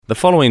The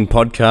following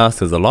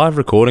podcast is a live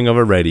recording of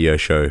a radio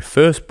show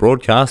first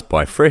broadcast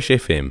by Fresh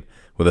FM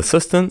with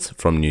assistance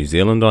from New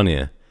Zealand On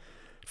Air.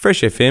 Fresh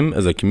FM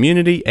is a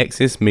community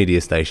access media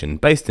station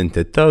based in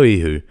Te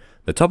Tauihu,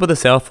 the top of the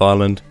South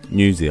Island,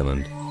 New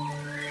Zealand.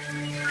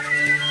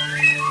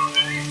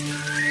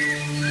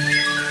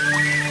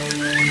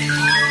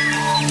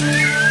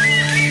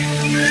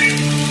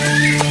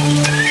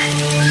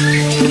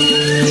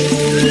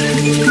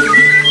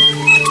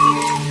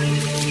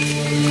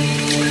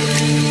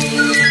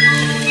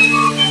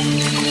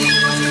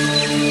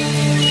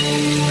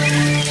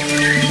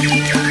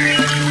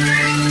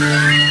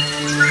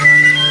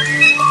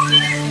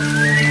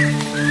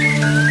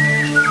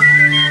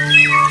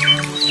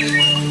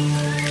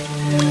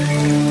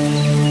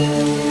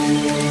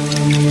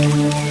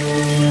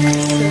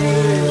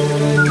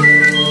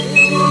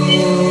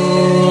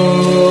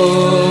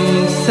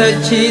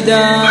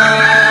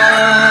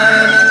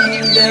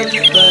 सच्चिदानंद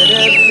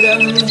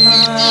परब्रह्मा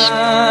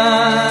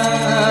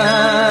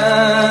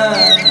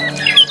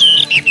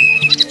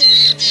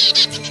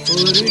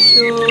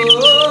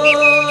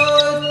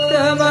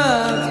पुरुषोत्तम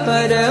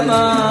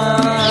परमात्मा.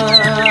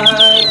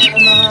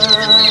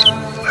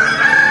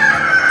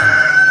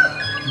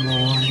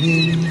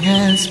 Morning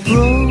has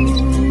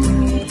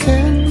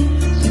broken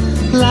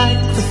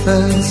like the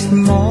first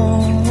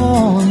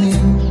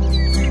morning.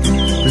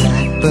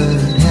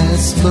 Blackbird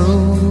has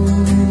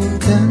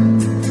spoken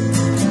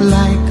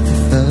like the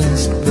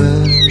first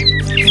bird.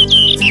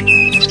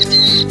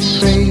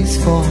 Praise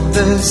for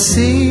the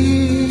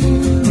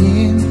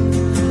singing,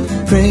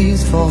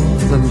 praise for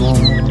the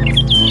morning,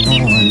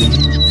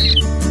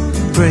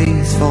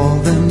 praise for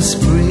them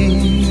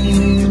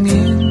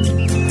springing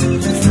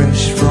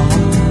fresh from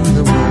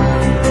the womb.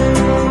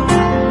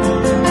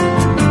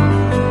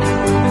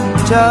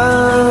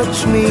 Touch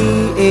me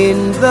in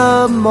the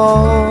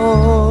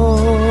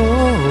morning,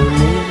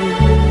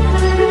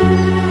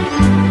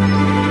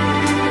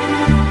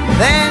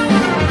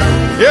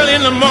 early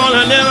in the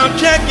morning, then I'm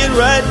checking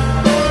right.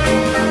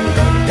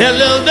 Had a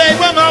little date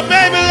with my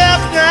baby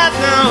last night.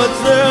 Now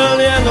it's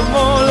early in the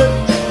morning.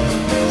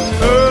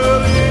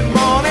 Early in the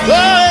morning.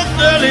 Oh,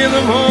 it's early in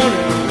the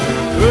morning.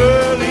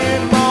 Early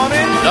in the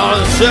morning.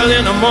 Oh, it's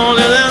early in the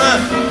morning, and I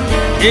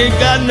ain't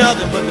got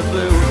nothing but the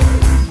blues.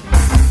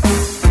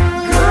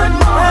 Good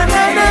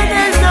morning,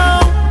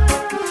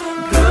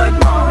 good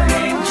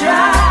morning,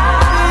 Jack.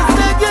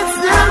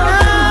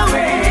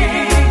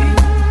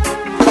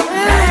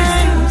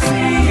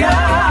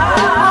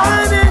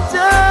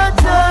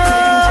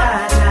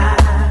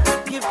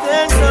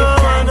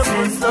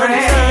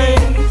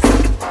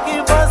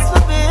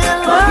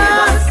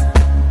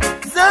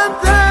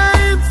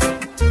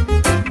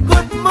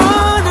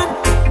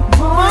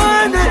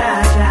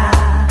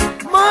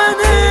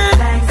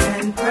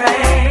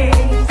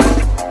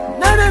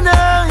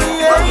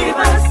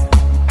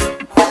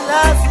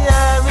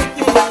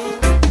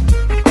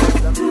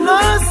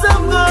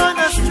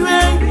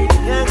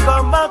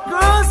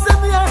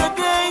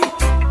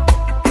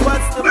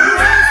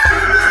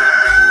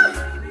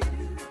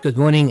 Good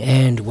morning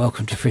and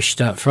welcome to Fresh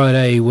Start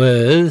Friday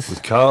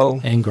with Carl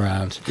and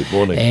Grant. Good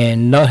morning.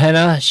 And no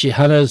Hannah.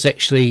 Hannah's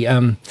actually,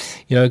 got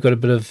a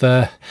bit of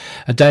a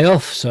day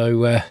off,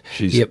 so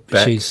she's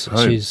back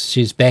home.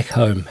 She's back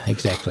home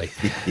exactly.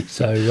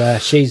 So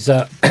she's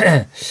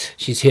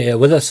here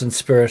with us in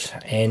spirit.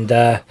 And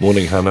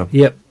morning, Hannah.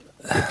 Yep.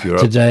 If you're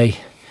today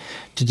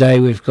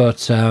we've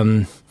got.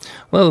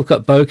 We've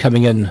got Bo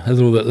coming in a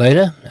little bit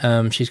later.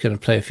 She's going to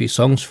play a few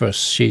songs for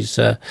us. There's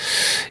a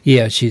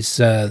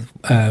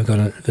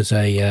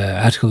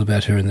article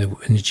about her in the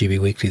GB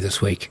Weekly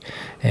this week,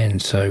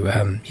 and so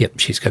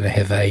she's going to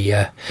have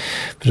a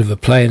bit of a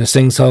play and a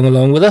sing song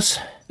along with us.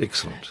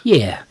 Excellent.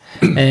 Yeah,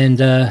 and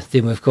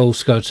then we've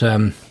also got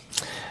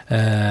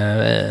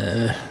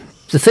the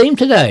theme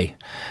today.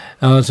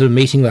 I was at a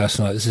meeting last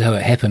night. This is how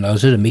it happened. I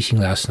was at a meeting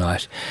last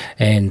night,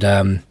 and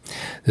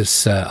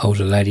this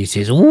older lady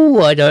says,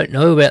 "Oh, I don't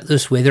know about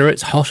this weather.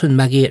 It's hot and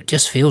muggy. It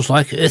just feels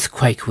like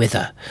earthquake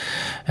weather."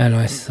 And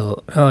I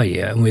thought, oh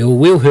yeah, and we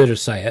all heard her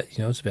say it.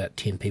 It's about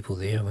 10 people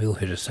there, and we all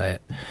heard her say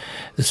it.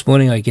 This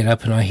morning I get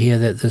up and I hear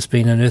that there's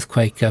been an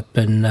earthquake up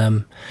in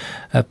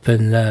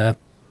Tauraha,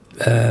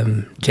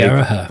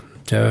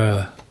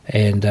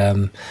 and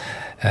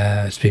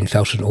it's been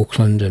felt in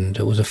Auckland, and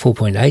it was a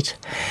 4.8,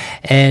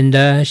 and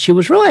she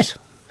was right.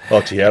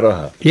 Te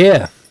Araha.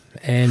 Yeah,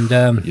 and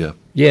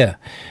yeah.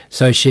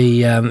 So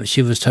she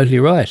was totally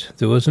right.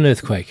 There was an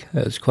earthquake.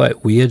 It was quite a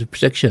weird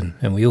prediction,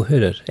 and we all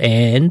heard it.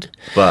 And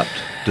but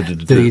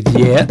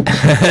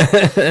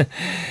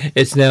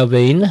it's now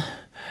been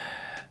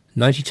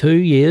 92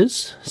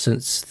 years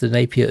since the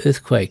Napier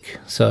earthquake.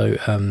 So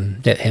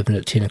that happened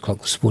at 10 o'clock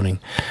this morning,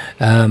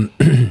 and.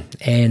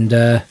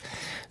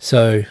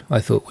 So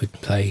I thought we'd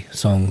play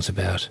songs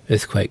about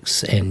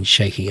earthquakes and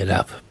shaking it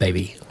up,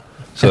 baby.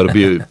 So it'll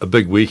be a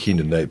big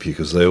weekend in Napier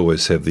because they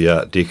always have the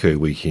Art Deco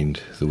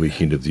weekend, the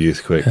weekend of the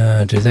earthquake.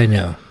 Do they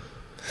now?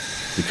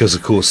 Because,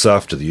 of course,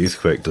 after the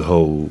earthquake, the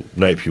whole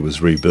Napier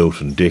was rebuilt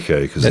in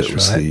Deco because that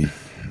was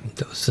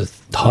That was the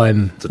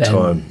time. The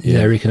time, Yeah,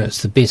 I yeah. reckon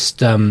it's the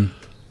best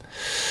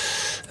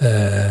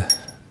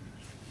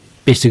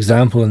best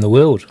example in the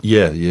world.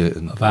 Yeah,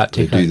 and Of Art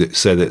they Deco. do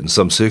say that in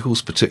some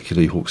circles,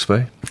 particularly Hawke's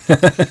Bay.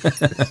 But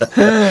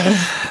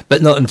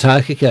not in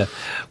Tākeka.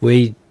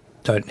 We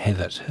don't have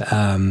it.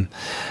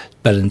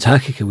 But in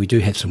Tākeka, we do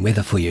have some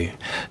weather for you.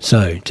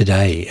 So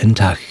today in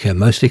Tākeka,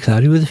 mostly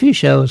cloudy with a few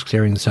showers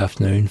clearing this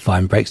afternoon.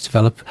 Fine breaks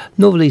develop.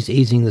 Northerlies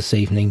easing this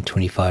evening,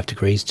 25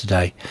 degrees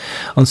today.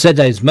 On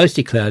Saturday, it's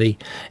mostly cloudy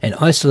and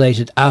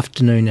isolated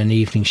afternoon and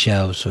evening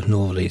showers with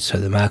northerlies, so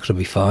the market will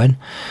be fine.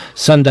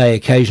 Sunday,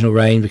 occasional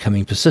rain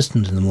becoming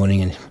persistent in the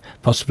morning and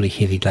possibly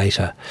heavy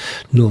later.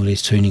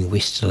 Northerlies turning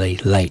westerly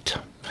late.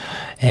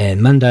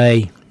 And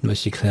Monday,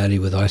 mostly cloudy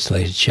with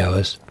isolated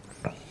showers.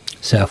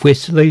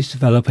 Southwesterlies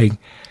developing,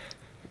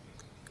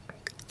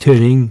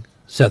 turning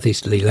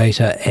southeasterly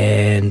later,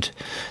 and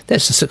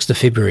that's the 6th of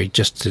February,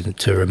 just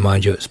to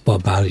remind you it's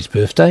Bob Marley's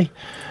birthday.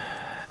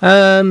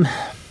 And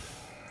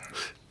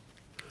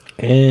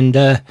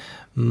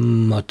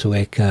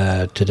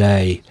Motueka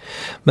today,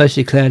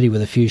 mostly cloudy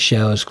with a few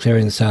showers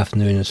clearing this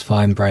afternoon as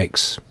fine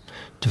breaks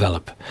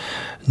develop.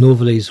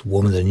 Northerlies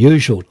warmer than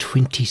usual,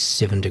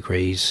 27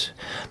 degrees.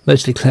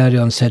 Mostly cloudy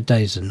on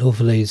Saturdays and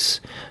northerlies.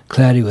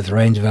 Cloudy with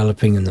rain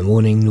developing in the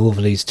morning.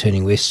 Northerlies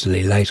turning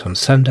westerly late on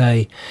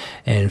Sunday.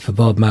 And for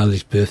Bob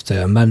Marley's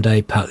birthday on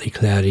Monday, partly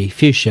cloudy,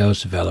 few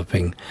showers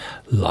developing,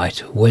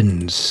 light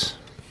winds.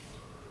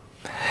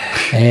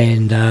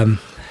 And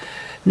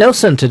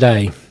Nelson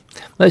today.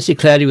 Mostly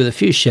cloudy with a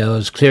few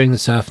showers, clearing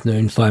this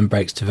afternoon, fine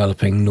breaks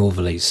developing,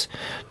 northerlies.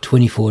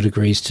 24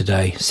 degrees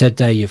today.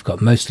 Saturday, you've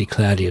got mostly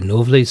cloudy and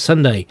northerlies.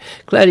 Sunday,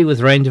 cloudy with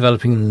rain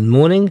developing in the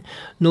morning,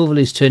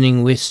 northerlies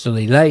turning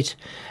westerly late.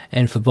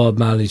 And for Bob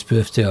Marley's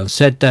birthday on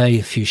Saturday,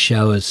 a few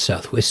showers,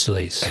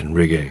 southwesterlies. And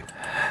reggae.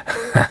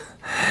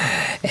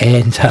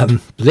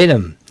 And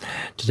Blenheim.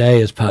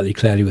 Today is partly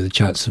cloudy with a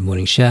chance of a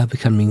morning shower,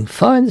 becoming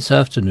fine this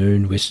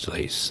afternoon,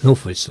 westerlies,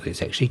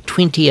 northwesterlies actually,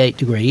 28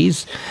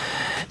 degrees,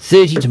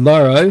 30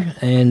 tomorrow,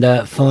 and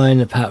fine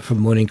apart from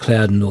morning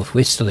cloud and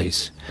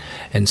northwesterlies.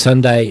 And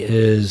Sunday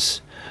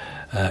is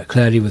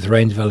cloudy with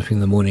rain developing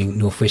in the morning,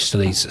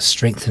 northwesterlies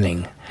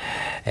strengthening,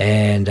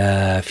 and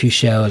a few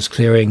showers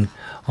clearing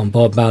on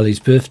Bob Marley's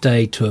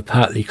birthday to a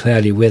partly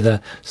cloudy weather,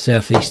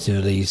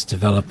 southeasterlies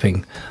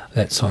developing.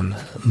 That's on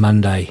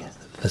Monday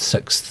the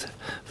 6th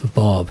for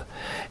Bob.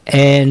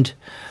 And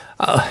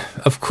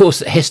of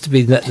course it has to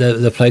be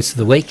the place of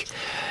the week,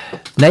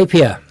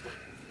 Napier.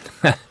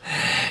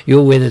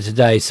 Your weather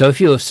today. So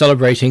if you're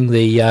celebrating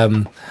the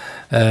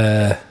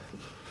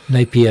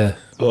Napier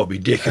Oh, it'll be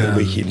Deco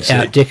weekend.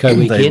 Art Deco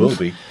weekend, They will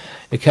be.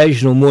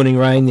 occasional morning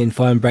rain, then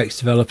fine breaks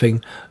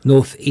developing,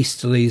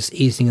 northeasterlies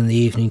easing in the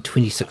evening,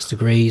 26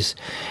 degrees.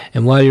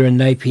 And while you're in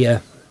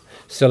Napier,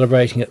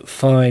 celebrating it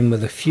fine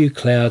with a few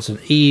clouds and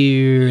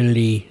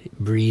early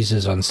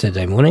breezes on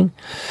Saturday morning.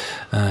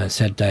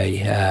 Saturday,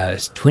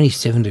 it's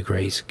 27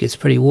 degrees. Gets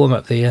pretty warm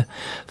up there.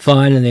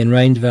 Fine, and then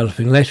rain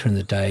developing later in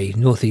the day.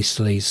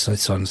 Northeasterlies, so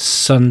it's on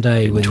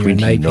Sunday when you're in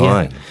Napier.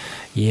 29.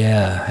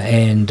 Yeah,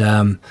 and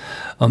on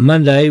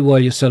Monday, while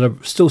you're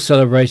still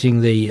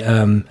celebrating the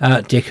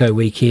Art Deco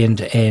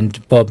weekend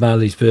and Bob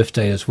Marley's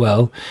birthday as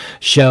well,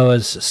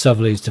 showers,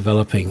 southerlies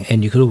developing,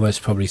 and you could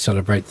almost probably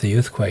celebrate the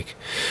earthquake,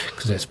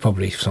 because that's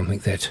probably something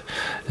that,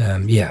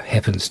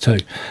 happens too.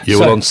 Yeah, So-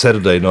 well, on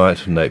Saturday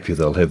night in Napier,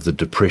 they'll have the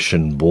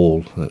Depression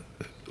Ball. That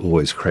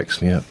always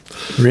cracks me up.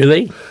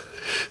 Really?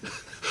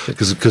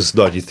 Because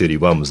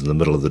 1931 was in the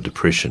middle of the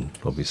Depression,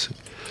 obviously.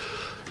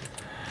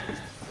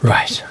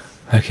 Right.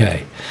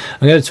 Okay.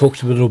 I'm going to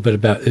talk a little bit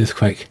about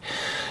earthquake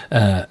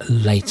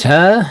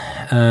later.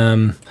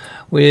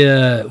 We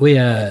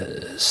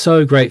are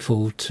so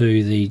grateful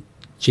to the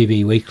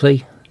GB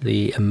Weekly,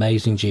 the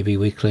amazing GB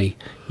Weekly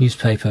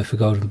newspaper for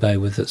Golden Bay,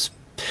 with its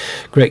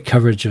great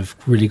coverage of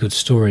really good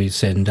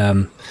stories. And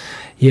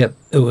it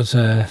was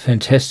a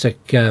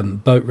fantastic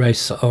boat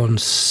race on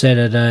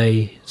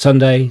Sunday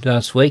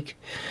last week.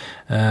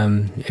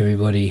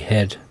 Everybody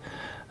had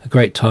a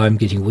great time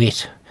getting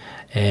wet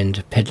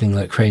and paddling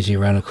like crazy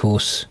around a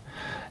course,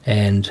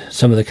 and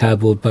some of the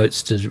cardboard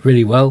boats did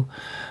really well.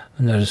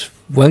 I noticed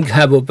one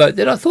cardboard boat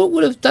that I thought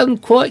would have done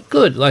quite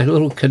good, like a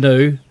little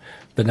canoe,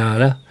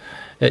 banana.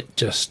 It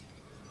just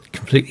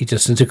completely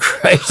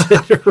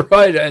disintegrated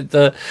right at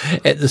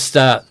the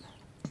start.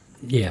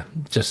 Yeah,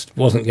 just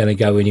wasn't going to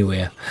go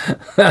anywhere.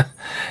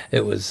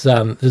 It was.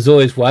 There's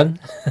always one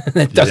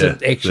that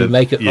doesn't actually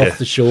make it off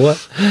the shore.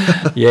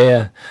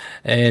 Yeah,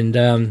 and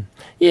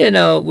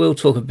we'll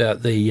talk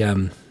about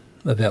the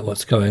about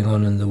what's going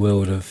on in the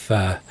world of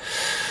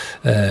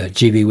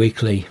GB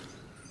Weekly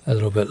a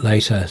little bit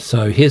later.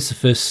 So here's the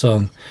first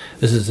song.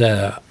 This is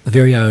our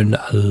very own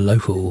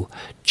local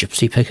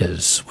Gypsy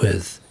Pickers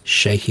with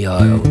Shaky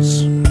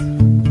Isles.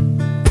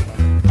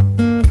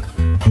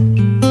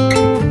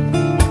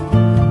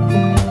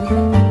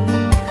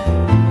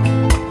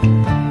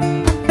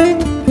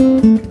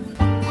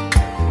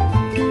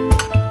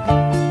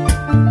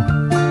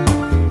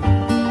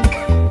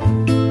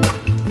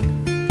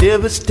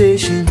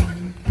 Devastation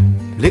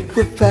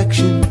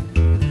liquefaction,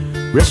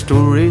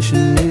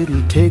 restoration,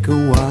 it'll take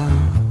a while.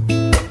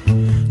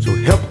 So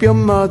help your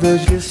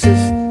mothers, your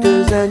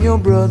sisters, and your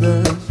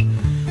brothers.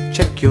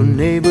 Check your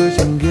neighbors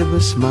and give a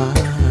smile.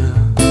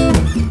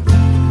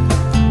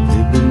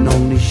 Living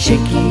on the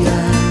shaky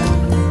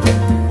isle,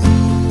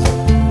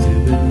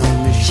 living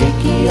on the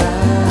shaky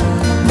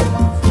isle,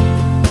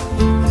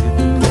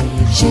 living on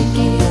the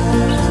shaky isle.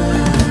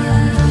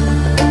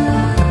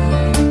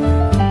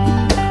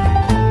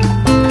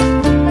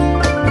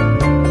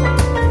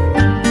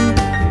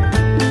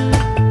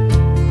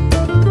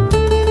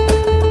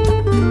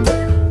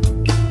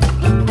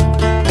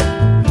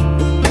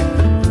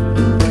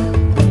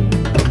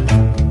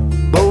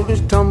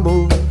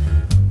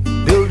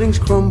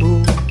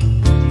 Crumble.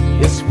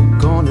 Yes, we're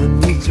gonna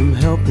need some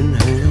helping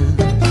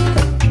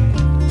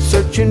hands.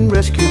 Search and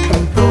rescue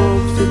from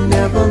folks that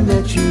never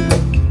met you.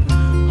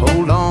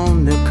 Hold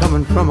on, they're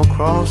coming from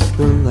across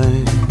the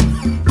land.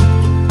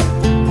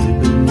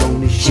 Living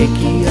on the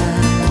shaky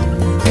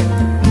isle,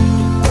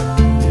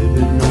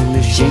 living on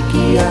the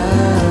shaky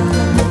isle,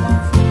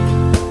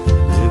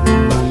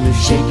 living on the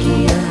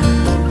shaky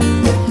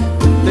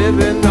isle,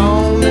 living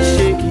on the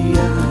shaky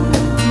isle.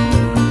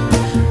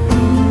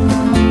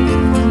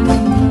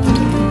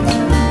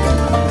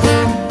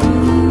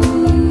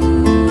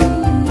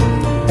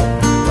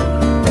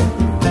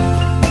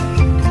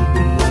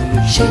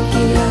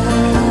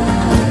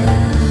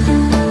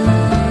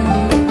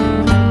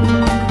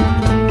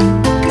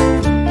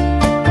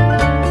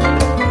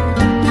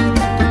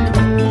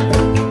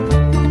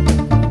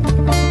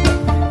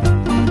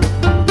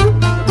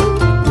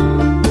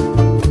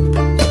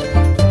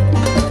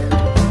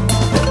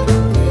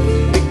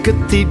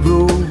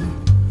 Cathedral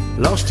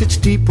lost its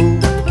steeple,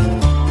 but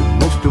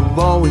most of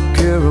all we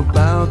care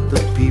about the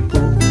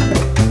people.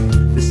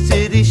 The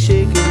city's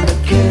shaking, the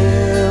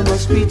care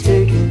must be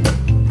taken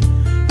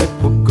if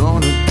we're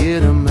gonna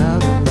get them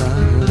out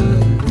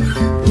alive.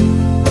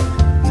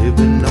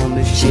 Living on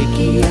the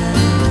shaky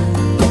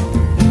isle,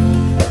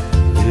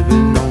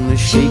 living on the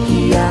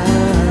shaky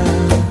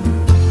isle,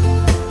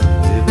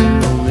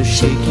 living on the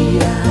shaky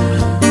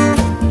isle,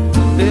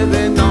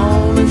 living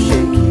on the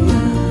shaky isle.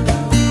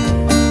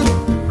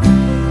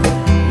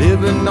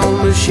 Living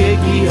on the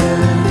shaky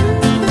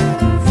isle,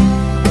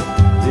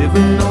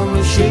 living on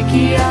the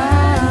shaky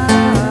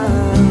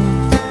isle,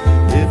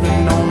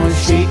 living on the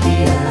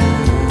shaky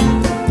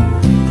isle,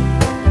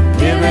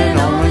 living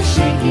on the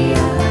shaky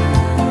isle.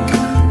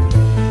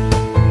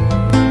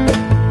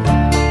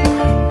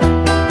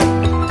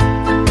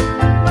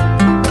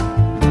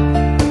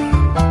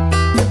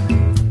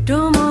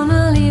 Don't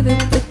wanna leave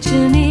it, but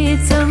you need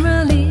some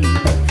relief.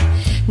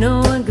 No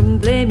one can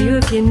blame you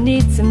if you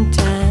need some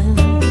time.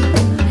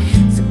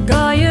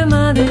 Call your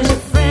mothers, your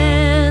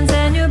friends,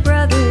 and your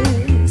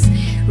brothers.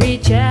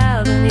 Reach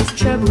out in these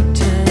troubled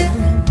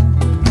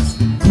times.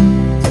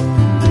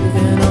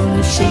 Living on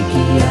the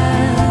shaky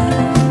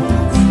isle,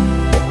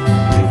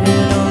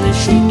 living on the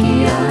shaky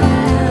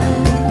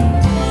isle,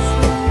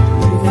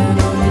 living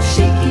on the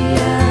shaky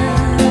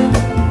isle,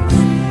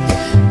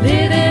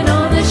 living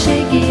on the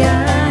shaky isle.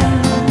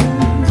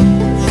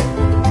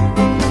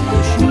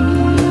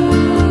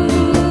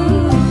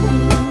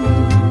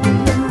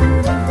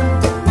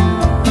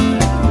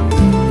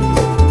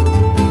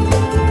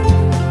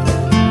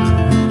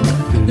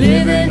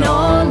 Living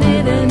on,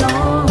 living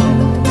on,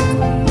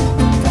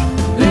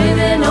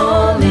 living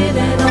on,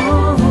 living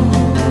on,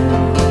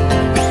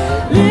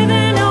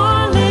 living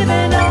on,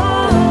 living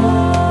on.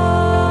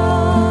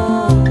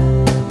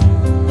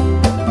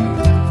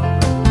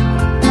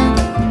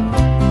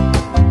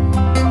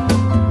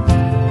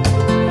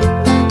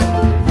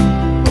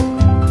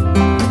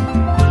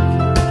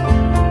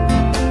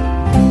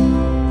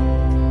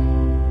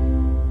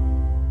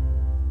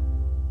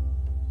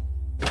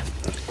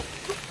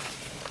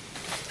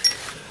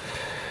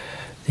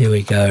 There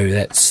we go.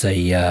 That's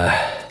the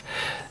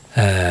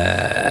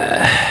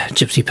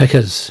Gypsy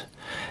Pickers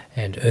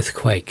and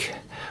Earthquake.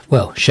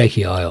 Well,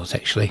 Shaky Isles,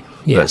 actually.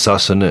 Yeah, That's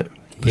us, isn't it?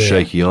 The Yeah.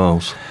 Shaky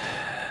Isles.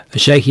 the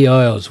Shaky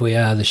Isles. We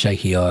are the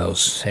Shaky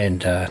Isles,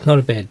 and not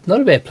a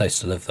bad place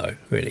to live, though.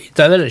 Really,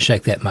 they don't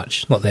shake that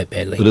much, not that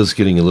badly. It is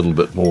getting a little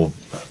bit more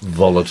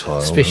volatile,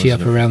 Especially up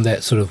isn't it? around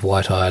that sort of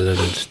White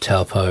Island,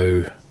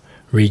 Taupo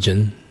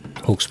region,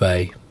 Hawke's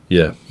Bay.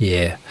 Yeah.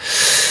 Yeah.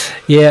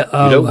 We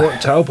don't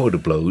want Taupo to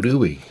blow, do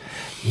we?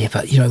 Yeah,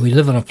 but we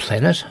live on a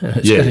planet, and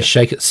it's Yeah. going to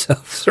shake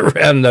itself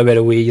around no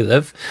matter where you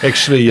live.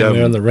 Actually, And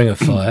we're on the ring of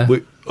fire.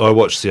 I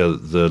watched the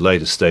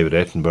latest David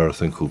Attenborough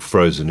thing called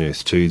Frozen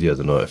Earth 2 the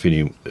other night.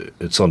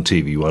 It's on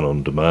TV1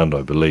 on demand,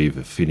 I believe.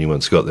 If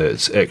anyone's got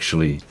that,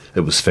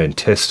 it was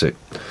fantastic.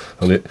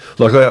 I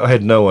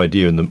had no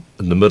idea in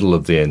the middle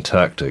of the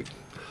Antarctic,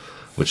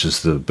 which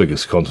is the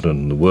biggest continent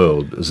in the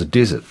world, is a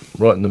desert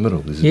right in the middle.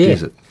 There's a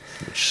desert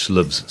which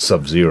lives at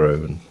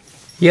sub-zero and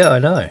Yeah, I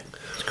know.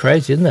 It's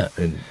crazy, isn't it?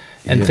 And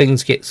yeah.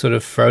 things get sort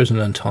of frozen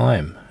in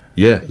time.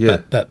 Yeah.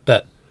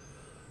 But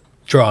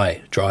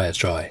dry as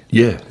dry.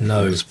 Yeah.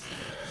 No. It's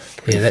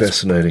Yeah, that's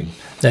fascinating.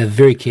 they're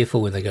very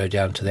careful when they go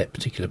down to that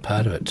particular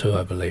part of it too,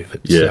 I believe.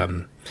 It's, Yeah.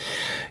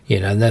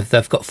 And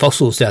they've got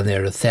fossils down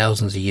there that are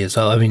thousands of years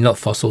old. I mean, not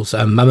fossils,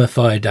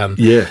 mummified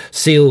Yeah.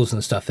 seals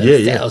and stuff that Yeah, are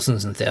yeah.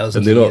 thousands and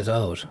thousands And of they're years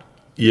old.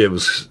 Yeah, it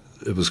was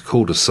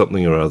called a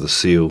something or other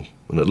seal,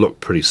 and it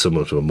looked pretty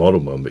similar to a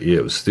modern one, but yeah,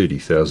 it was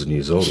 30,000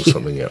 years old or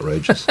something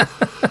outrageous.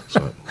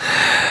 So,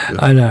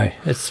 I know,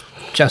 it's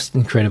just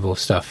incredible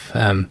stuff.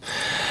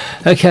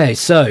 Okay,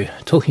 so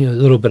talking a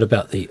little bit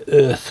about the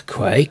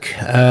earthquake,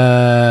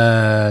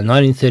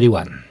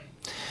 1931.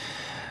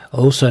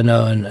 Also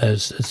known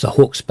as the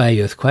Hawke's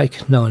Bay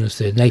earthquake, known as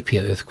the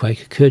Napier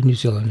earthquake, occurred in New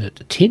Zealand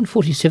at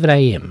 10:47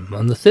 a.m.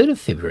 on the 3rd of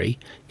February,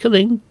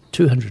 killing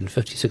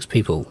 256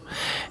 people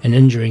and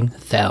injuring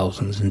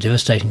thousands in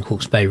devastating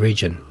Hawke's Bay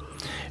region.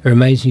 It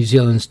remains New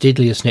Zealand's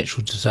deadliest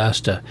natural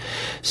disaster.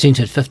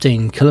 Centred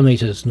 15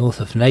 kilometres north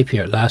of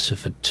Napier, it lasted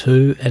for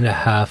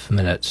 2.5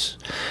 minutes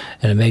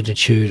and a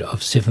magnitude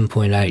of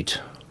 7.8.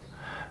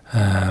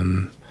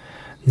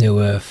 There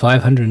were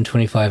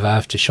 525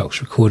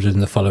 aftershocks recorded in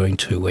the following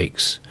 2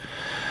 weeks.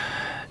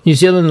 New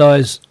Zealand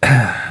lies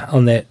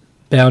on that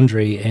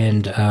boundary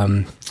and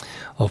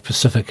of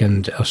Pacific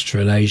and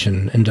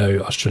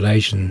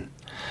Indo-Australasian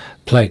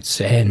plates,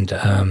 and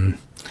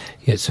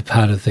it's a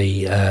part of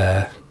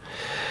the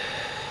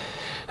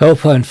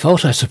Alpine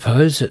fault, I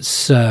suppose.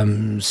 It's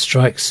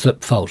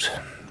strike-slip fault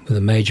with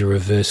a major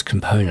reverse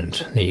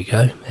component. There you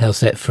go. How's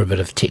that for a bit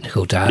of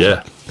technical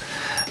data?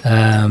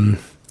 yeah.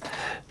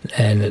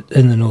 And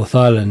in the North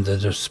Island, the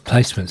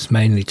displacement's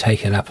mainly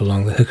taken up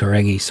along the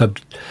Hikurangi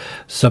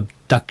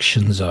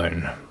subduction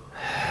zone.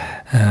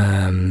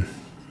 And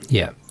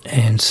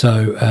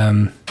so,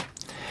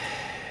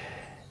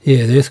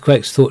 the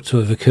earthquake's thought to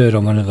have occurred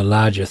on one of the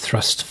larger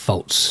thrust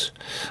faults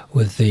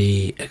with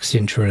the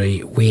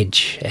eccentricity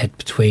wedge at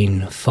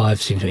between 5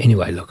 centimetres.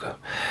 Anyway, look,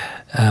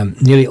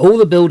 nearly all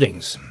the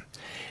buildings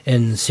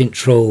in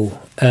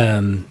central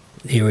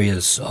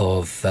areas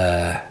of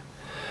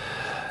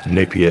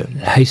Napier.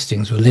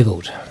 Hastings were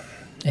levelled,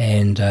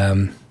 and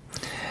the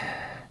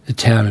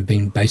town had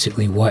been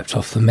basically wiped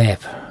off the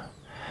map.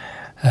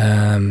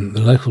 The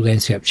local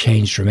landscape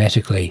changed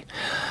dramatically,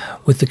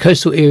 with the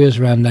coastal areas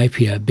around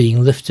Napier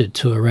being lifted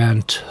to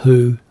around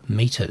 2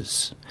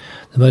 metres.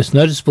 The most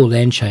noticeable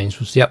land change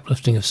was the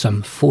uplifting of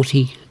some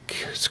 40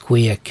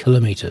 square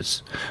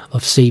kilometres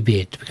of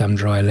seabed to become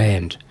dry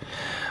land,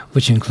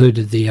 which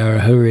included the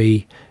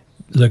Arahuri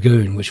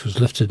Lagoon, which was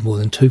lifted more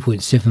than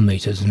 2.7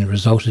 metres and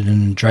resulted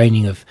in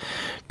draining of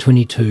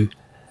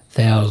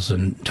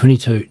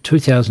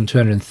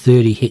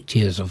 2,230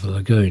 hectares of the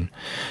lagoon.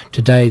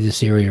 Today,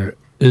 this area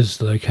is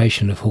the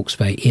location of Hawke's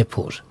Bay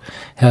Airport,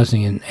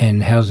 housing and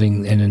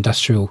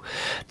industrial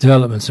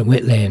developments and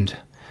wetland.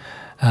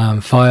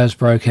 Fires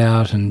broke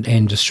out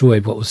and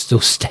destroyed what was still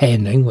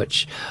standing,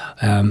 which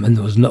and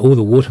there was all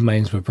the water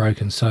mains were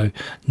broken, so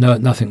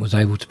nothing was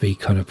able to be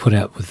kind of put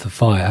out with the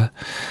fire.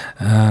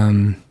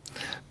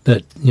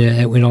 But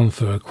it went on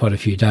for quite a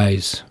few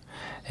days,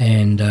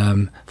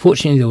 and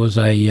fortunately there was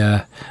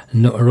a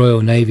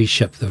Royal Navy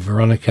ship, the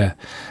Veronica,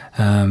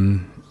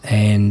 and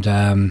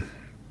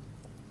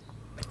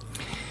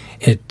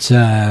it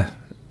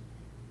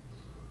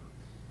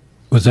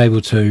was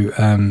able to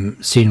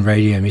send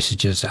radio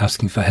messages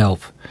asking for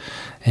help,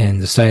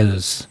 and the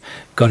sailors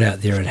got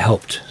out there and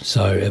helped,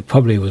 so it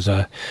probably was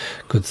a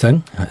good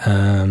thing.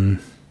 And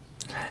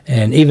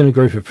even a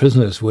group of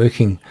prisoners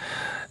working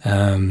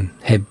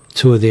had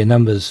 4 of their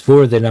numbers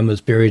buried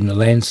in a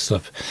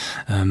landslip,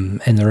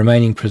 and the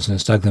remaining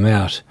prisoners dug them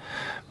out,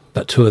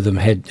 but 2 of them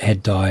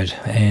had died,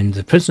 and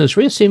the prisoners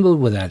reassembled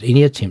without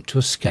any attempt to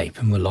escape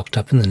and were locked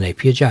up in the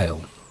Napier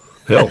jail.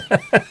 Hell,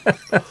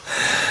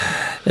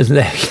 Isn't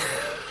that?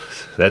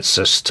 that's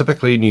just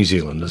typically New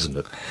Zealand, isn't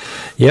it?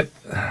 Yep.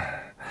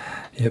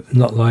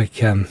 Not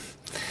like no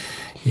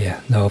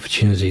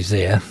opportunities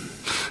there.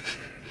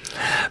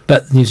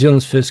 But New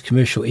Zealand's first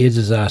commercial air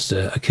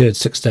disaster occurred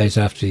 6 days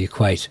after the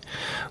equate,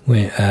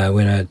 when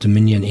a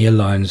Dominion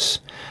Airlines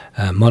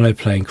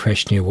monoplane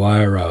crashed near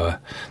Wairoa.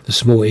 The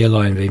small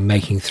airline had been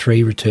making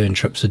 3 return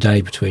trips a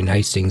day between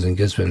Hastings and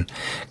Gisborne,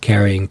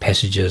 carrying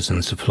passengers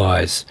and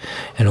supplies,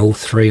 and all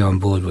 3 on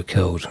board were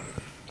killed.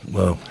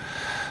 Well,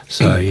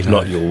 So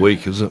not your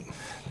week, is it?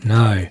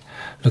 No.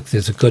 Look,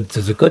 there's a good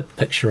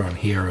picture on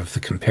here of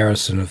the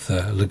comparison of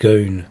the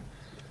lagoon.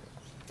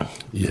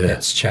 Yeah.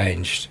 That's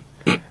changed,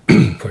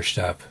 pushed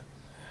up.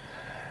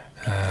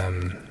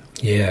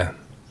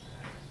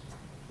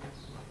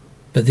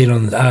 But then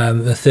on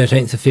the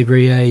 13th of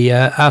February,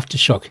 a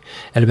aftershock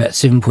at about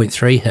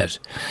 7.3 hit,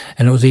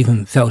 and it was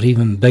felt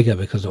even bigger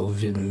because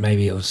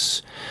maybe it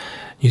was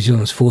New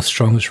Zealand's 4th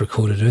strongest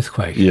recorded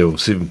earthquake. Yeah, well,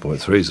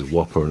 7.3 is a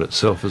whopper in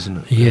itself, isn't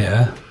it?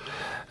 Yeah.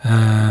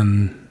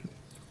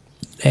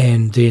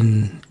 And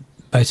then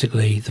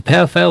basically the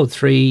power failed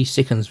 3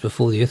 seconds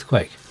before the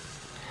earthquake.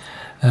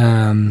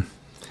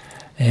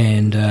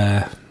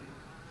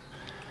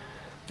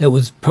 It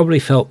was probably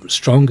felt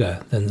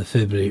stronger than the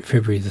February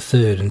the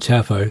 3rd in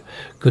Taupo.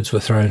 Goods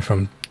were thrown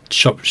from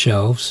shop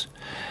shelves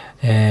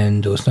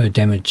and there was no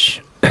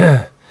damage.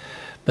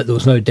 But but there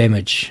was no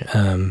damage.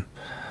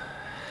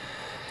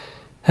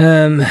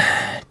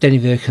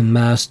 Dannyverk and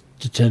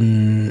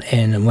Masterton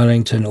and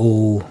Wellington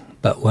all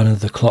but one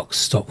of the clocks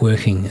stopped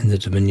working in the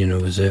Dominion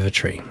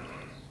Observatory.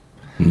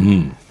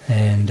 Mm.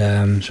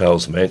 And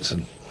Charles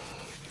Manson.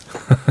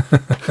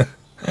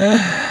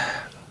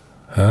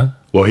 Huh?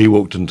 Well, he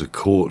walked into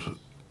court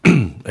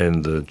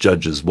and the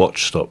judge's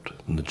watch stopped,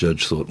 and the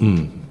judge thought,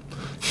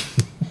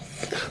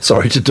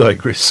 Sorry to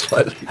digress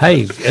slightly.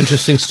 Hey,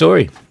 interesting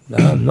story.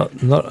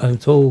 Not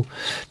at all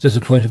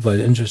disappointed by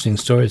the interesting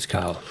stories,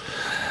 Carl.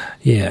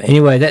 Yeah,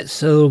 anyway,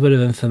 that's a little bit of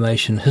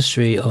information,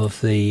 history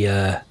of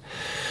the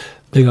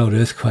big old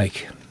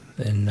earthquake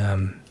in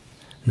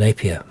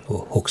Napier,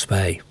 or Hawke's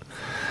Bay.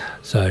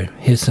 So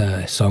here's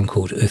a song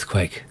called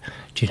Earthquake,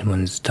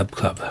 Gentlemen's Tub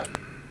Club.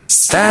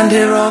 Stand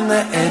here on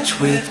the edge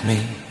with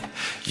me,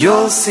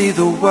 you'll see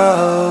the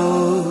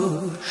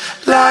world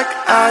like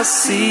I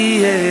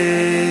see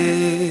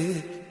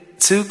it.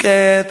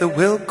 Together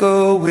we'll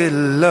go it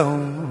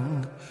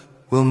alone,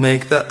 we'll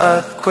make the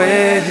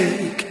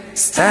earthquake.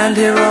 Stand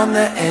here on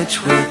the edge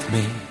with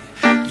me,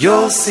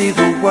 you'll see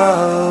the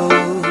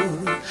world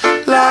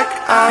like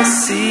I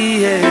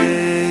see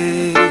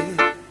it.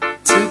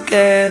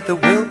 Together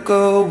we'll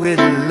go it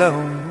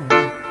alone,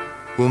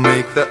 we'll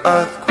make the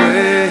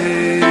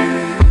earthquake.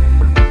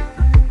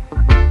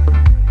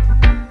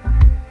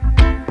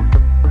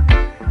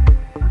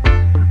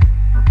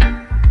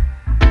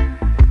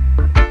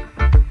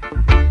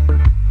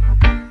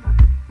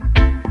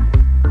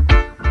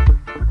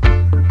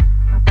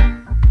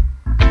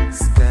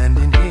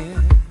 Standing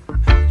here,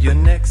 you're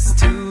next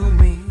to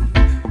me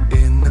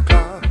in the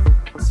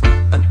clouds,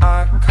 and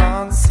I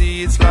can't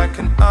see, it's like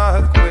an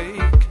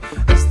earthquake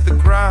as the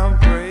ground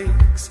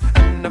breaks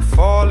and I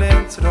fall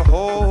into the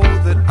hole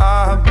that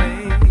I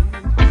made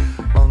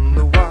on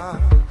the wire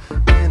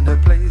in a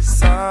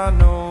place I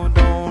know,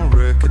 don't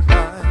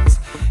recognize.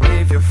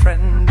 If your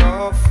friend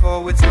or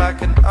foe, it's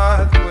like an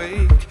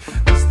earthquake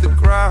as the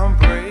ground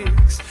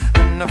breaks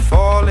and I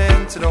fall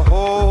into the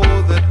hole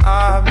that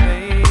I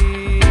made.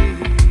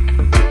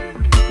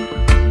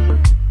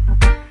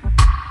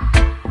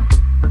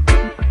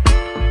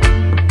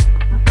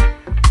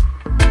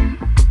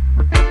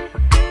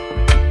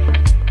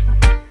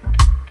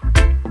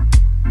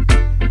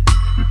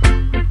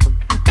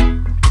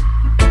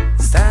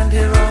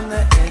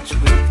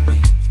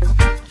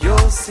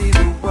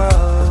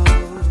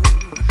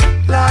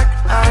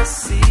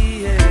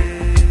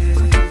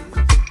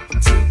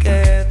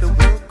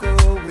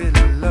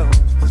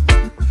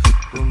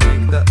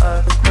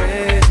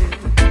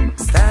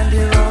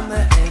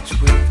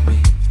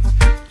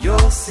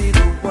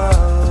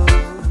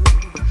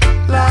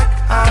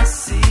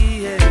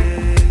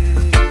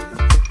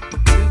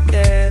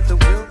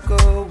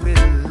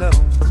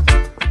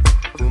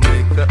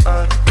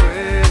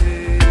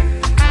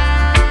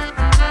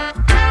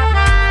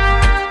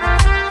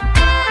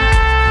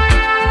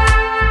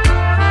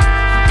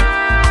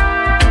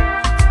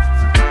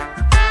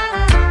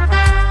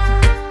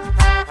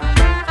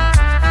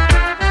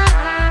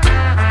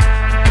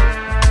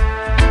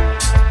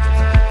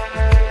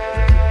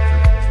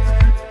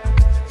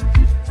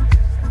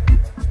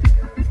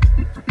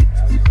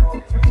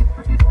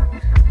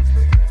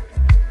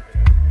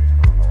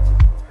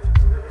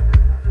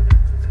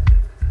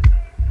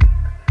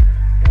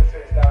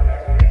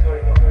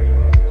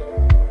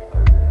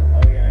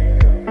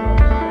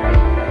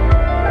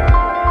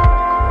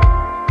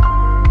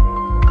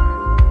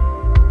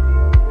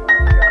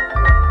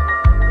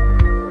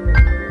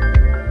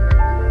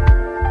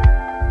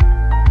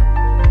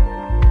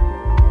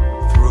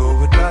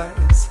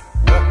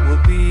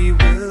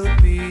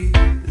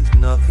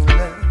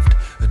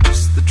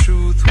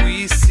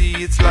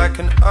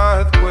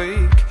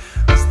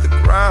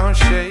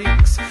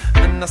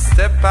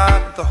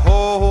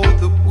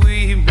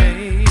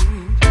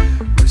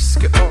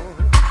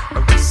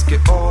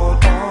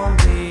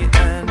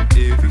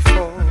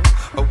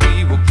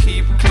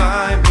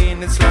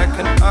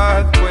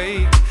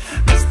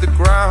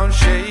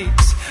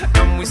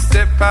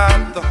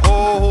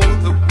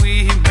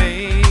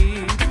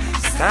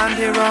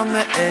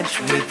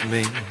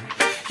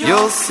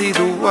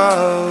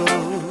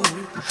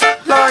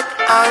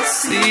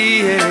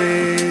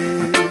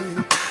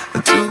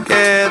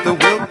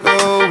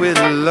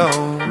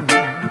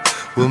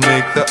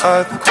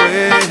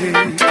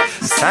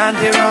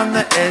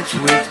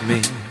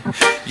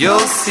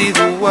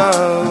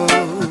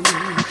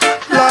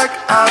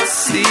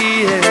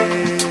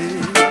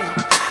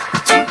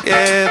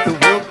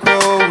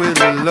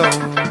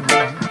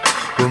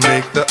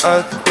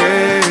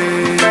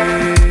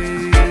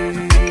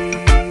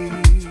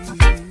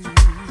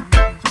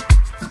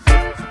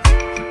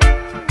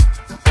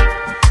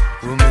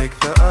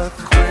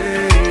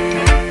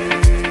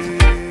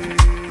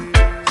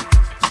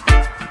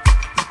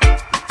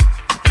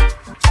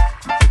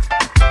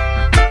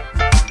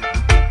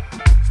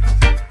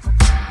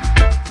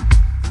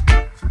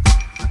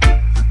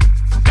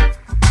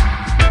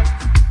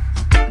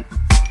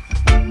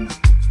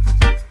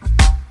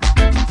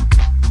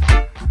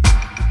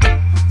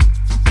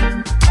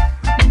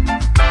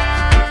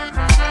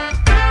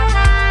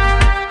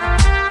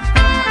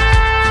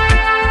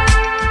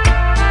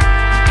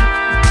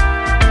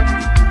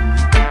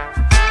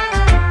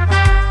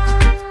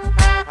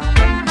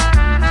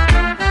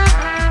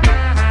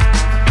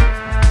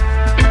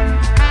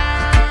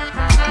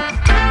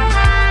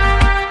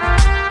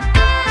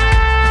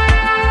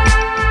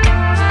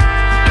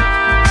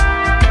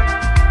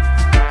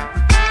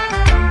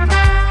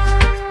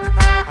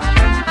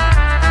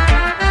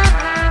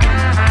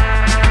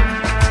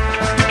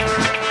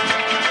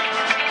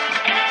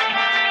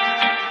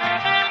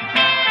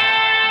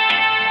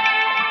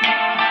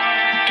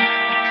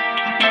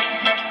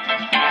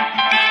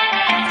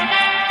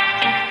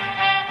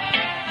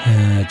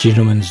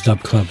 Gentleman's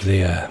Dub Club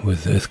there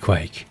with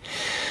Earthquake.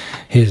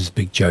 Here's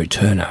Big Joe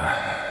Turner,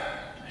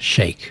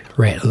 Shake,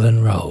 Rattle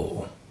and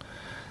Roll.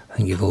 I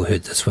think you've all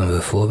heard this one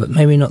before, but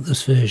maybe not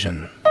this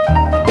version. Get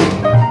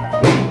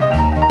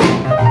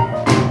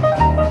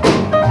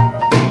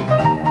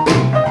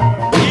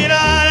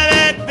out of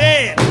that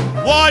bed,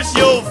 wash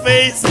your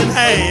face and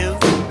hands.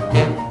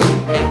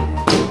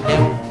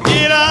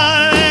 Get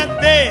out of that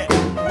bed,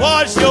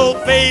 wash your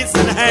face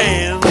and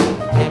hands.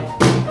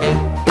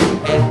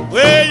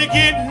 Well, you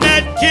get in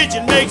that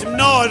kitchen, make some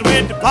noise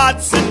with the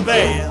pots and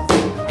pans.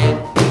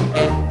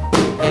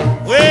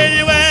 Well,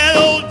 you wear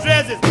those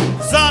dresses,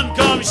 the sun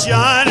comes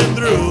shining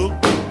through.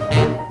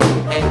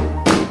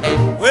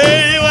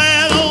 Well, you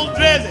wear those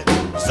dresses,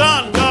 the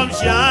sun comes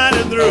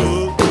shining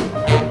through.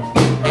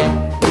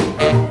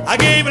 I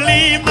can't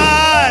believe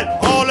mine,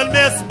 all the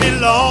mess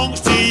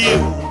belongs to you.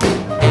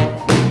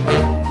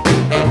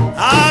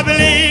 I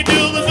believe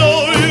to the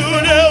soul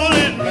you devil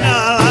in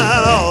my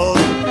Lord.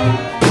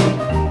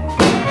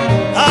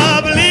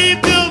 I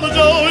believe to the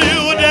soul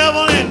you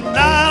devil in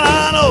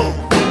my Lord.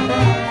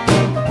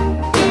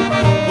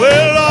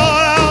 Well,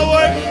 Lord, I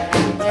work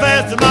the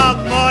faster my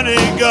money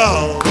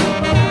goes.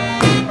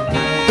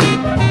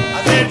 I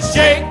said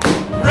shake,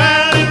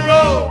 rattle and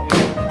roll.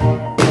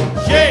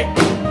 Shake,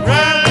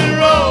 rattle and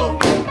roll.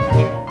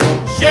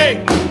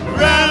 Shake,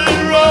 rattle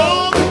and roll.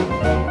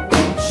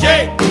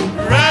 Shake,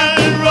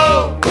 rattle and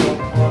roll.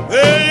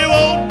 Well, you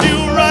won't do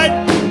right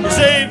to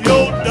save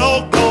your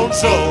doggone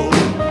soul.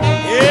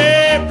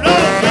 Yeah,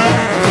 blood, blood.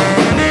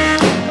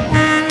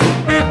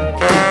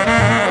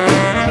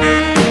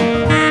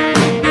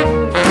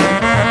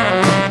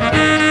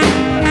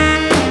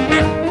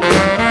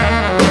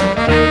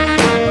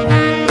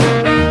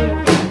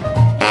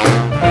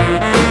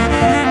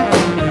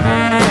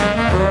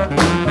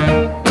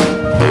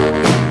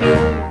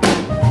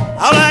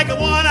 I like a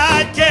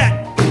one-eyed cat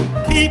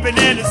peeping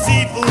in the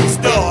seafood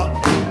store.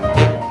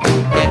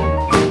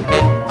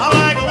 I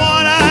like a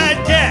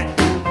one-eyed cat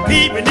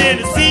peeping in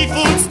the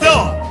seafood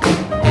store.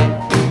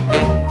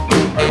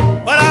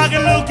 But I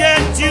can look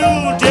at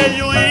you till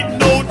you ain't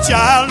no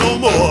child no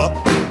more.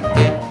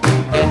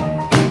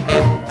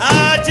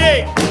 I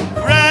shake,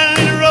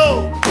 rattle and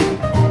roll.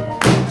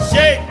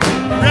 Shake,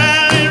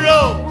 rattle and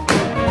roll.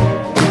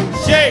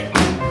 Shake,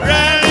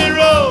 rattle and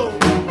roll.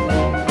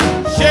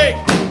 Shake,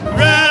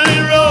 rattle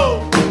and roll.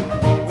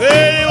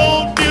 Well, you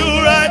won't do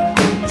right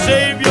to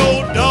save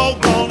your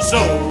doggone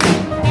soul.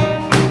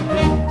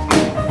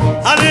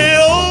 I lay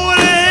over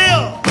the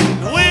hill,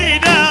 way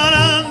down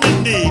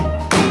underneath.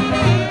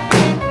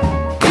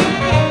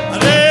 I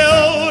lay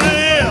over the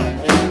hill,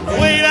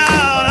 way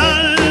down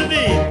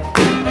underneath.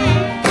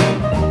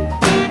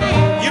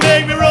 You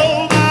make me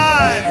roll my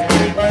eyes,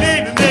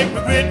 baby, make me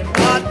grit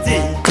my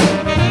teeth.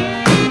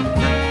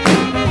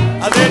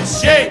 I said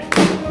shake,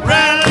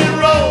 rattle and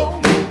roll.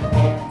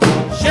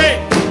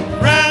 Shake,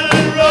 rattle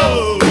and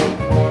roll.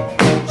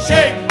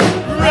 Shake,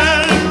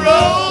 rattle and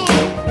roll.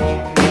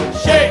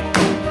 Shake,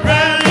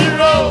 rattle and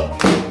roll.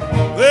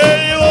 Well,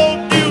 you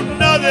won't do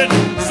nothing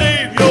to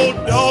save your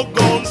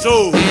doggone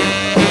soul.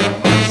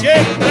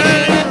 Shake,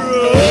 rattle and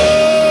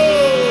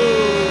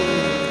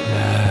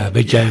roll.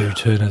 Big Joe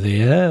Turner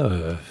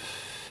there,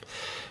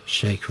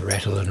 Shake,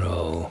 Rattle and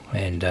Roll.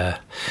 And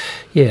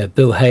yeah,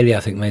 Bill Haley I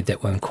think made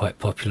that one quite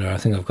popular. I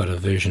think I've got a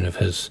version of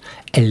his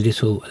a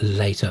little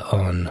later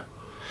on.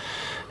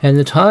 And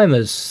the time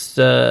is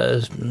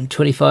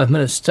 25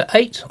 minutes to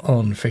 8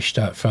 on Fresh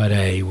Start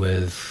Friday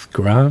with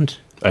Grant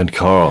And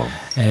Carl.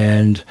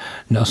 and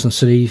Nelson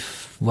City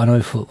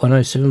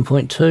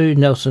 107.2,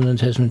 Nelson and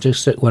Tasman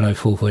District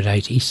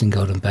 104.8, Eastern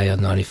Golden Bay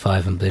on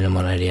 95 and Blenheim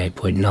on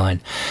 88.9.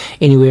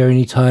 Anywhere,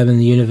 anytime in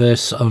the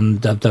universe on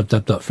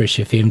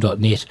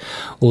www.freshfm.net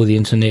or the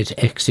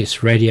Internet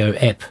Access Radio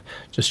app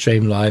to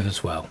stream live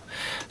as well.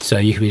 So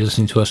you can be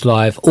listening to us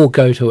live or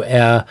go to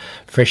our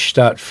Fresh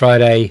Start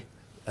Friday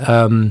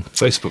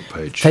Facebook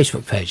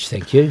page.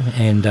 Thank you.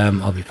 And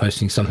I'll be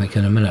posting something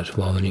in a minute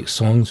while the next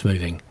song's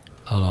moving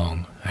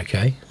along.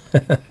 Okay.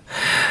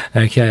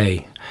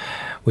 Okay.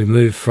 We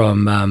move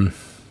from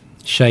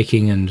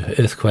shaking and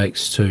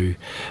earthquakes to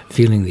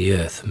feeling the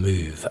earth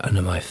move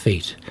under my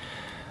feet.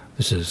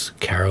 This is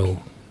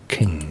Carole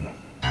King.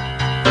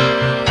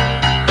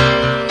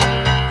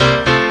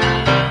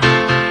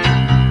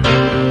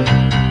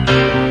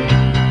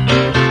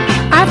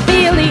 I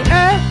feel the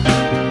earth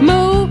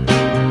move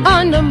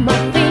under my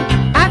feet.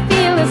 I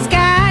feel the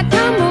sky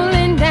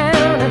tumbling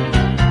down.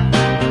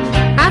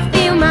 I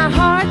feel my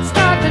heart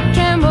start to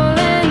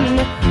trembling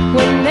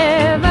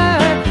whenever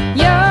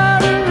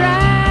you're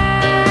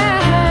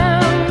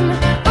around.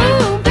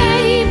 Oh,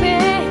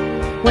 baby,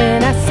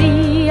 when I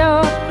see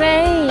your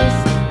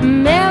face,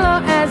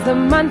 mellow as the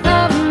month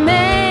of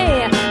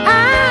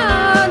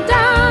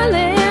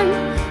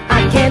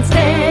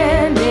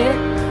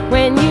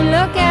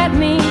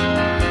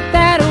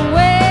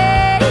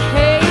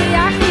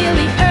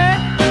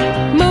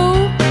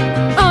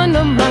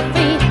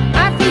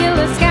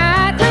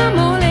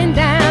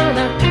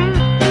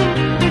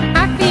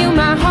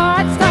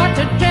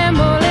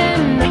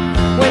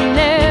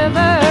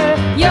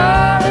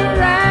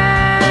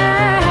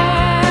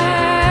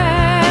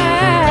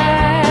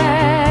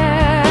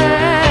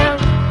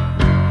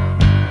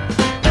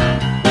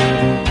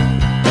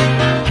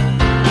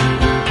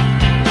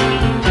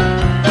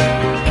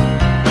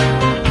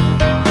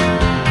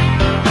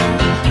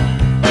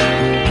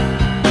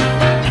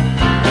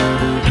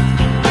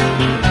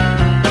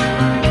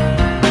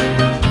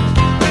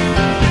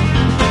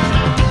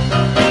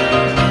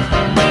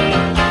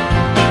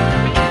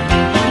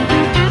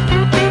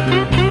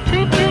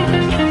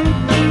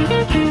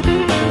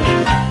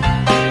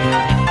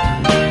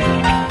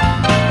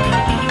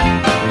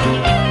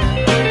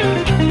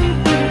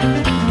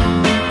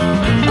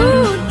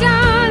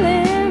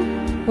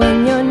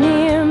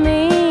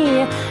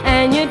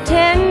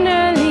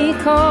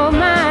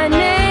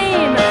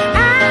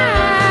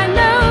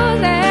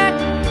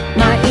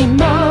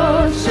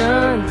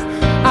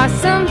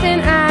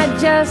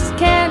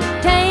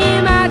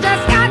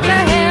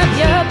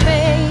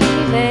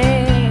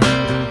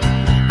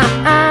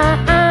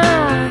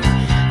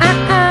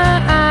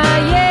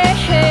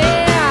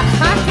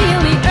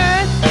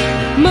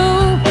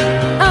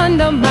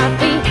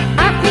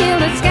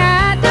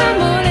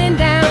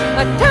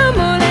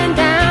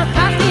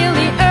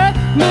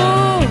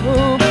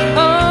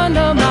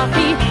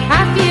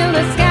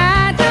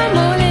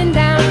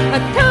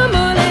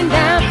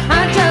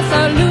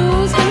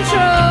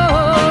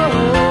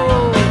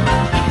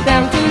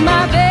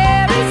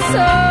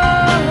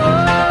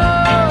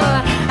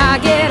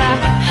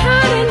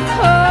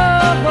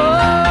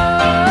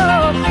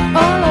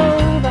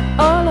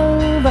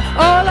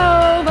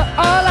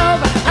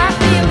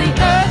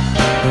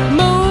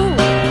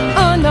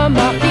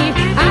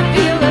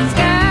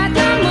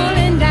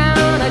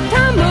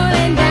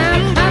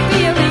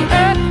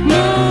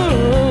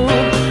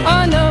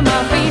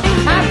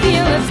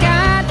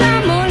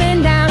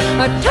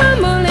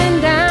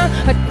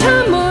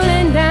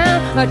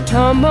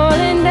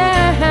tumbling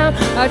down,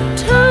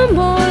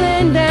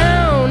 tumbling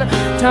down,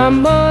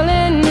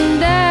 tumbling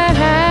down.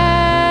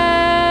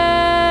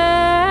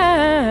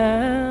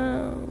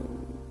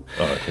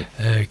 Oh, okay.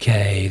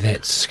 Okay,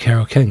 that's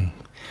Carole King.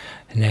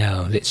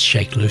 Now let's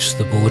shake loose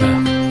the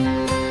border.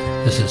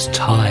 This is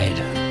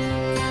Tide.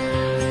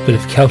 Bit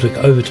of Celtic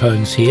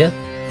overtones here.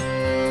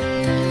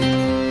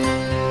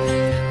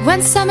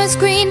 When summer's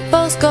green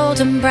falls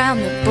golden brown,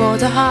 the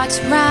border heart's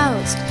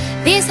roused.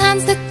 These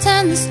hands that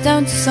turn the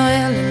stone to soil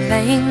and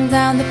laying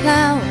down the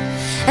plough.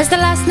 As the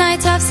last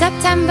night of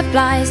September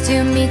flies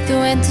to meet the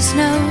winter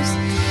snows,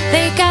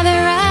 they gather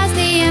as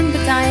the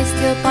ember dies,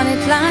 steel bonnet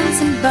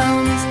plants and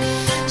bones.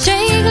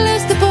 Shake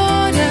loose the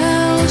border,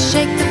 we'll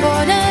shake the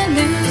border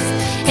loose.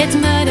 It's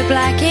murder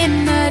black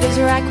in murder's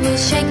rack, we'll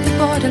shake the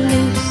border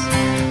loose.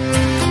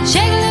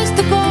 Shake loose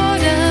the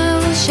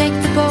border, we'll shake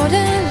the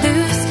border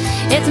loose.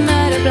 It's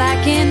murder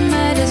black in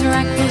murder's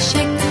rack, we'll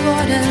shake the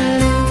border loose.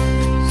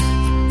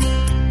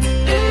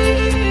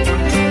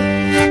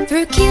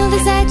 Through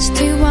Kielder's edge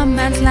to one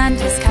man's land,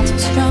 his cattle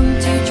strong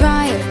to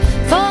drive.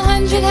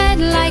 400 head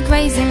lie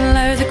grazing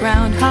low, the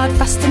ground hard,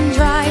 fast and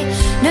dry.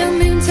 No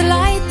moon to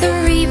light the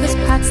reaver's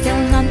pad, still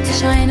none to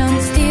shine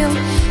on steel.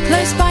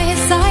 Close by his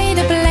side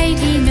a blade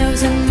he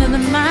knows another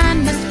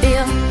man must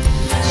feel.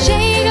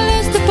 Shake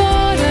loose the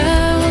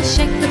border, we'll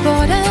shake the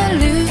border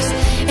loose.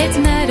 It's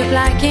murder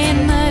black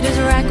in murder's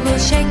rack, we'll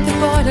shake the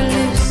border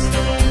loose.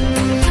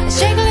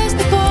 Shake loose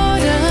the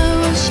border,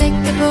 we'll shake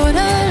the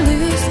border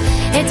loose.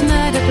 It's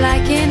murder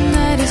black in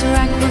murder's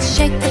rack, we'll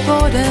shake the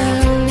border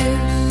loose.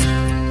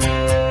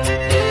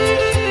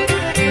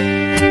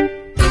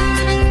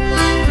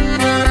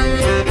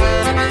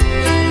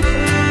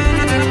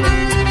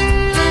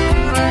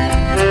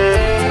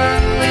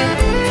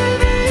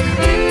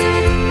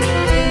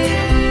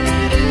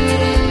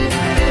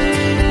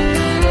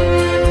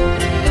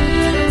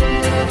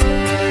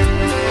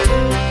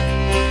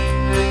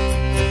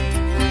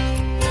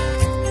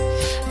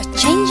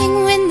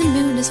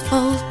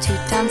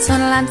 On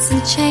lance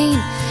and chain,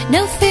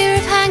 no fear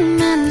of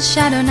hangman's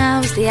shadow now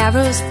as the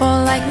arrows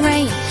fall like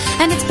rain.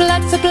 And it's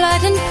blood for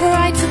blood and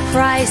pride for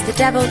prize, the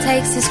devil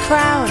takes his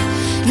crown.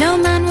 No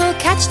man will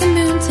catch the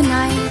moon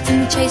tonight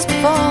in the chase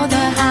before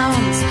the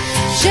hounds.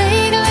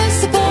 Shake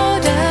loose the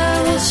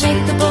border, we'll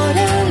shake the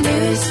border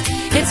loose.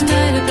 It's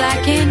murder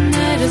black in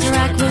murder's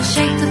rack, we'll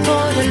shake the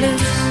border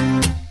loose.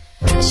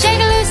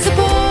 Shake loose the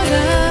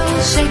border,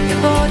 we'll shake the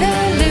border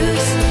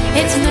loose.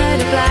 It's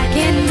murder black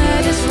in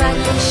murder's rack,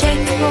 we'll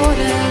shake the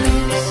border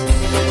loose.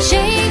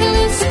 Shake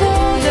loose the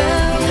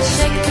border, we'll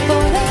shake the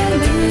border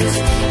loose.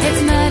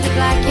 It's murder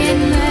black in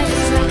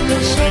murder's rack,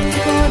 we'll shake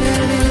the border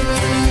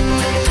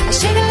loose.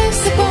 Shake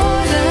loose the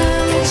border,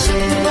 we'll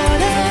shake the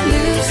border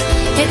loose.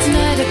 It's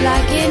murder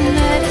black in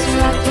murder's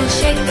rack, we'll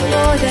shake the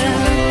border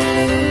loose.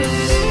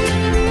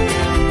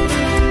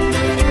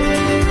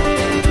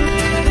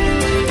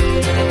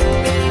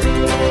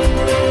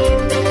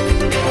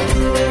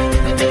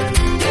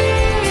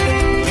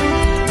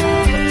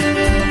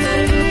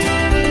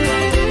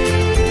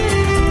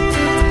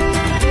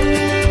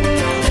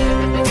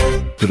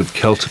 Bit of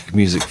Celtic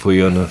music for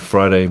you on a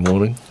Friday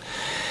morning.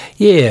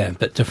 Yeah, a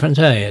bit different,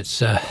 eh?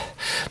 It's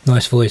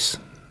nice voice.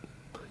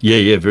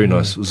 Yeah, very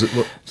nice. Was it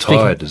what?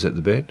 Tide, is that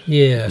the band?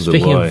 Yeah, Was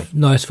speaking of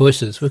nice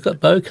voices, we've got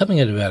Bo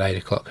coming at about 8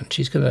 o'clock, and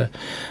she's going to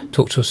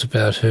talk to us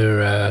about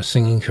her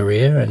singing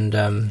career and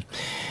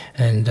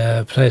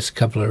play us a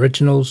couple of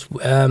originals.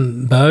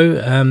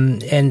 Bo,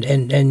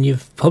 and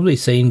you've probably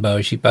seen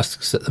Bo. She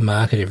busks at the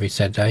market every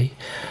Saturday.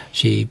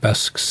 She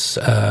busks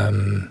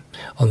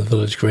on the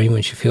village green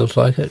when she feels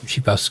like it.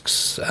 She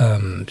busks,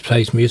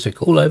 plays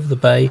music all over the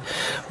bay,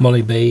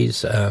 Molly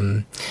B's,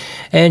 and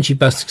she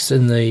busks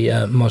in the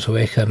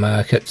Motueka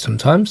market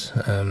sometimes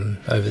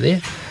over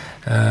there.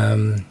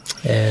 And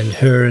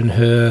her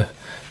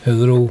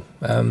little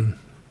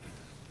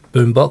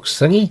boombox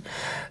thingy,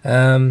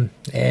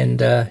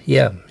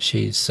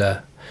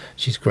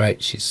 she's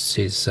great.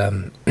 She's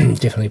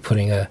definitely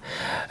putting a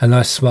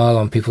nice smile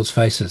on people's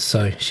faces,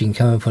 so she can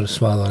come and put a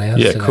smile on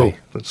ours today. Cool.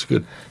 That's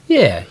good.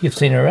 Yeah, you've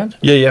seen her around?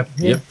 Yeah.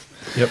 Yep.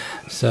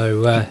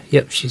 So,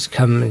 she's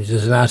come.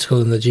 There's an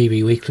article in the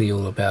GB Weekly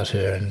all about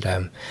her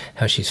and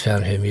how she's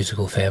found her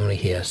musical family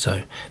here.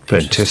 So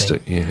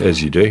Fantastic. Yeah,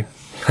 as you do.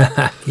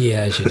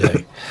 Yeah, as you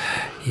do.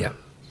 Yeah.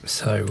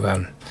 So,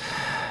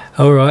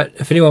 all right.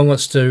 If anyone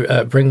wants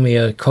to bring me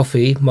a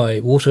coffee,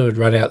 my water had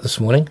run out this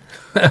morning.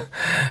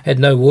 Had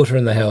no water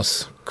in the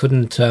house.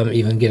 Couldn't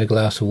even get a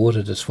glass of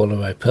water to swallow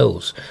my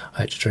pills.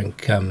 I had to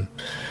drink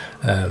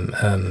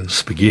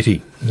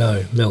spaghetti.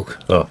 No, milk.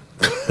 Oh.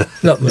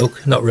 Not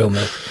milk, not real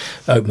milk.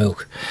 Oat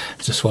milk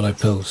to swallow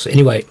pills.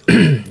 Anyway,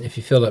 if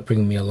you feel like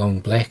bringing me a long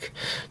black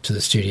to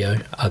the studio,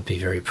 I'd be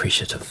very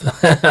appreciative.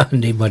 I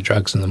need my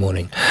drugs in the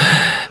morning.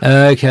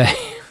 Okay.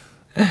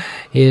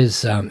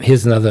 Here's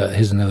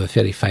another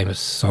fairly famous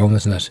song,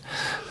 isn't it?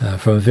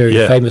 From a very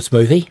famous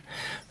movie,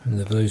 from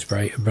the Blues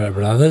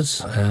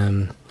Brothers.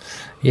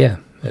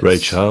 Ray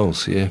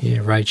Charles, yeah. Yeah,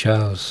 Ray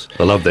Charles.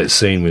 I love that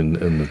scene when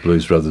in the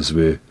Blues Brothers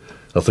where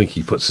I think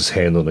he puts his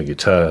hand on a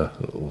guitar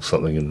or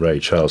something in Ray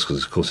Charles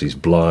because, of course, he's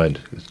blind.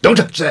 He goes, "Don't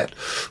touch that,"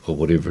 or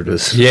whatever it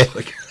is. Yeah.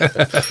 Like-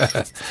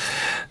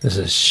 This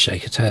is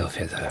Shake a Tail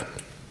Feather.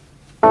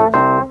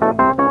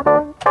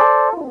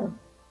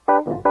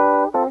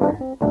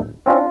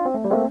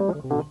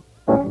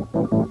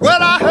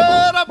 Well, I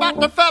heard about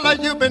the fella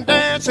you've been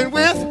dancing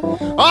with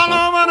all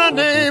over the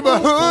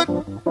neighborhood.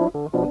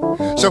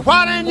 So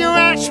why didn't you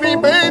ask me,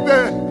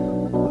 baby?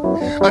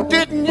 Or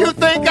didn't you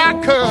think I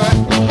could?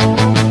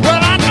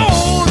 Well, I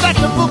know that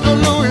the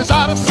boogaloo is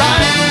out of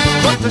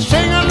sight, but the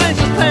shing-a-ling's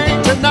a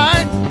thing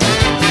tonight.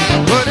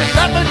 But if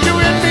that was you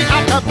and me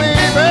out there,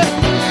 baby,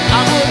 I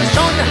would have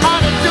shown you how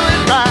to do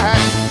it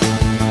right.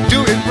 Do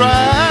it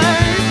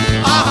right.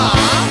 Uh-huh.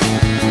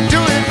 Do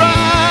it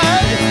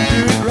right.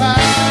 Do it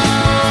right.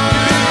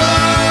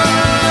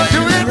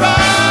 Do it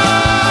right.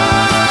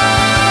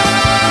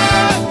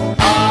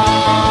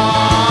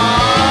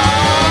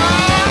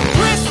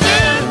 Twist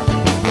it.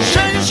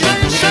 Shake it,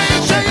 shake it, shake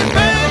it, shake it,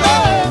 baby.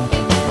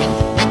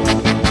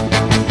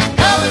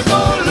 Have it go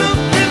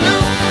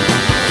loop-de-loop.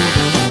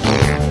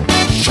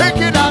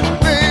 Shake it out,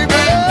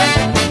 baby.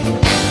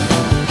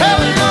 Have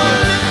it go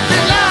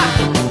loop-de-loop.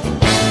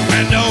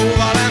 Bend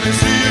over, let me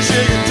see you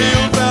shake your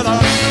tail feather.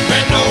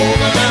 Bend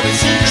over, let me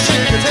see you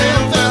shake your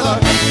tail feather.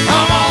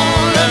 Come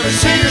on, let me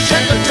see you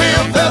shake your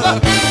tail feather.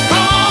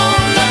 Come on,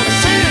 let me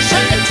see you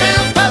shake your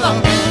tail feather.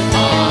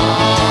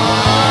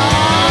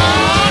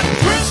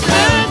 Twist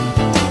it.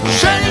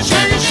 Shake it,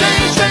 shake it,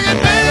 shake it, shake it,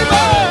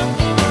 baby.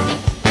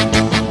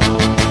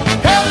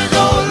 Have it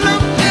go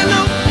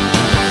loop-de-loop.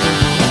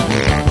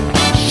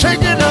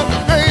 Shake it up,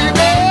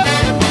 baby.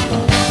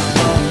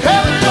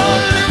 Have it go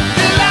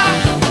loop-de-loop.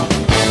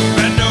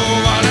 Bend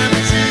over, let me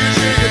see you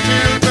shake your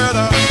tail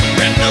feather.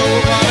 Bend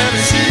over, let me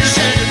see you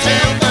shake your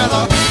tail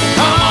feather.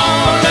 Come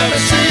on, let me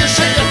see you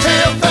shake your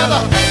tail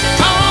feather.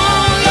 Come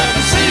on, let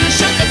me see you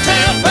shake your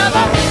tail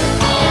feather.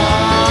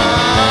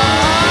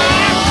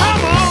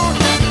 Come on.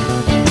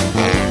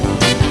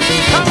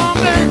 Come on,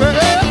 baby.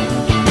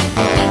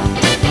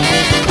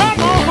 Come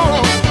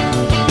on.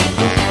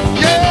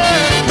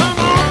 Yeah, come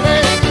on,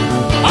 baby.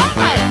 All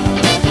right.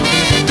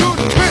 Do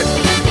the twist.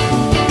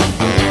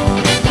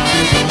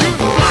 Do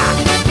the rock.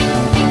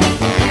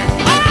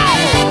 Oh,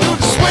 do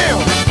the swim.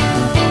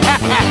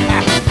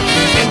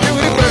 And do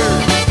the bird.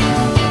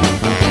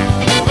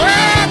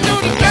 Well, do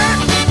the duck.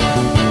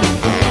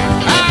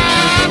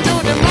 Do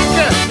the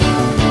monkey.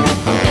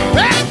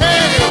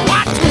 Hey,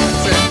 what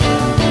is it?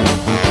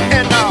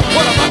 And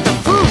what about the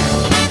food?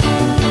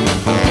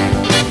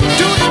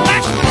 Do the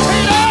mashed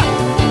potato.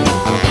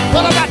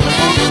 What about the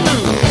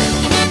boogaloo?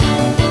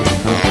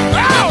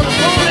 Oh, the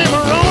Boney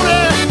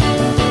Maroney.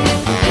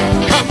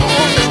 Come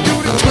on, let's do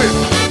the twist.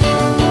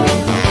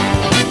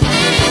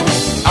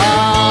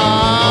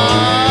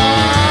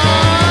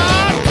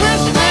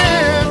 Twist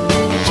it.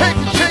 Shake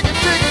it, shake it,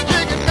 shake it,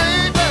 shake it,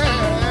 baby.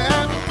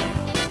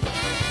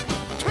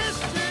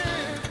 Twist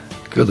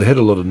it. God, they had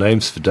a lot of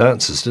names for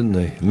dances, didn't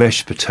they?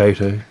 Mashed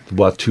potato,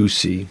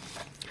 Watusi.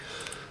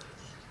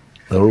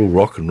 They're all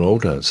rock and roll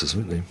dances,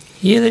 weren't they?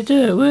 Yeah, they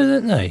did,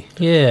 weren't they?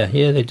 Yeah,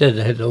 they did.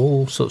 They had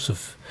all sorts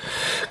of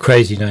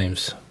crazy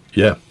names.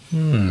 Yeah.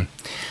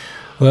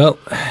 Well,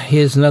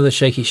 here's another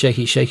shaky,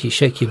 shaky, shaky,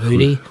 shake your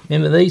booty.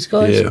 Remember these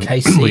guys? Yeah.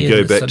 KC We and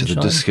go the back to the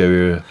Sunshine? disco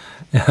era.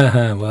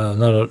 Well,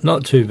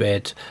 not too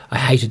bad. I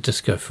hated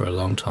disco for a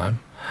long time,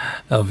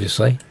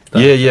 obviously.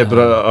 But, Yeah, but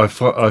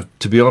I,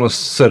 to be honest,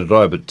 so did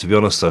I, but to be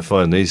honest, I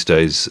find these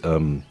days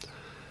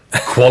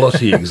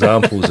quality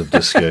examples of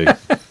disco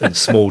in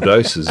small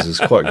doses is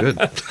quite good.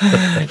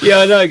 yeah,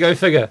 I know. Go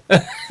figure.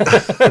 At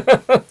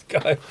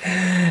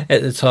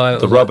the time,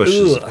 The it was rubbish like,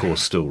 is, "Ugh." of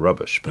course, still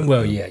rubbish. But,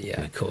 Well,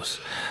 yeah, of course.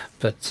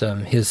 But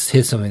here's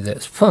something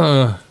that's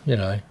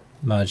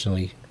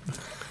marginally.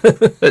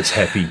 it's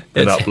happy and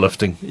It's-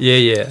 uplifting.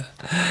 Yeah.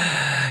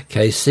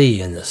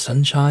 KC and the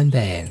Sunshine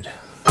Band.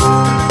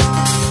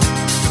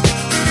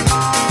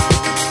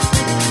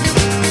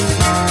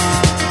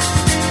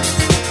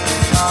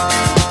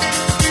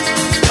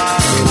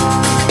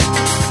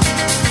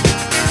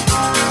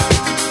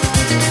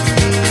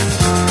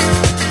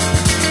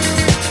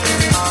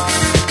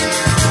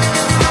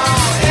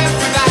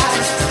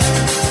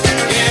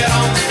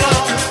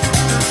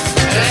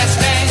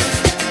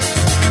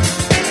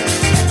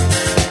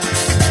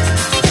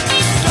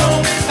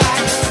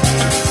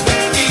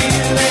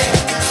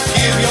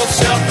 Give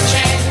yourself a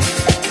chance.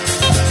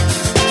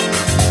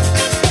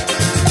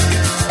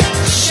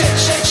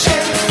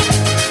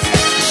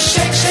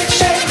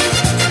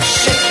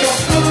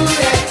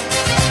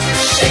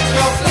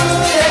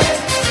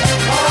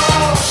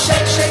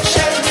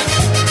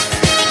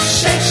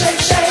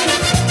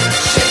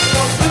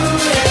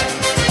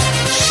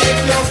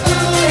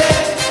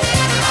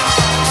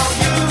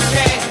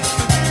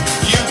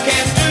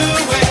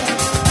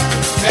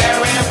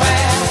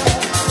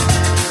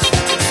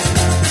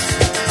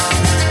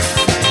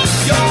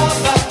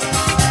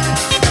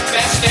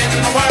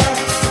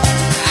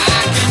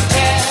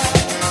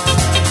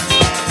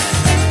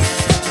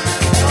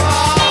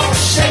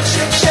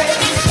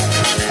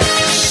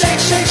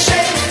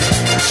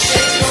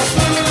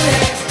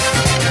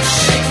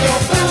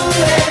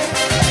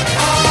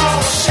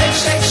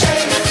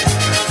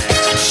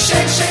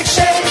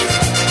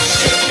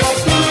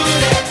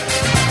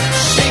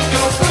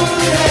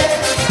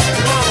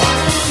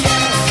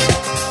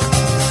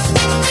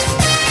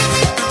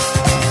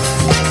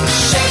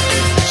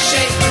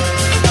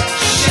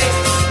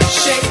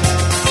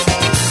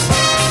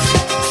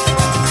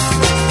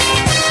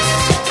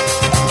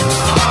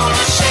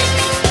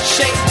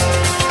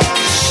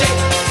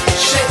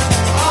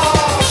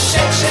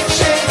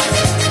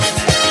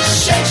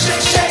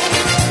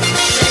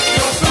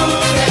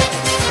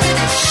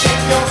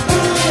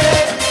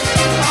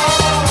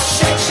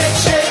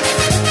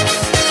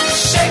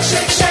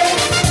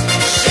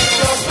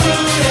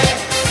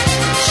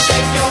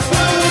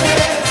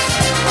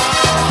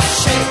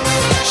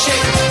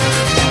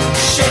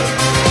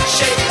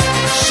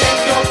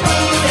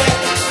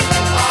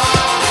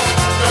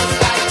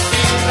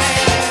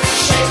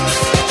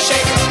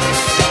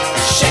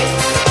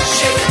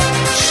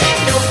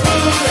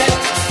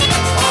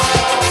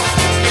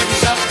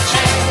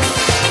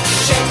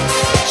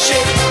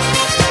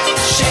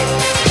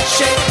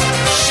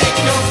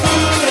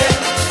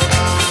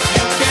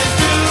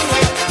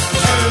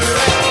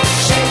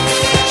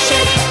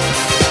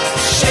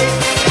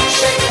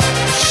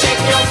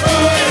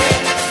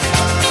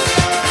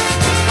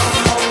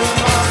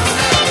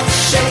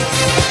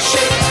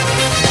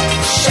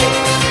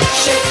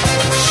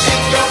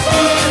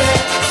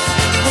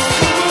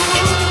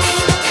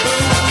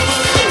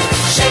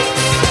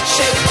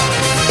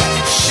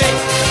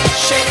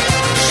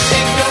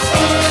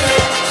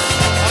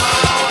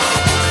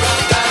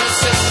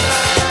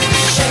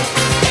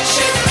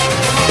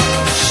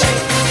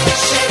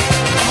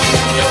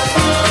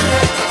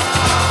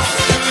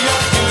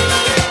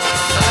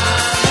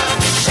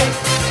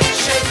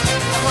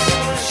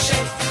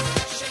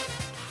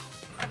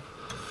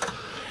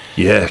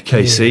 Yeah,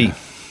 KC.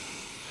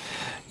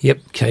 Yep,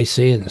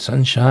 KC and the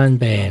Sunshine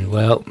Band.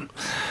 Well,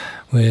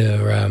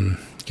 we're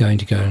going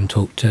to go and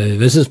talk to...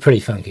 This is pretty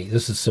funky.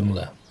 This is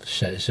similar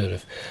sort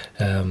of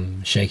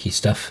shaky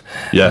stuff.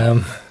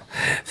 Yeah.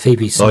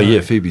 Phoebe Snow. Oh, yeah,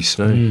 Phoebe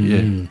Snow,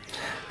 yeah.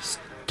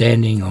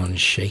 Standing on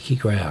Shaky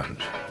Ground.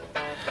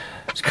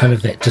 It's kind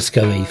of that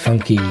disco-y,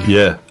 funky,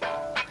 Yeah.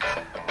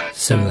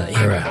 similar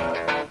era.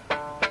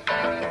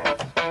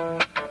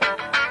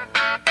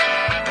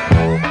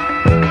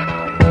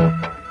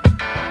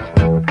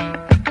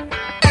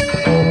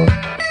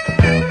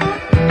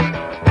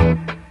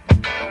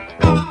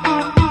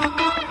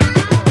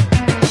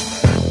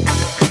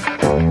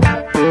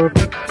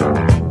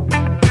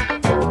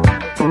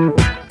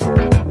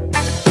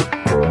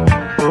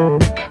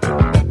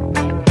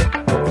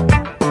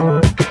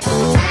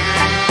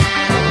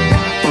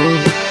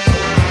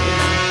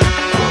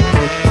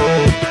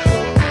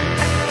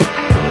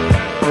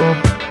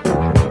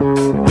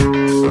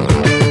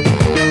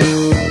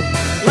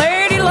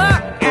 Lady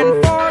Luck and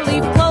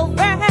four-leaf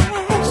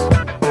clovers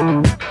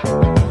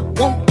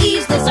won't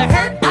ease this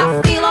hurt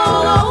I feel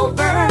all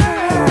over.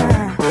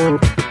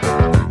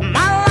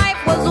 My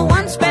life was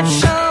one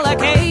special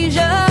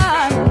occasion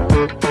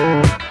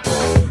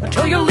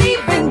until you're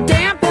leaving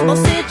damp in the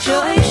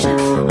situation.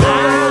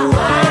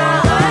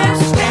 I'm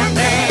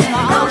standing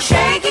on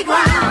shaky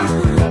ground.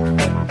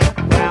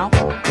 Well,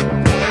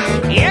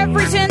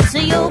 ever since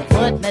you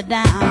put me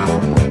down,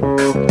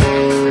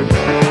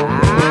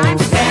 I'm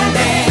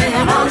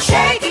standing on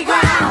shaky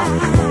ground.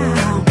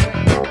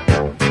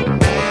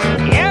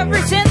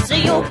 Ever since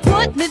you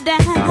put me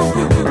down,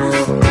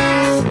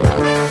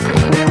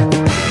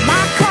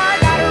 my car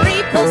got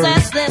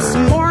repossessed this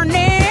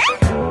morning.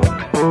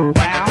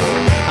 Wow,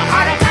 the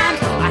harder times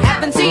I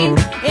haven't seen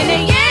in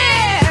a year.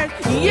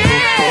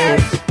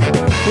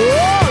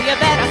 Oh, you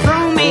better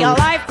throw me a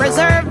life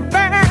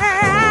preserver,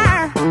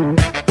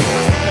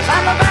 'cause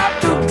I'm about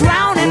to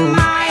drown in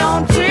my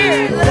own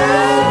tears.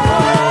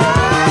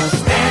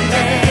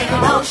 Standing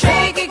on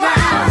shaky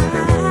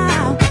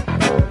ground.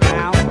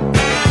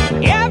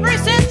 Ever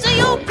since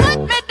you put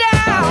me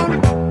down,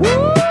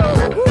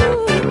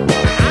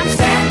 I'm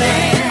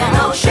standing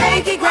on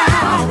shaky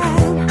ground.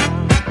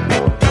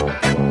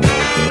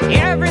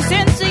 Ever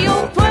since you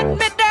put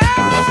me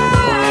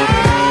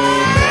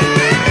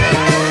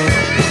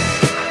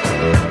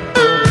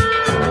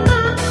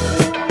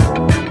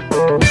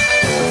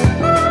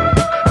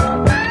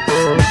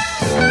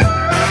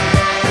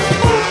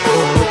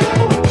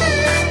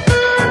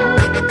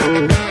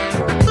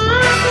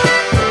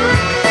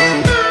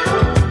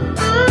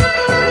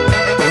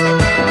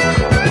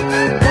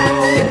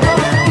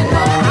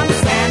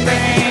I'm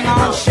standing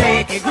on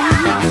shaky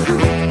ground.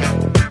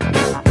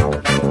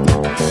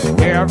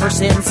 Ever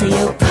since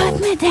you put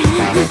me down,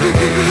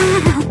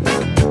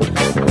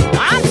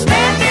 I'm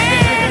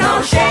standing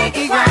on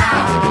shaky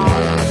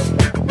ground.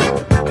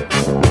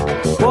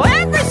 Well,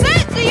 ever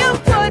since you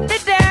put me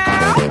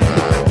down,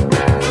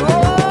 oh,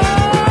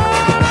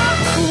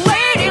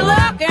 Lady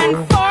Luck and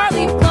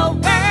four-leaf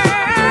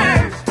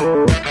clovers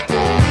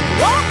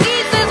won't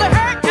ease this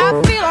hurt I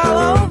feel all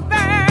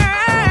over.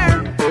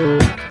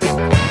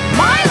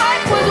 My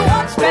life was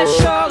one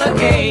special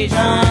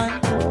occasion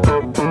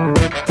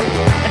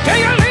until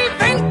you're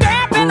leaving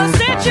damp in the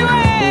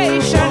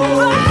situation.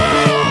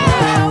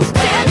 Oh,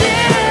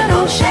 standing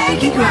on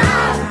shaky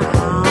ground.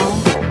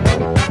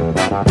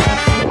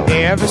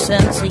 Ever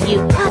since you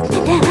put me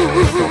down,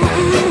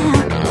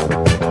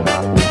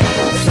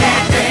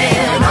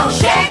 standing on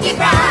shaky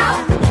ground.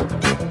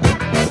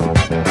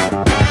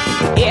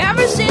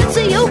 Ever since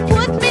you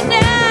put me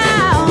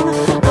down,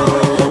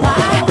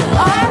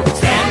 I'm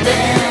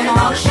standing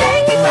on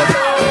shaky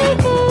ground.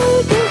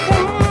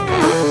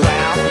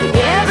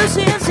 Ever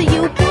since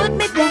you put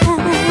me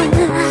down,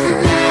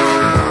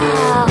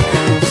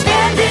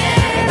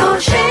 standing on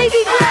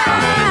shaky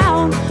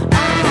ground.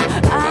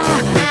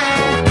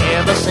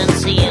 Ever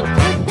since you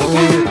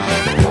put me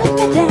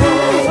down,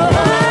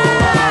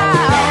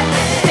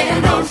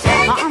 stand on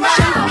shaky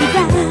ground.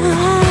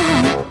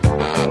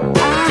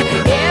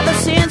 Ever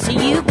since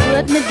you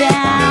put me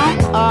down,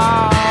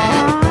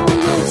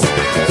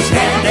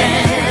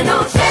 standing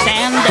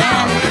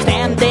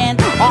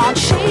on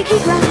shaky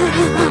ground.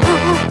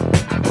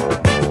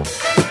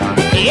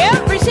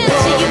 Ever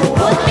since you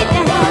put me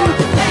down,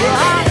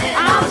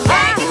 I'm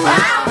shaky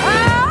ground.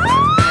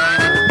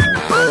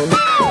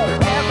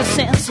 Ever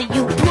since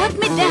you put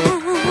me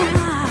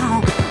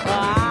down,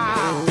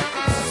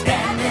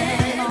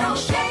 standing on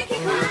shaky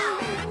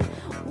ground.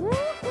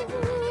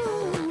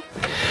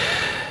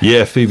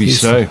 Yeah, Phoebe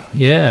Snow.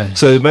 Yeah.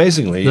 So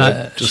amazingly,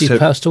 I She had-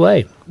 passed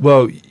away.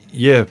 Well,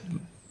 yeah,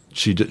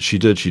 she did. She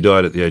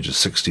died at the age of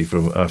 60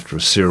 after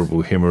a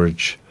cerebral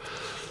hemorrhage.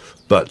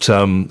 But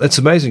that's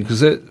amazing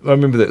because I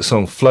remember that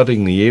song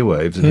flooding the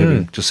airwaves, and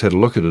having just had a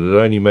look at it, it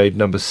only made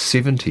number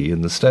 70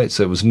 in the States.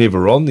 So it was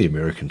never on the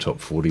American top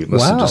 40. It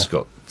must have Wow. just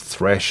got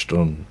thrashed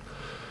on.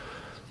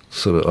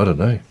 Sort of, I don't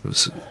know.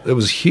 It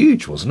was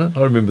huge, wasn't it?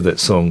 I remember that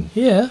song.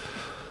 Yeah.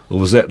 Or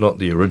was that not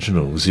the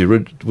original? Was there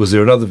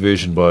another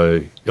version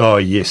by... Oh,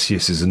 yes,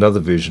 there's another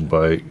version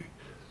by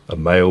a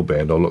male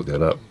band. I'll look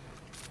that up.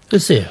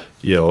 Is there?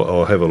 Yeah,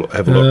 I'll have a look.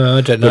 I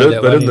don't know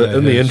that But one,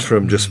 in the yes.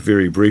 interim, just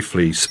very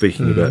briefly,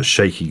 speaking about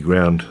shaky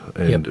ground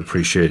and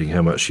appreciating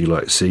how much you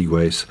like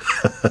Segways,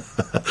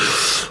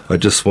 I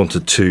just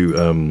wanted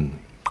to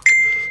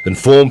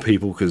inform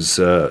people, because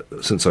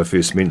since I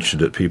first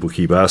mentioned it, people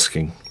keep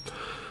asking.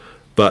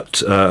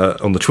 But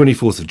on the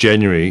 24th of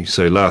January,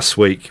 so last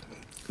week,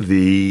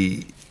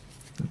 the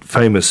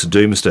famous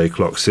doomsday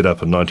clock set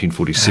up in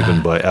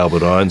 1947 by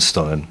Albert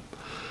Einstein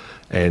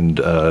and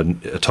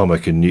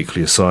atomic and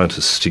nuclear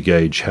scientists to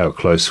gauge how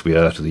close we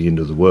are to the end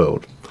of the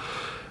world.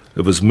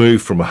 It was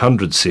moved from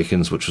 100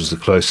 seconds, which was the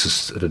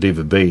closest it had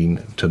ever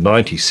been, to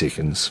 90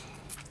 seconds.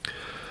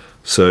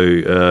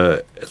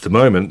 So at the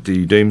moment,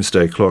 the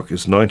doomsday clock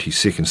is 90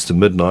 seconds to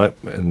midnight,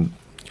 and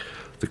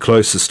the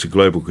closest to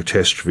global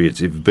catastrophe it's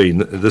ever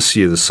been. This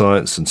year, the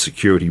Science and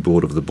Security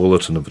Board of the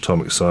Bulletin of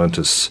Atomic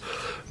Scientists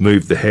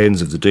moved the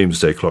hands of the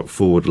doomsday clock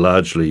forward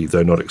largely,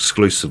 though not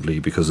exclusively,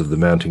 because of the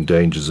mounting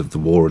dangers of the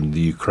war in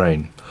the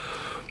Ukraine.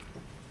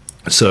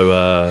 So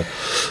I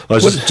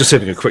was just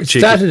having a quick check.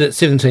 It started at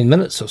 17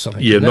 minutes or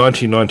something. Yeah, didn't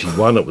it?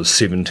 1991 it was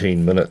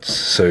 17 minutes.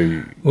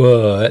 So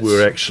Well, that's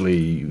we're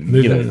actually,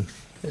 moving.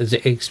 Is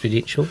it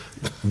exponential?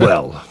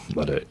 well,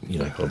 I don't,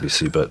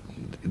 obviously, but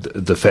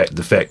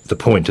the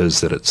point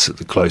is that it's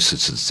the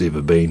closest it's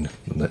ever been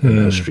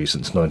in history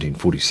since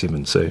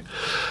 1947. So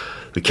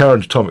the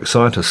current atomic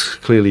scientists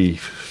clearly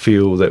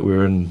feel that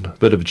we're in a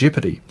bit of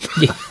jeopardy.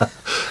 Yeah.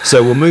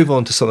 So we'll move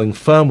on to something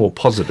far more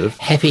positive.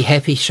 Happy,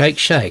 happy, shake,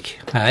 shake.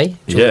 Hey,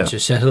 Yeah. Georgia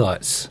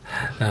Satellites.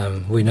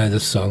 We know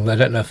this song. I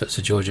don't know if it's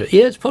a Georgia.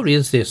 Yeah, it probably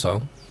is their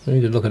song. We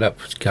could look it up,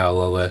 Carl,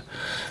 while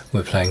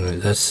we're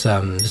playing this.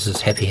 This is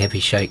Happy, Happy,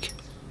 Shake.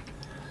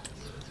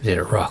 Let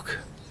it rock.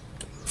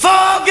 For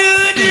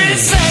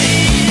goodness sake,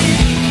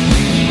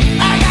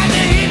 I got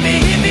the hippie,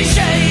 hippie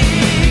shake.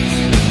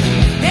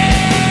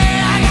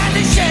 Yeah, I got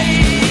the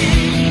shake.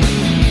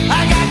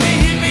 I got the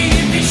hippie,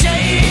 hippie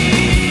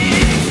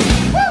shake.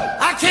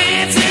 I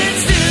can't sit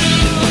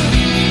still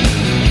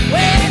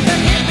with the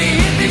hippie,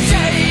 hippie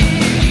shake.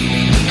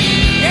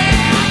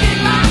 Yeah, I get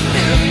my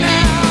fill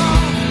now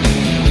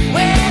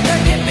with the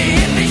hippie,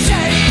 hippie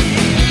shake.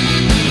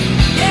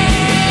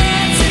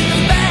 Yeah, it's in the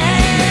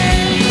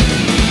bag.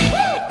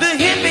 The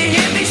hippie,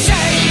 hippie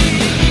shake.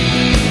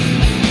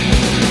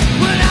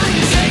 Well, now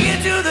you shake it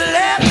to the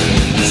left,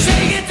 you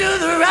shake it to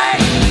the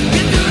right,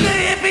 you do the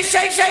hippie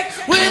shake, shake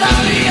with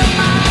all of your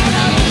might,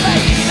 oh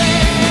baby.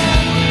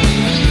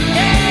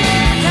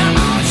 Yeah, come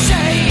on,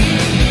 shake.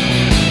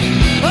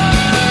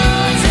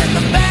 Oh, it's in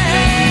the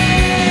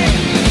bag.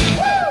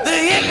 The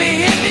hippie,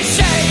 hippie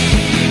shake.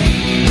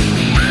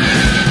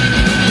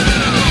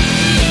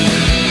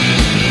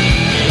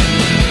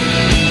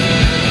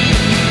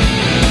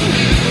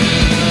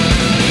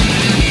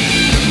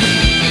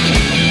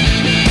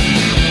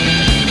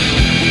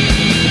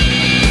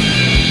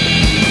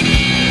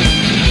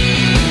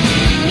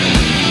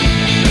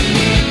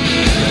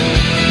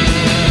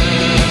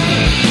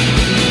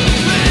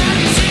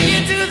 Shake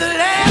it to the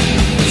left,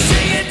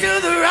 shake it to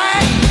the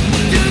right,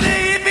 do the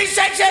hippie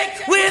shake,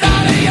 shake with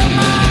all of your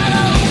might,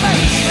 oh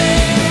baby.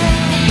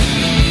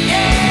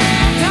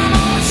 Yeah, come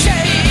on,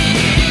 shake.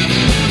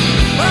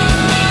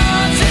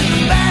 Oh, it's in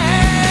the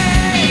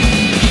bag.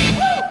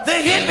 The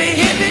hippie,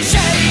 hippie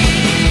shake.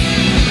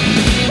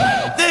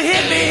 The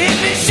hippie,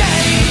 hippie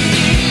shake.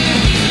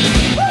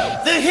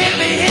 The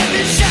hippie,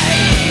 hippie shake.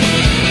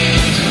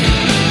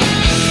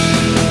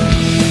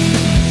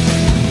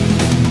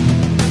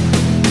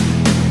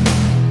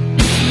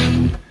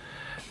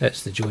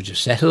 That's the Georgia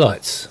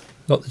Satellites,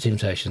 not the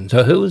Temptations.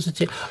 So who was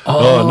the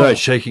Oh, no,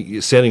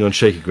 standing on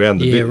shaky ground.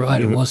 Yeah, right,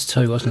 it was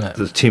too, wasn't it?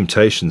 The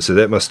Temptations, so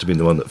that must have been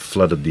the one that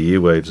flooded the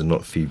airwaves and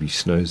not Phoebe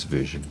Snow's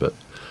version, but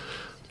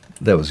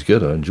that was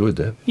good, I enjoyed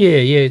that.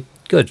 Yeah,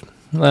 good.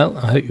 Well,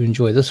 I hope you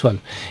enjoy this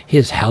one.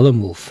 Here's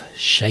Howlin' Wolf,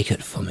 Shake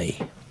It For Me.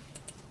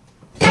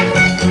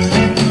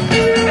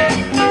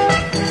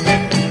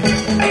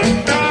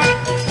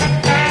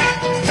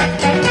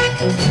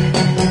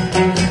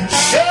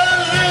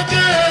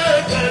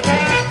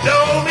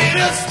 Don't mean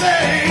a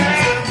thing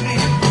to me.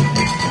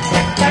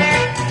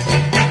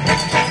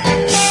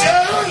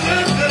 Sure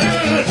look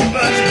good,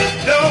 but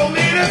don't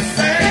mean a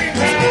thing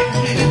to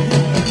me.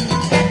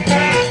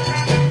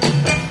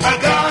 I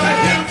got a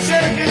hip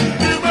shaking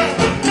river,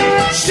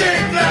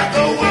 shake like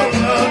a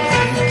woman.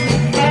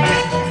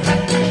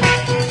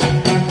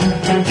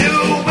 You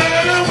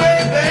went away,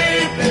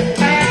 baby.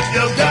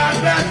 You got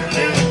back a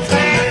little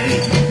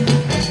time.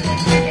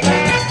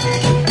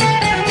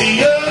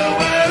 You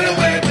went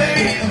away,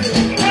 baby.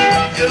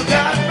 You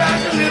got back.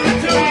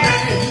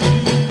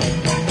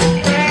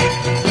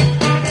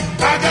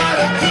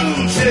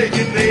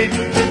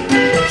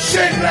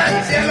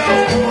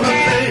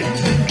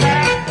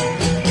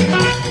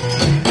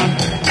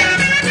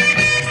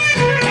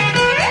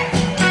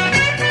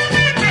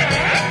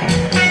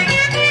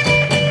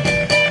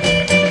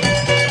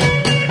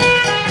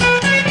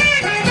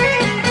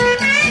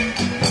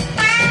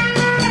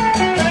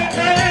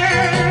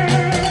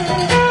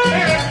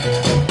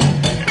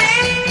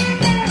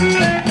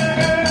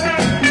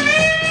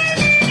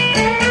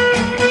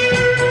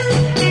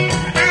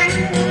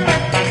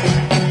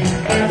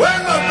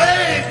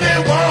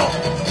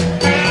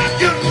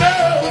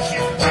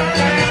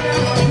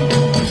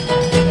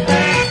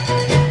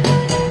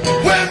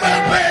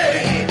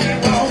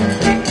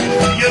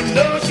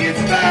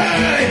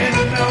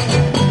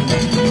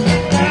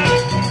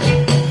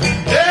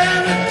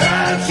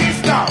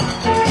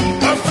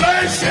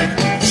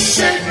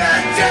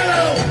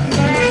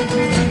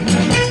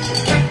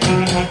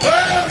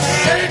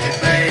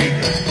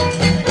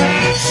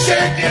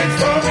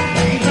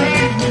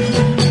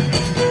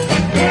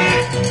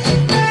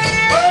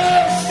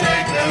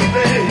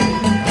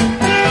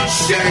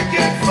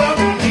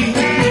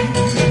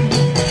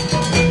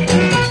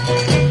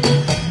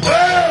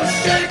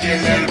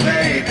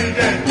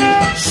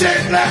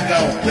 like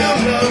a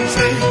willow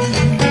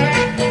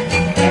tree.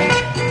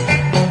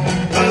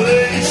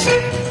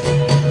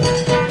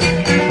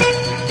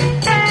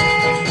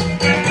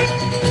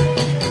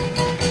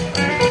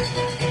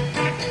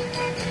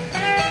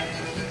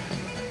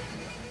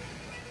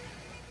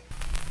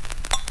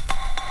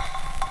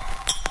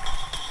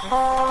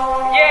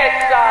 Yes,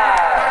 sir.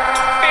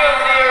 Feel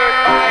the earth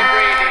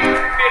vibrating.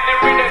 Feel the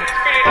rhythm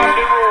spilling up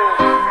the room.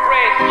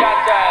 Praise your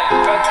child,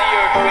 cause the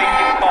earthquake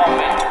is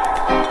coming.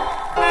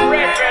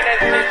 Brethren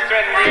and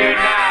sisters,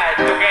 reunite.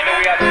 Together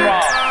we are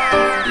strong.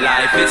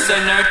 Life is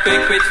an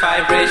earthquake with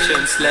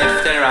vibrations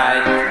left and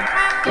right.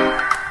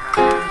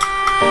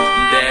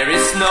 There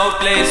is no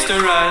place to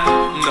run,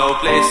 no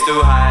place to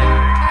hide.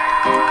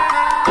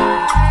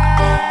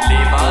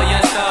 Leave all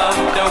your stuff,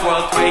 the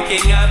world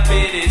waking up,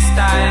 it is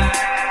time.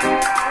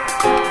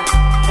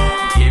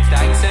 Give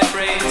thanks and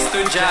praise to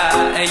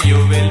Jah and you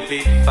will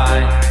be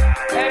fine.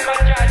 Hey, but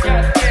Jah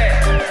just said,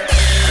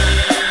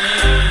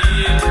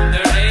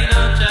 the rain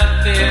of Jah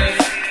fears.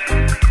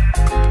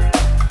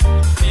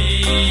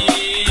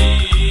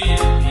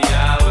 Feel the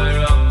hour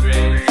of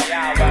grace. the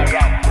hour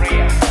of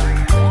prayer.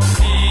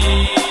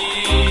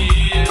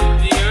 Feel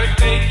the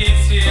earthquake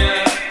is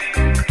here.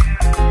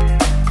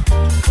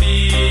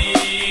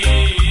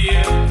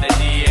 Feel that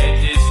the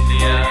end is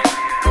near.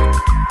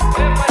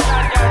 Hey, but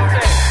Jah just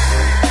said,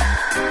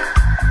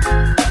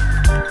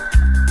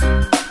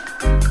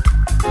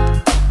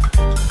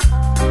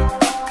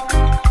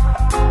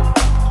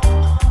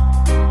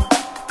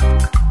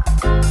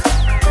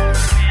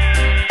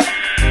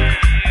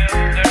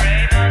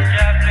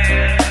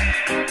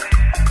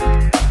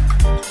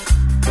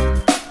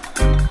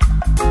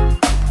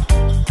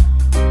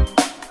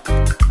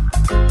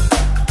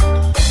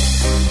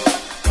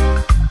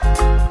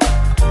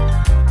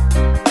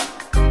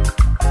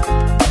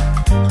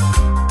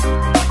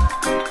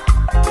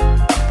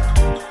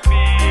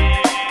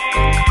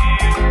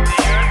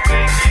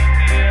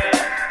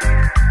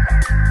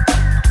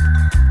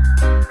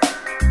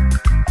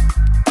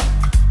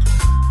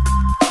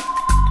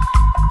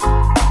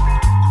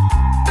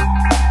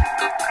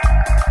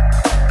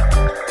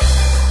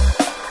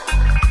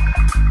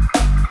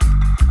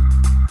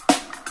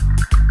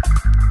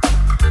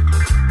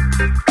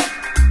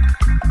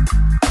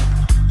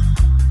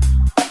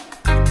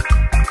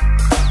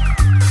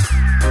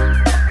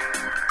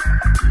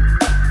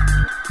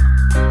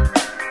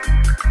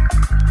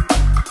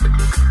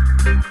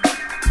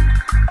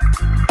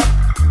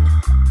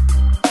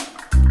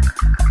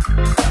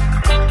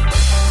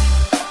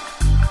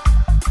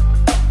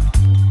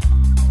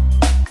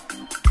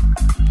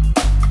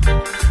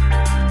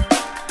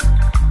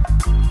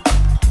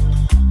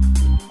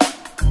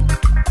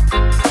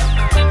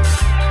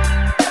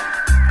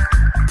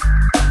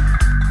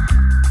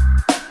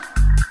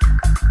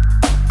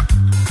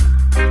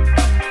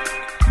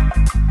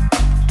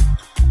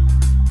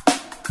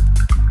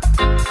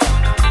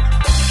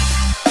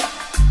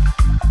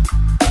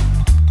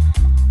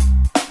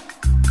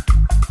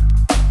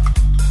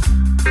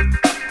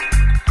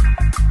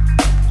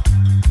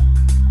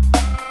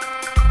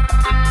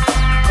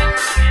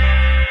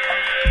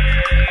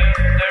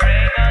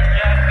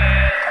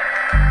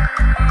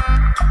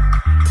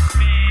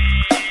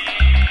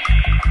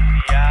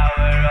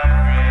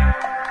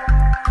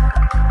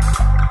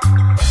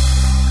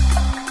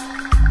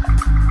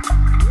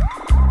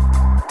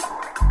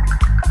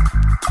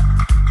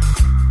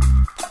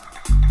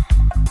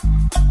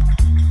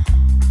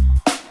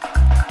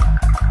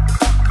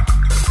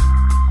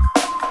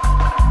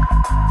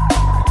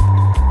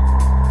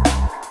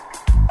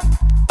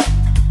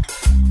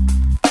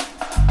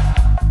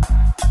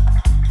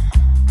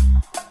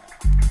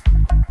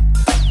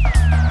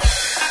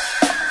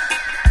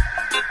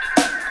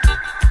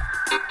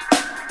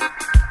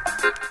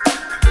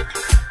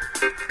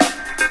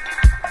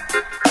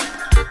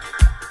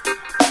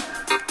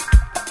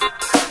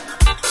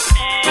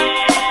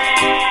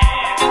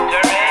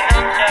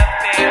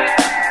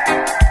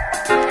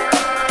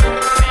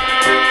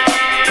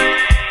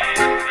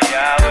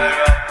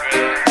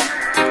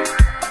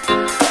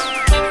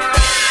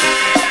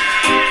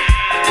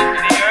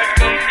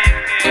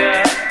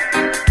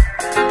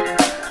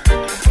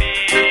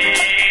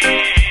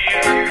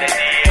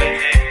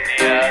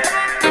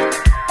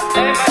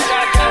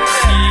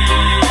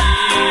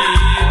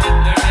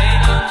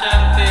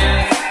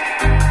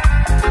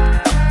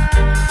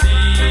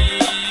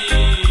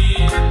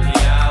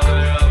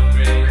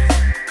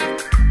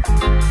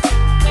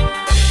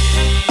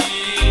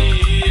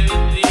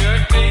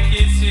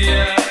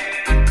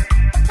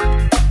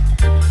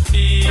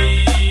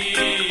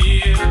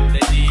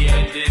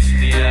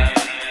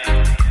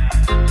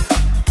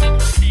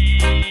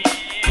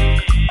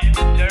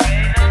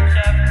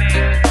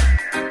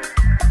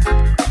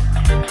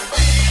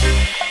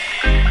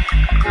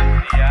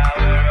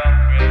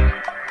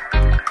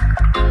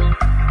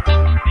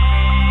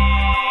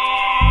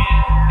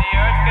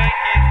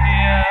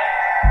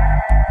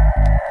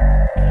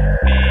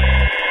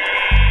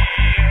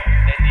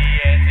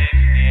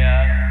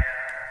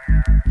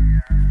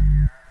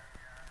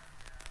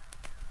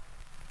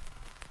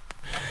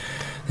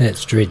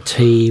 That's Dread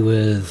Tea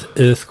with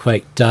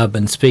Earthquake Dub.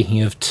 And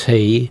speaking of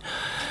tea,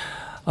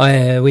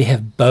 we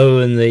have Bo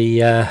in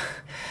the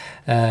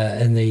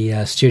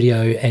studio,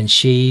 and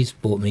she's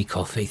bought me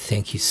coffee.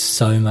 Thank you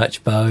so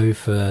much, Bo,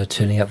 for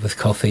turning up with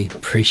coffee.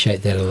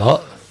 Appreciate that a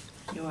lot.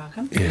 You're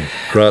welcome. Yeah,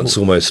 Grant's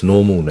almost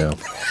normal now.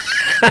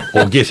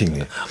 Or getting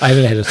there. I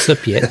haven't had a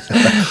sip yet.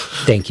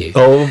 Thank you.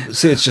 Oh,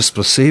 see, it's just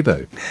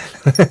placebo.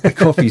 The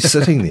coffee's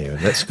sitting there, and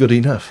that's good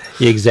enough.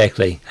 Yeah,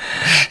 exactly.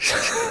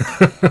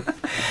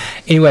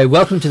 Anyway,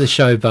 welcome to the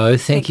show, Bo.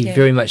 Thank you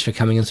very much for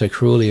coming in so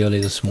cruelly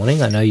early this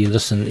morning. I know you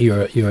listen.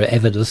 You're an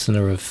avid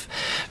listener of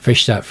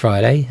Fresh Start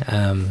Friday,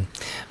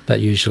 but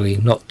usually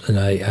not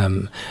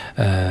in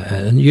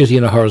usually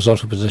in a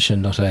horizontal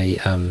position, not a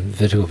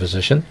vertical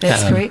position.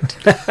 That's correct.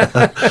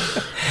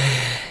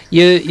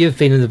 You've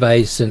been in the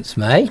Bay since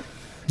May,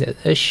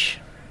 ish.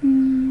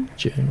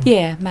 June.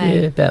 Yeah,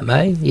 May. Yeah, about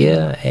May.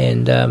 Yeah,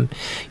 and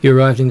you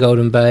arrived in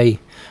Golden Bay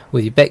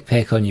with your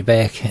backpack on your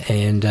back,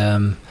 and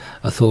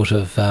I thought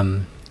of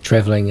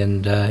travelling,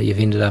 and you've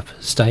ended up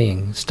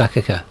staying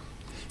Stakaka.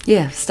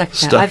 Yeah,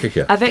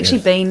 Stakaka. I've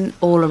actually been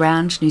all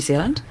around New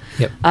Zealand.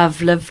 Yep.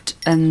 I've lived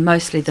in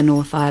mostly the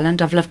North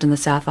Island. I've lived in the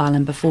South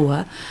Island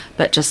before,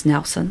 but just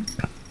Nelson.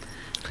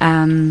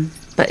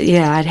 But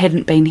yeah, I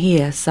hadn't been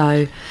here,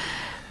 so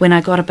when I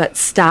got a bit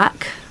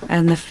stuck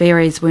and the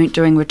ferries weren't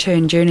doing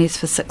return journeys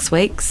for 6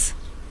 weeks,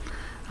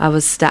 I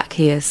was stuck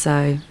here,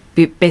 so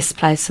best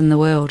place in the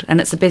world.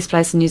 And it's the best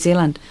place in New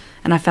Zealand.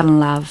 And I fell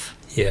in love.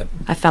 Yeah.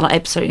 I fell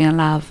absolutely in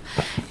love.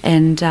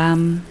 And,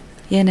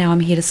 now I'm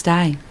here to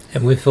stay.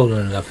 And we've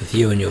fallen in love with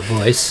you and your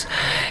voice.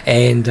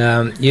 And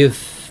you've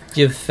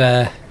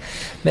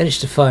managed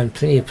to find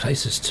plenty of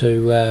places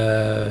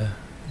to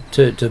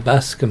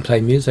busk and play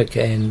music,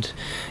 and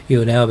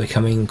you're now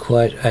becoming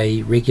quite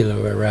a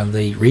regular around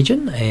the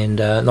region, and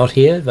not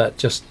here, but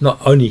just not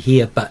only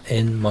here, but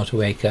in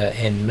Motueka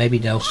and maybe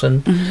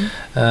Nelson.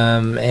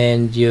 Mm-hmm.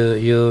 And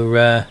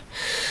you're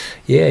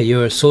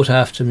a sought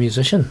after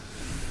musician.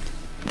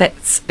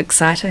 That's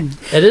exciting.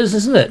 It is,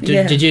 isn't it?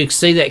 Yeah. Did you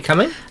see that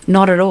coming?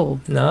 Not at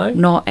all. No?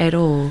 Not at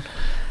all.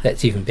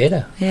 That's even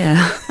better.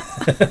 Yeah.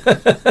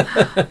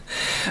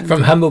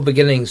 From humble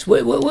beginnings,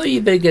 what were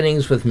your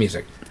beginnings with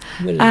music?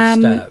 Where did it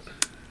start?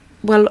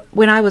 Well,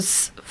 when I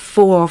was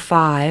 4 or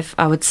 5,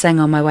 I would sing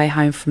on my way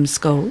home from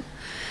school.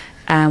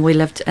 We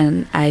lived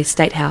in a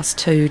state house,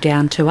 2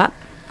 down, 2 up,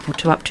 or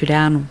 2 up, 2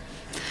 down.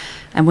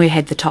 And we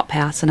had the top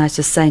house, and I used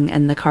to sing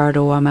in the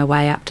corridor on my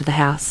way up to the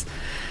house.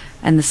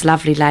 And this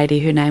lovely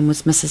lady, her name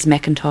was Mrs.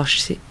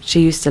 McIntosh,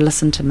 she used to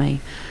listen to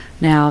me.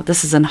 Now,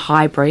 this is in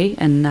Highbury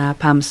in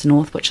Palmerston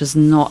North, which is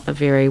not a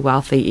very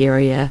wealthy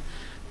area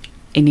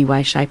any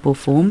way, shape or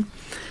form.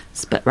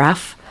 It's a bit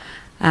rough.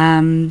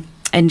 And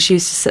she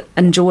used to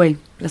enjoy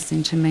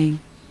listening to me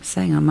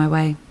sing on my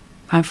way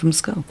home from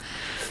school.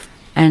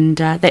 And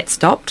that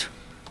stopped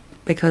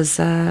because,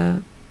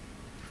 someone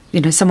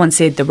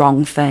said the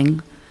wrong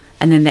thing,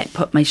 and then that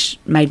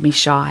made me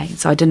shy.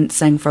 So I didn't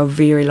sing for a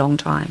very long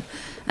time,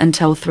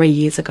 until 3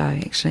 years ago,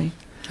 actually.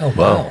 Oh,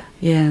 wow.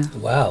 Yeah.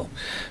 Wow.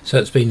 So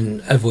it's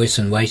been a voice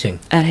in waiting.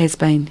 It has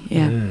been,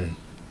 yeah.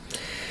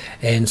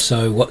 And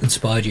so what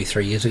inspired you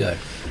 3 years ago?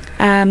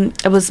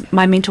 It was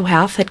my mental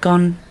health had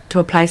gone to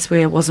a place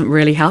where it wasn't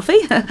really healthy.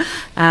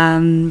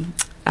 I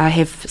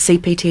have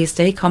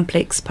CPTSD,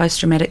 complex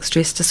post-traumatic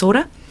stress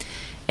disorder,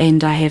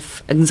 and I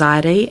have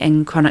anxiety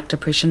and chronic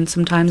depression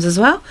sometimes as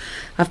well.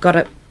 I've got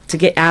it. To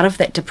get out of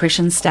that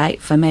depression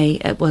state, for me,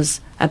 it was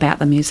about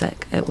the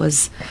music. I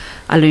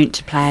learnt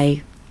to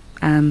play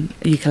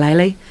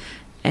ukulele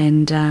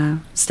and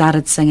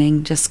started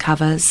singing just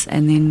covers,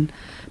 and then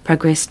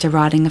progressed to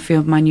writing a few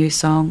of my new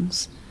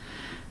songs.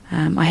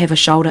 I have a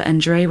shoulder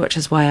injury, which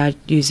is why I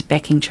use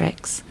backing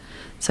tracks.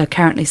 So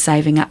currently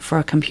saving up for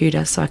a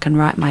computer so I can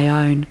write my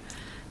own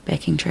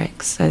backing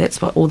tracks. So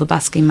that's what all the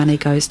busking money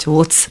goes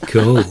towards.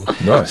 Cool.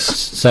 Nice.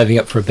 Saving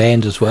up for a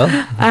band as well?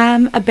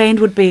 A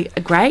band would be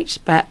great,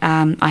 but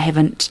I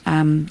haven't...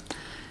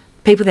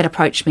 people that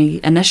approached me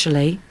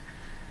initially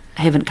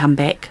haven't come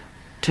back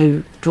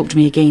to talk to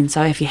me again.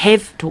 So if you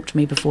have talked to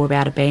me before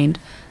about a band,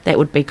 that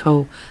would be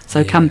cool.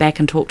 So come back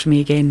and talk to me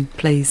again,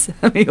 please.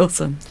 That'd be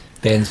awesome.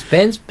 Bands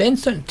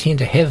don't tend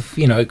to have,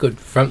 good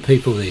front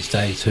people these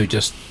days who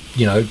just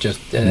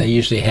they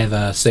usually have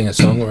a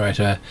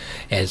singer-songwriter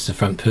as the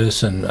front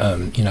person,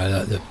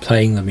 they're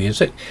playing the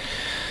music.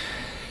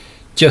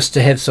 Just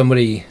to have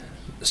somebody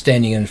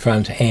standing in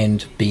front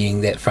and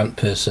being that front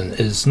person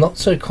is not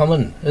so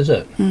common, is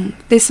it?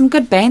 There's some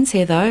good bands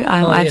here, though.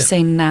 I've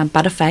seen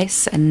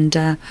Butterface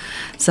and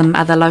some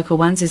other local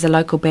ones. There's a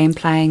local band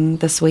playing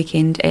this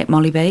weekend at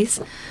Molly B's.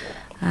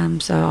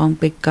 So I'll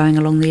be going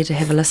along there to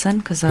have a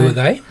listen. Who are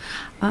they?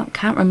 I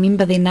can't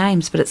remember their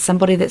names, but it's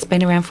somebody that's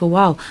been around for a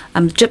while.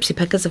 Gypsy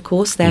Pickers, of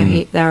course,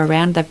 they're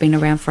around. They've been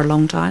around for a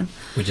long time.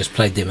 We just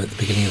played them at the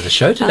beginning of the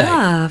show today.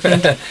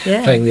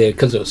 Yeah. Playing there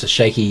because it was a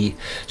shaky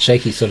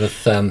sort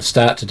of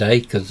start today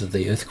because of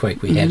the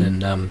earthquake we had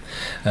in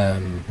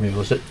where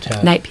was it?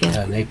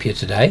 Napier. Napier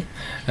today.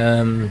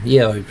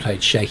 We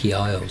played Shaky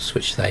Isles,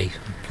 which they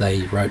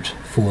wrote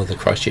for the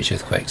Christchurch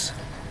earthquakes.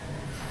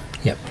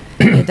 Yep.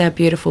 Yeah, they're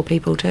beautiful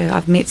people too.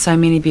 I've met so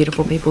many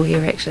beautiful people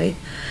here actually.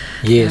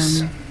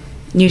 Yes.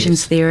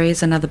 Newton's Theory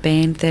is another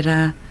band that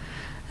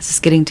is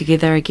just getting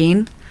together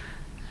again,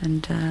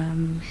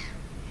 and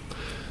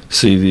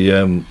See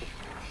the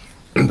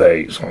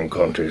Bay Song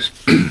Contest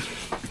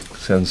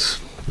sounds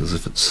as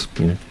if it's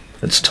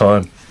it's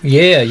time.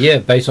 Yeah,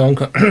 based on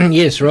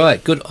yes,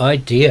 right, good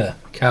idea,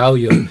 Carl.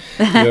 You're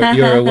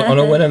on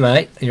a winner,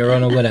 mate. You're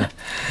on a winner.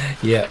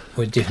 Yeah,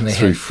 we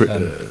definitely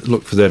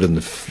look for that in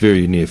the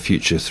very near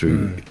future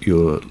through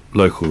your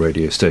local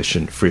radio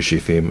station, Fresh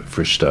FM,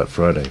 Fresh Start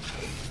Friday.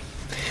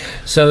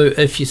 So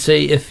if you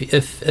see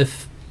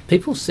if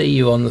people see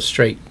you on the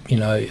street,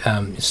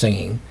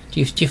 singing, do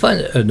you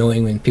find it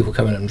annoying when people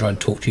come in and try and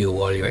talk to you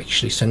while you're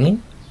actually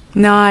singing?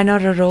 No,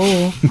 not at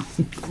all.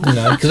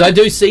 Because I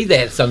do see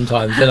that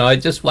sometimes, and I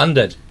just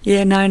wondered.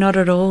 Yeah, no, not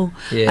at all.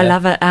 Yeah. I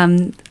love it.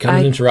 Can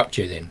I interrupt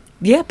you then?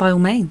 Yeah, by all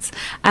means.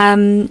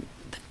 I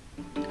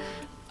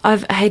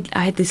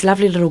had these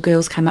lovely little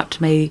girls come up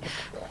to me,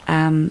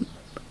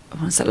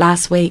 was it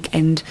last week,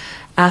 and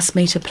asked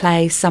me to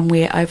play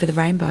Somewhere Over the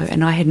Rainbow,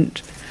 and I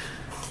hadn't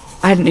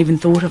even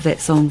thought of that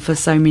song for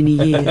so many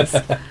years.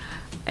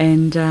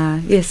 And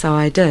so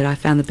I did. I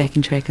found the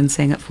backing track and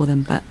sang it for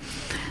them, but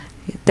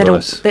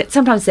that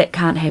sometimes that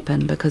can't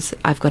happen because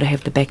I've got to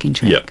have the backing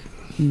track. Yep.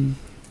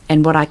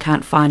 And what I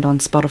can't find on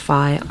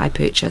Spotify, I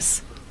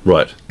purchase.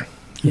 Right.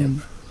 Yeah.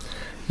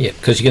 Yeah,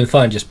 because you can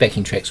find just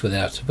backing tracks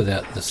without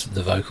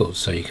the vocals,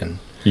 so you can.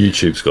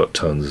 YouTube's got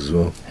tons as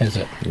well. Has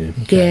it? Yeah.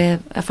 Okay. Yeah,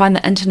 I find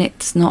the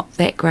internet's not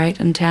that great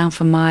in town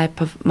for my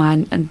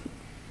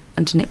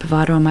internet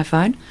provider on my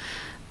phone.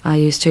 I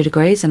use 2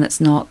 Degrees, and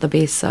it's not the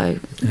best, so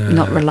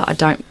I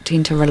don't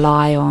tend to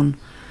rely on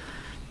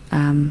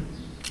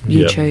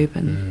YouTube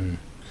and.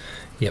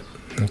 Yep.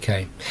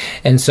 Okay.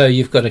 And so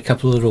you've got a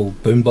couple of little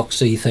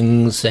boomboxy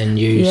things, and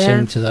you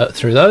sing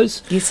through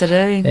those. Yes, I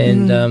do.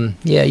 And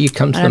you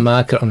come to the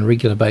market on a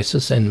regular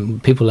basis,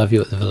 and people love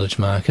you at the village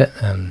market.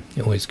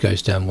 It always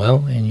goes down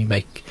well, and you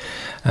make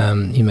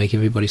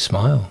everybody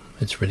smile.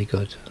 It's really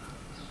good.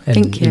 And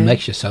Thank you. It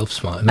makes yourself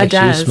smile. It makes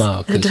you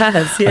smile. It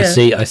does.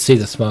 Yeah. I see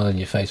the smile on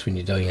your face when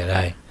you're doing it.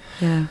 Eh?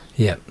 Yeah.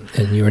 Yeah.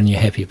 And you're in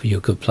your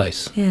good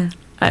place. Yeah.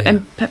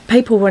 And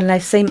people, when they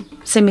see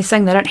me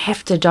sing, they don't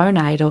have to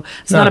donate, or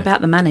it's not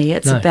about the money.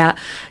 It's about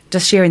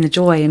just sharing the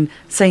joy and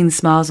seeing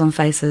smiles on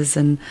faces.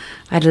 And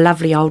I had a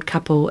lovely old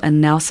couple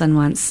in Nelson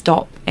once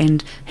stop,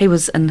 and he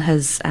was in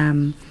his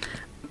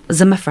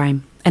Zimmer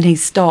frame, and he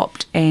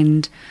stopped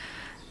and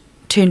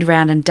turned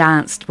around and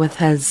danced with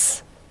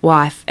his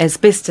wife as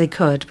best he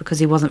could because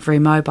he wasn't very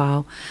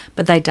mobile.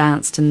 But they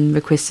danced and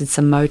requested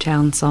some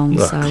Motown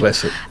songs.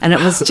 Classic. And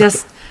it was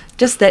just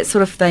that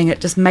sort of thing.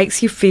 It just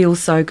makes you feel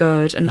so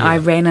good. And I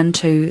ran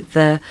into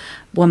the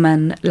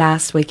woman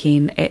last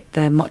weekend at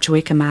the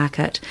Motueka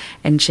market,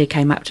 and she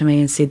came up to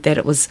me and said that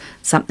it was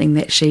something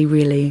that she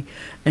really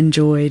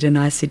enjoyed. And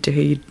I said to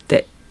her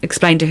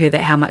explained to her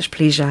that how much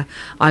pleasure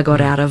I got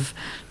out of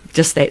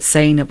just that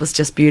scene. It was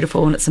just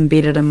beautiful, and it's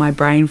embedded in my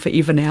brain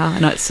forever now,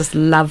 and it's just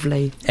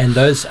lovely. And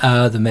those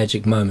are the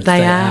magic moments.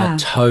 They are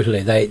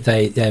totally.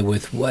 They're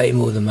worth way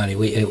more than money.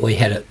 We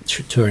had it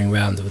touring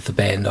around with the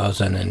band I was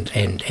in, and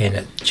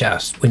it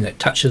just, when it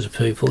touches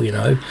people,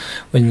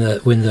 when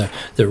the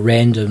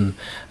random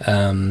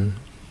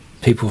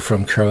people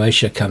from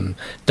Croatia come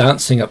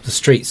dancing up the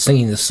street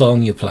singing the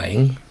song you're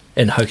playing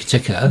in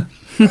Hokitika.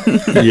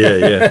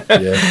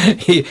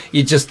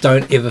 You just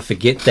don't ever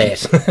forget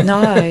that.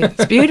 No,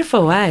 it's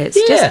beautiful, It's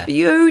just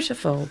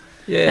beautiful.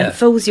 Yeah. And it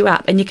fills you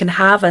up, and you can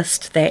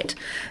harvest that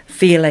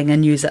feeling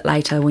and use it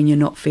later when you're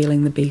not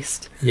feeling the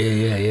best.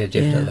 Yeah,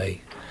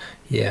 definitely.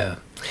 Yeah.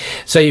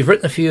 So you've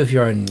written a few of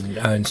your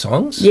own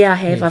songs? Yeah, I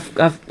have.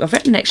 I've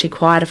written actually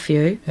quite a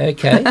few.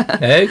 Okay,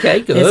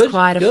 good. There's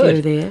quite a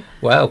few there.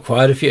 Wow,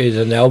 quite a few.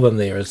 There's an album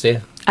there, is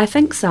there? I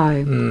think so.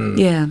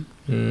 Yeah.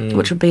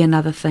 Which would be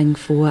another thing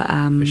for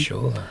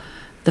sure.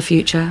 The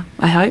future,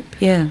 I hope.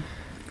 Yeah.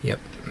 Yep.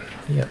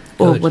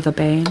 Or with a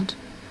band.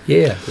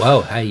 Yeah.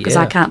 Wow. Hey. Because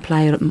I can't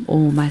play it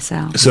all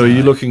myself. So, are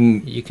you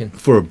looking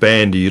for a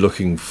band? Are you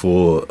looking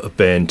for a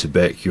band to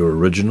back your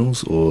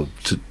originals, or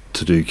to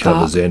do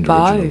covers and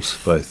originals?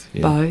 Both.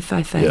 Yeah. Both,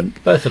 I think.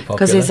 Yep. Both are popular.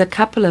 Because there's a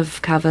couple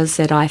of covers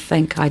that I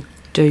think I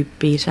do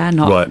better.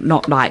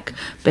 Not like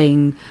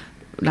being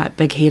like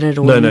big-headed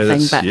or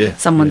anything, but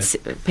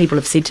people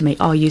have said to me,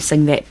 "Oh, you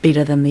sing that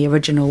better than the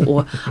original,"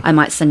 or I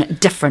might sing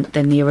it different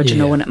than the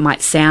original, and it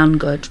might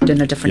sound good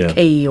in a different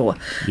key or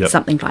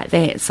something like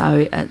that.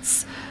 So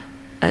it's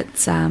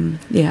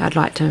I'd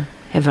like to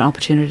have an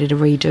opportunity to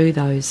redo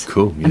those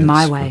Cool. Yeah, in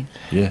my that's way.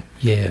 good. Yeah.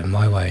 Yeah,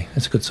 My Way.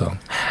 That's a good song.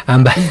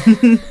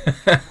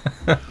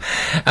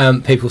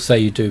 People say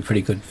you do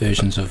pretty good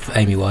versions of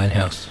Amy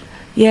Winehouse.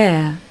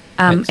 Yeah,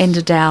 That's- and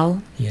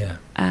Adele. Yeah.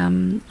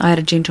 I had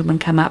a gentleman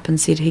come up and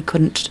said he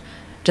couldn't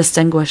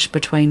distinguish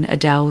between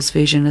Adele's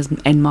version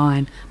and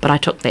mine, but I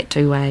took that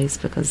 2 ways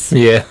because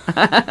Yeah.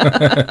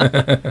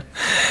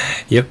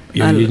 Yep,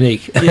 you're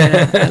unique.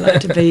 yeah, I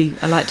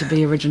like to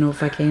be original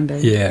if I can be.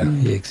 Yeah,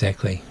 yeah,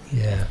 exactly.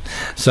 Yeah.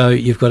 So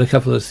you've got a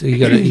couple of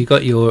you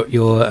got your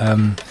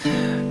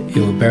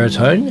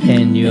baritone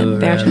and your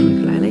baritone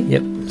ukulele.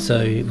 Yep. So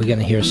we're going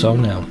to hear a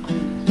song now.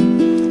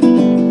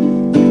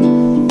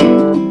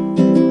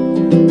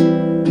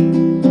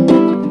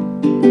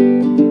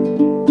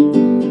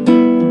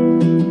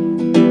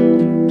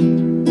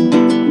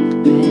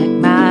 Pack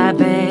my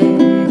bag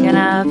and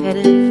I've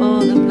headed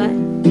for the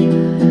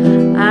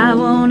plane. I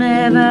won't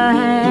ever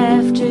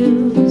have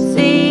to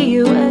see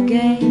you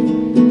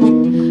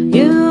again.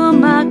 You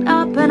mucked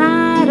up and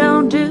I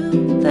don't do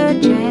the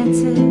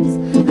chances.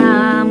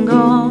 I'm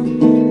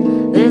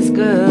gone. This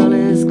girl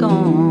is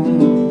gone.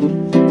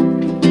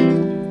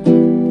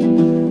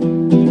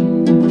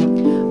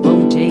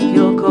 Won't take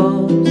your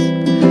calls.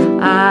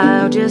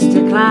 I'll just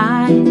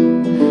decline.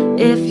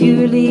 If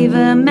you leave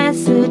a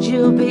message,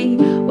 you'll be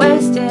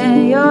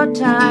wasting your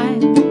time.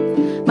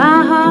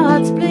 My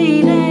heart's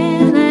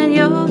bleeding and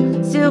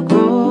you're still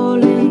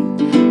crawling.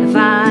 If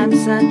I'm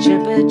such a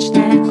bitch,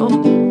 then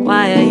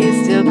why are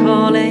you still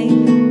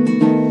calling?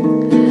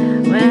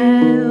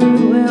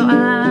 Well,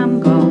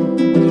 I'm gone.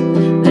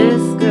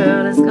 This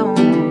girl is gone.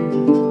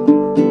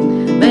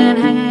 Been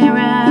hanging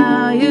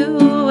around you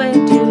way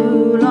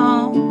too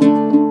long.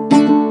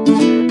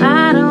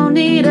 I don't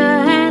need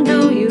a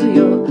handle you,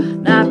 you're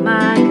not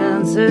my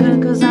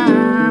concern, 'cause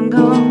I'm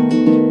gone.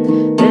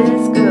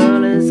 This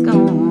girl is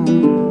gone.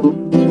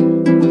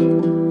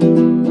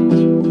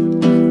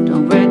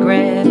 Don't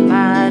regret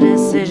my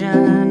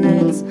decision,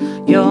 it's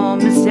your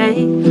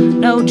mistake.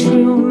 No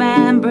true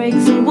man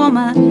breaks a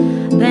woman,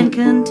 then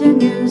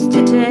continues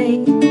to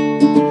take.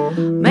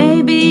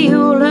 Maybe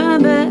you'll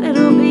learn, but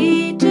it'll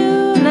be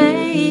too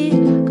late,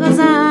 'cause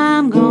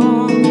I'm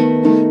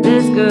gone.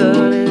 This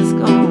girl is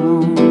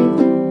gone.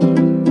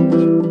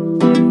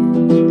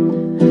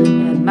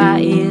 And my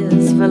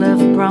ears full of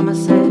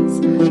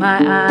promises, my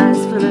eyes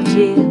full of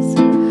tears,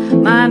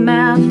 my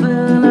mouth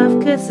full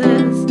of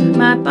kisses,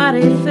 my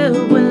body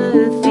filled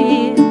with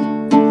fear.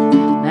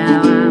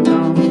 Now I'm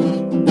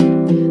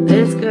gone.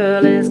 This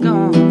girl is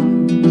gone.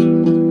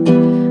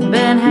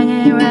 Been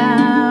hanging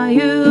around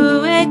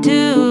you way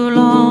too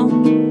long.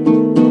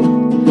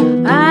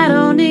 I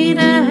don't need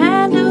to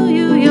handle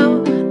you,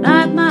 you're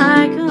not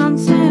my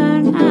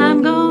concern.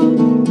 I'm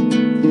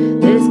gone.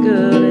 This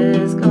girl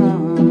is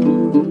gone.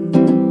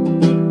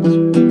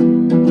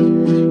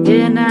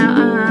 Yeah, now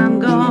I'm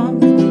gone.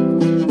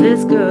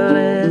 This girl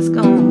is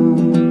gone.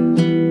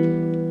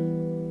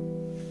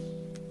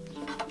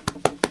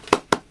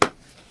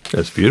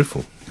 That's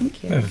beautiful.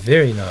 Thank you. Oh,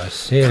 very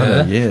nice.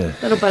 Yeah. Yeah.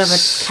 A little bit of a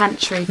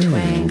country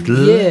twang.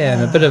 Yeah,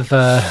 and a bit of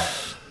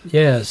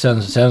yeah, it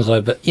sounds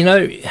like. But you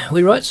know,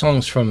 we write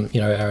songs from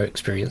our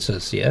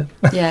experiences. Yeah.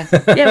 Yeah,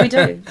 yeah, we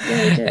do.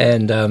 Yeah, we do.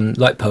 And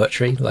like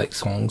poetry, like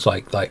songs,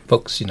 like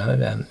books.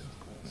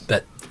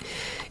 But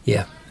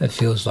yeah, it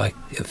feels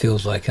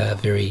like a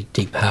very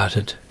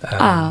deep-hearted.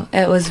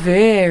 It was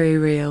very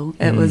real.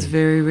 It was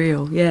very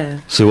real. Yeah.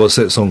 So what's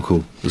that song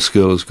called? This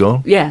Girl Is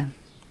Gone? Yeah.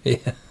 Yeah.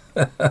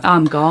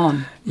 I'm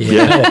gone.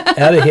 Yeah,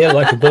 out of here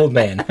like a bald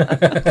man.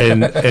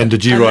 And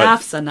did you write?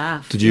 Enough's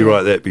enough. Did you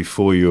write that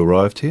before you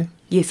arrived here?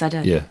 Yes, I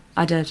did. Yeah.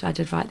 I did write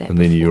that. And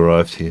then you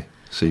arrived here,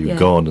 so you were Yeah.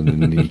 gone,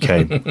 and then you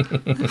came.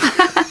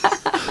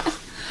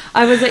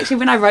 I was actually,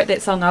 when I wrote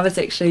that song, I was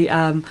actually,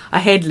 I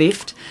had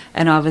left,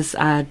 and I was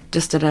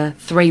just at a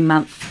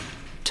 3-month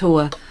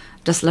tour,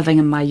 just living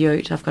in my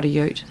ute. I've got a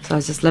ute, so I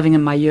was just living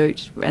in my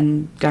ute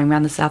and going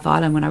around the South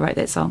Island when I wrote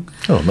that song.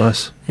 Oh,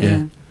 nice.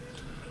 Yeah.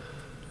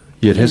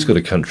 Yeah, it has got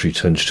a country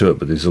tinge to it,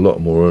 but there's a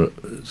lot more in it.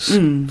 It's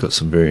got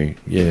some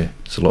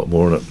it's a lot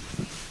more in it.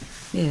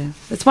 Yeah,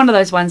 it's one of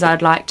those ones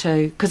I'd like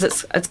to, because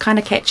it's kind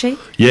of catchy.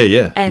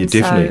 Yeah, And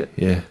definitely, so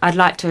yeah. I'd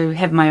like to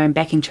have my own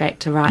backing track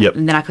to write, Yep.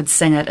 and then I could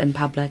sing it in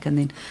public, and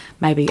then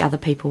maybe other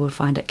people would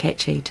find it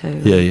catchy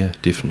too. Yeah,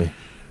 definitely.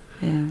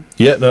 Yeah.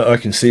 Yeah, no, I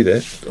can see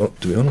that,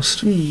 to be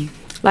honest.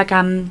 Like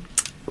one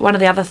of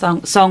the other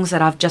songs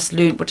that I've just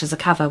learnt, which is a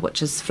cover,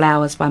 which is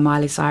Flowers by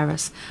Miley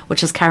Cyrus,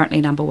 which is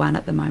currently #1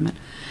 at the moment.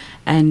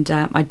 And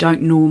I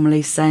don't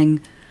normally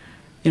sing,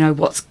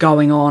 what's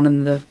going on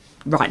in the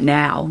right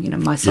now.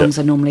 My songs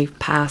are normally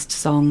past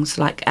songs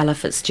like Ella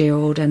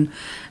Fitzgerald and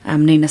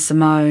Nina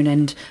Simone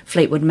and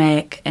Fleetwood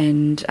Mac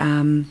and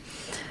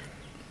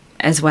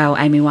as well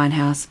Amy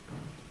Winehouse.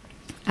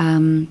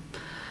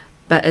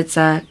 But it's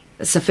the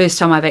first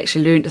time I've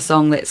actually learnt a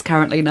song that's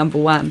currently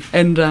 #1,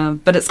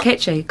 and but it's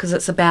catchy because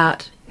it's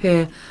about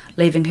her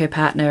leaving her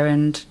partner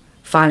and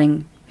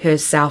finding her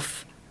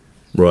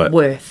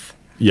self-worth.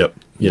 Yep.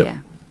 Yeah,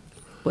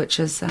 which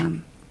is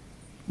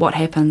what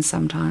happens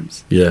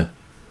sometimes. Yeah.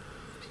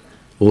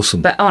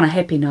 Awesome. But on a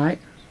happy note,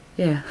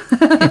 yeah.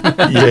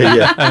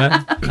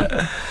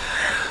 Yeah.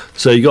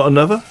 So you got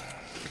another?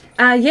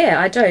 Yeah,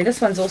 I do. This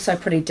one's also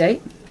pretty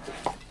deep.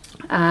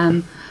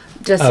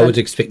 Just I would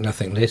expect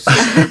nothing less.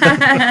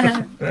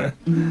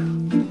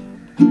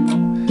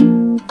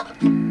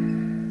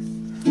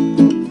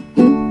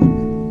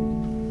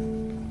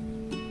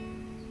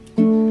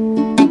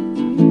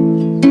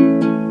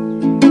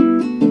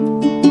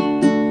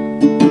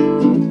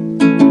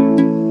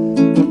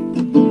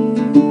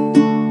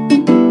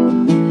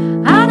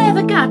 I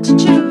never got to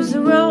choose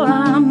the road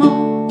I'm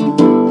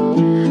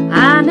on.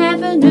 I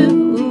never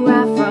knew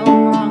right from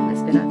wrong.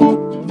 That's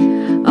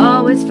better.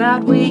 Always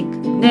felt weak,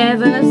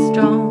 never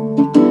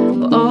strong.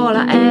 But all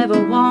I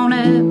ever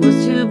wanted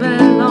was to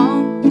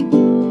belong.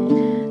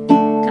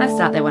 Can I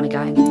start that one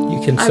again?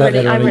 You can start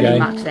that one I really again.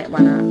 mucked that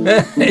one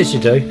up. Yes, you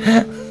do.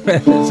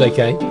 It's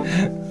okay.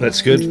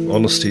 That's good.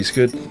 Honesty's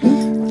good.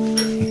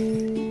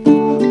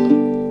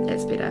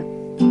 That's better.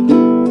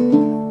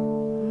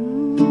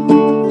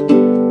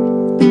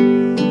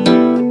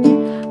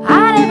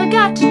 I never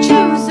got to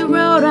choose the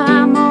road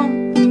I'm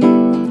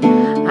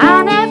on.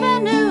 I never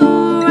knew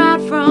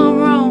right from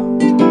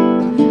wrong.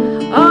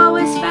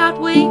 Always felt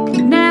weak,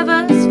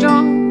 never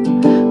strong.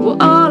 Well,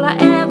 all I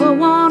ever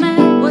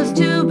wanted was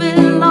to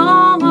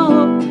belong.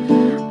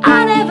 Oh,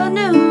 I never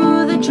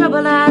knew the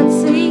trouble I'd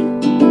see.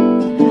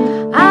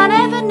 I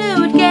never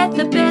knew it'd get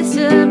the best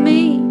of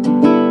me.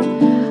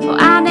 Oh,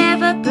 I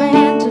never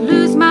planned to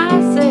lose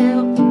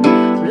myself.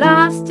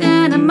 Lost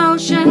in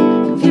emotion,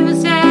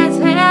 confused as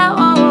hell.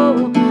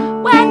 Oh,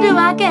 when do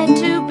I get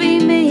to be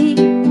me?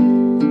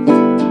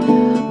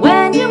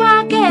 When do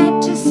I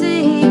get to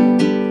see?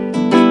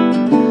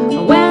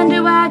 When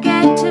do I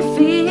get to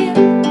feel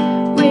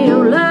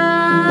real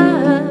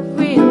love,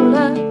 real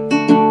love?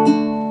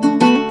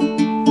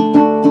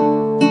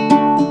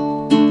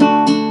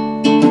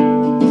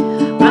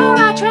 Road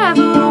I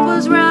traveled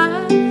was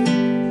rough.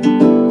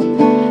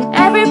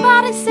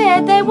 Everybody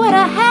said they would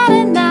have had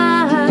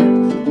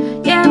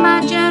enough. Yeah,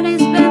 my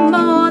journey's been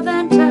more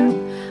than tough,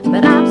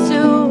 but I'm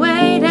still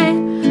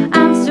waiting.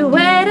 I'm still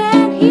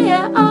waiting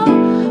here.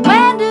 Oh,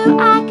 when do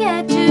I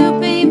get to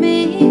be me?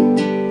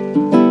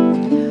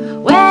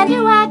 When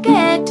do I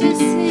get to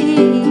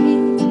see?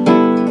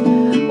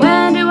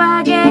 When do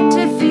I get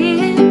to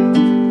feel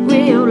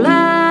real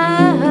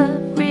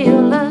love,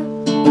 real love?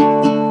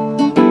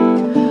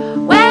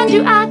 When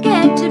do I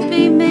get to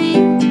be me?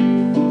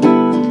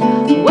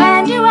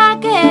 When do I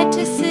get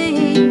to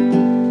see?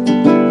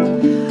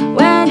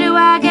 When do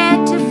I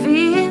get to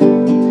feel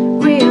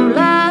real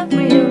love,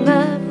 real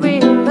love,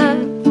 real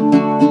love?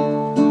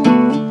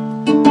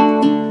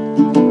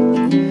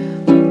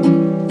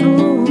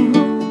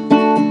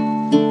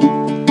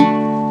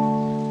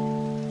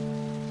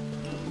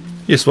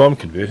 Yes, well, I'm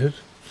converted.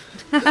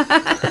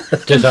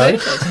 Ditto.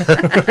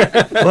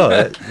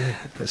 Well,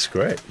 that's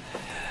great.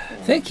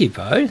 Thank you,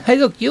 Bo. Hey,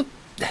 look, you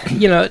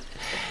know,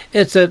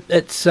 it's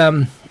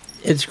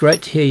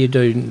great to hear you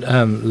do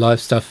live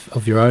stuff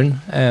of your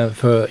own.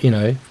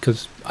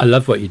 Because I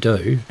love what you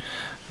do.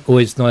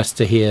 Always nice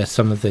to hear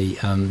some of the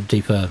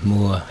deeper,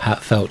 more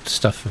heartfelt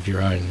stuff of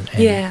your own.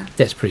 And Yeah.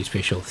 that's pretty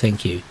special.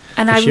 Thank you.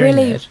 And for I sharing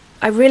really, that.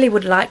 I really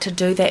would like to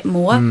do that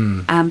more,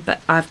 but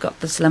I've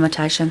got this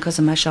limitation because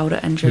of my shoulder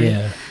injury,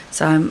 Yeah.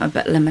 so I'm a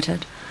bit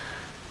limited.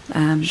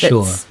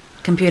 Sure. That's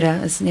computer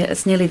is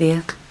it's nearly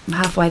there. I'm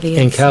halfway there.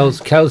 And so-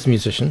 Carl's a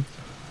musician.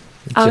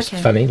 It's Oh, just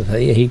okay. funny.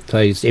 He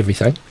plays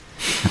everything.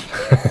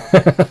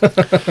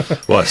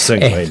 Well, I sing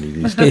mainly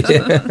these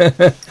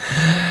days.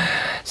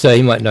 So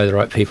he might know the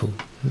right people.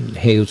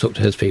 He'll talk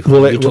to his people.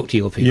 Well, You talk to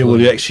your people. Yeah, well,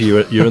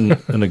 you're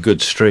in a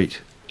good street.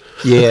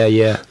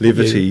 Yeah.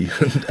 Levity,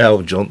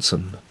 Al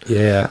Johnson.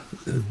 Yeah,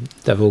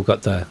 they've all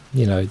got there's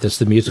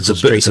the musical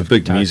street. It's a of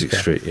big Targa. music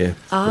street, yeah.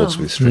 Oh,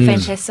 Wadsworth Street.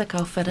 fantastic!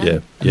 I'll fit in. Yeah,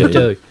 You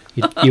do.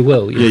 You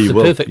will. Yeah, It's you the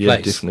will. perfect Yeah,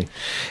 place. definitely.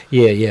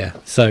 Yeah.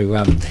 So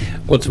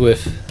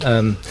Wadsworth,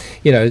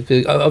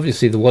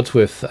 obviously the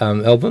Wadsworth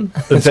album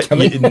In is fact,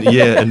 coming.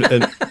 and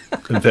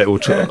in fact, I'll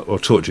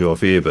talk to you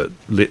off air, but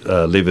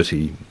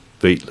Levity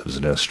Beat lives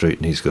in our street,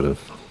 and he's got a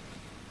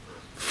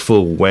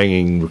full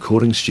wanging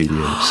recording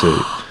studio. So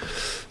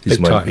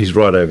Big time. he's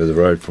right over the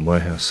road from my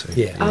house. So.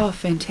 Yeah. Oh,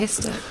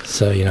 fantastic!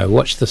 So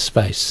watch the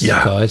space,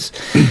 Yeah. guys.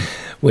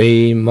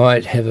 We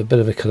might have a bit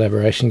of a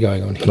collaboration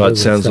going on here. Well, it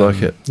sounds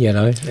like it.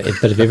 A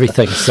bit of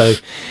everything. So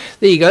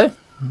there you go.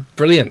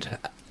 Brilliant.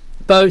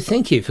 Bo,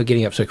 thank you for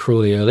getting up so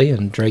cruelly early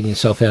and dragging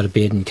yourself out of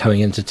bed and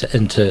coming into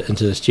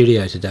the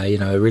studio today.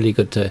 Really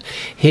good to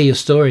hear your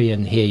story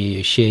and hear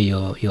you share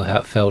your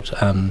heartfelt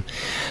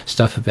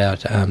stuff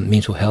about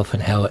mental health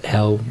and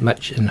how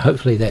much, and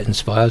hopefully that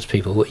inspires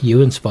people.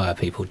 You inspire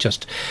people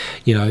just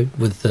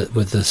with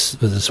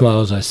the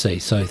smiles I see.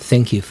 So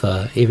thank you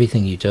for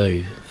everything you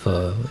do.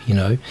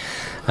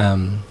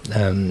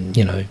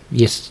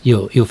 Yes,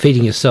 you're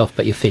feeding yourself,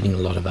 but you're feeding a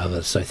lot of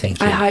others. So thank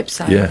you. I hope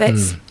so. Yeah.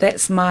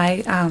 That's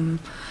my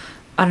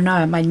I don't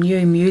know, my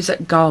new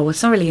music goal.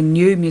 It's not really a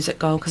new music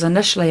goal because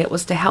initially it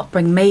was to help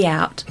bring me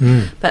out.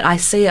 But I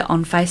see it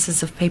on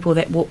faces of people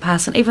that walk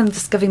past and even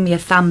just giving me a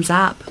thumbs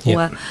up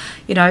or,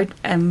 you know,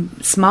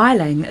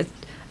 smiling.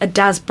 It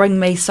does bring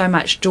me so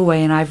much joy,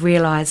 and I've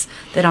realised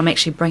that I'm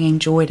actually bringing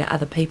joy to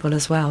other people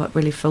as well. It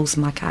really fills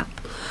my cup.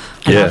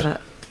 I love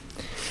it.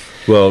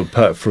 Well,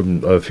 apart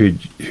from, I've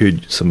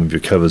heard some of your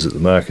covers at the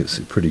markets,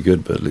 they're pretty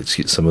good, but let's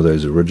get some of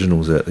those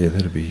originals out there.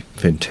 That'd be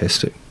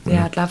fantastic.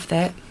 Yeah, I'd love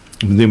that.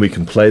 And then we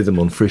can play them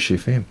on Fresh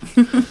FM.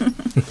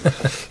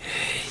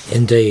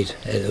 Indeed,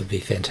 it would be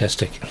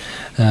fantastic.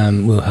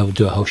 We'll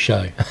do a whole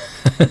show.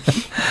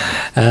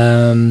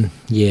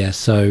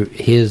 So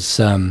here's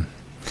a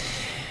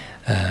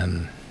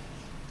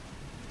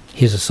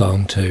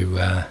song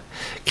to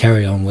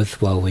carry on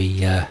with while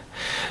we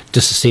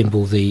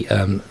disassemble the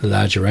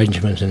large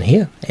arrangement in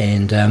here.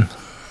 And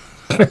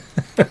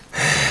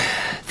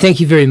thank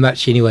you very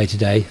much anyway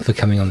today for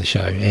coming on the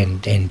show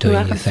and doing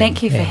your thing.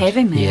 Thank you for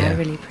having me. I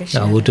really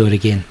appreciate it. We'll do it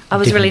again. I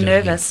was really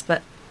nervous,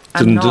 but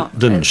I'm not.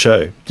 Didn't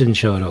show. Didn't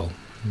show at all.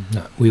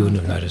 No, we wouldn't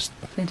have noticed.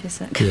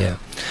 Fantastic. Yeah.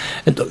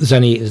 And there's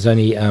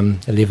only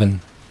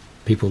 11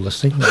 people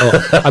listening.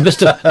 Oh, I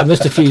missed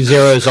a few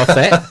zeros off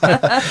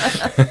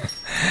that.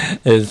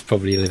 It's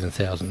probably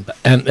 11,000. But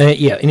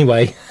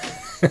anyway.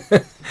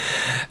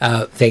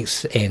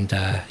 Thanks, and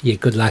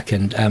good luck.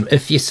 And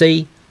if you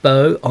see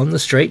Bo on the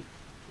street,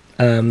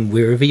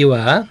 wherever you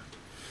are,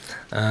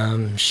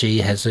 she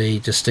has a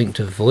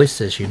distinctive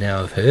voice, as you now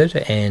have heard,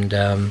 and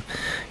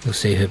you'll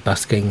see her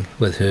busking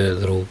with her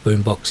little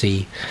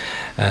boomboxy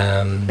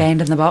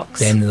Band in the Box.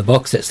 Band in the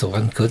Box, that's the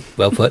one. Good,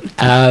 well put.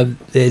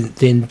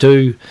 Then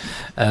do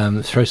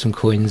throw some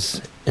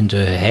coins into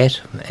her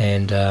hat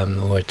and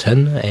or a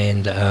tin,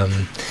 and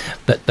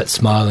but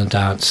smile and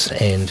dance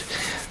and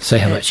say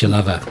how much you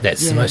love her.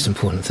 That's the most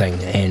important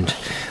thing, and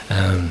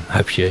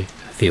hope you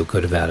feel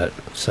good about it.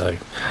 So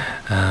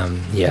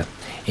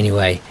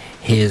anyway,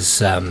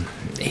 here's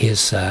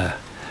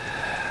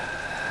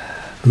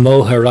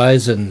Mo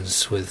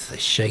Horizons with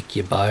Shake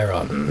Your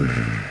Byron,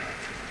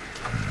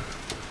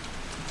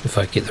 if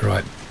I get the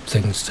right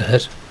things to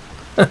hit.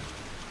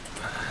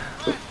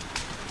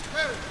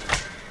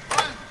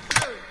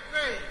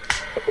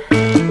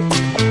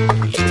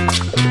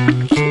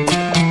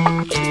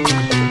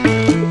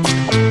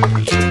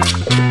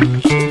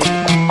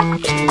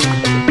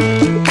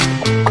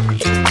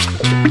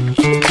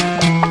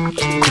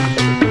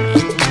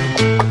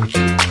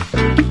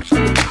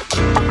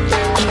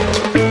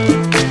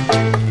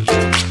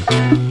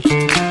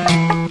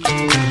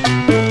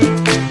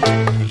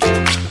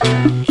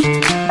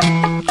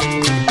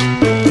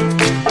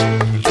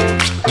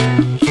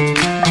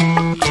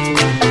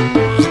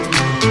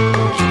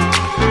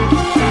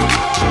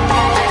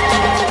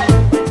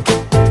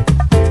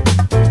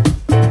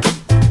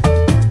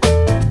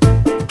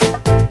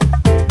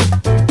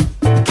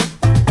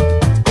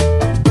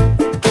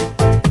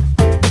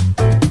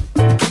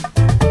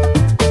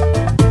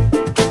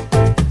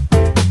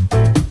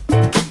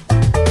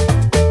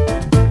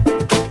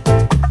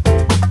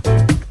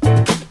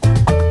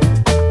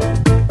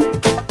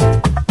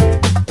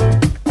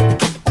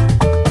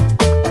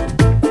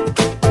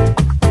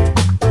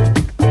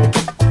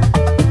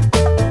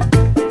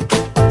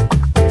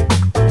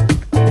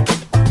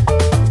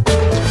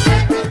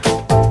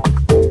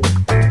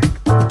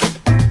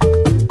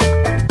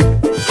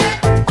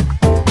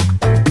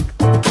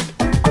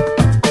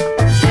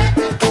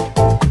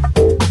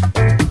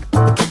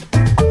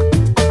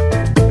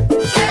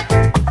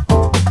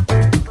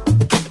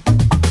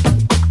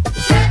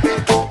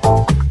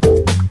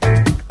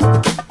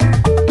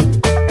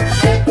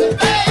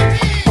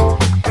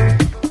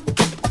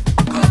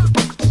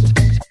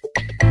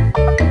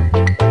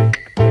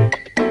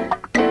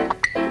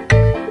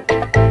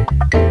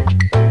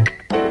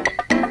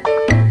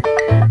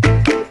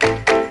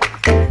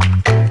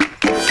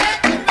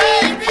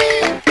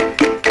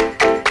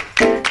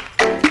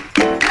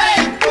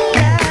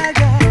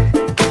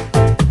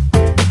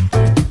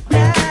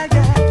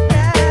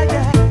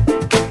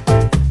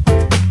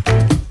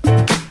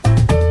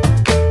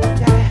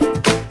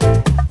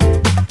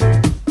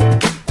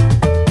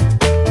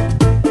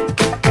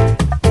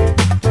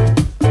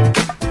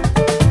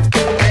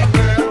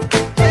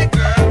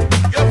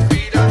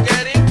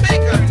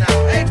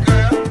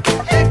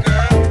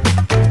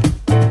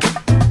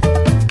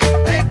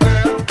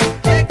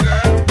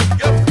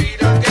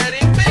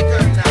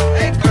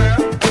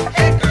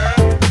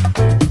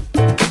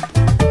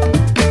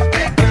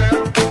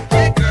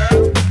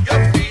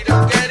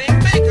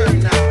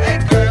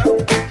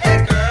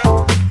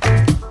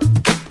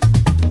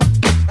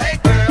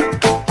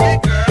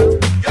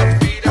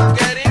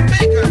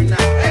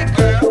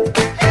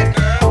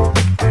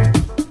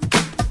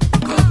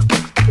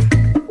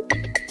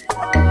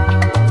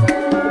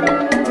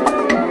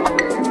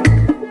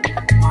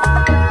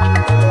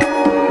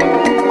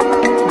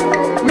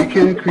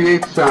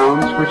 create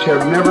sounds which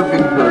have never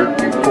been heard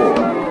before.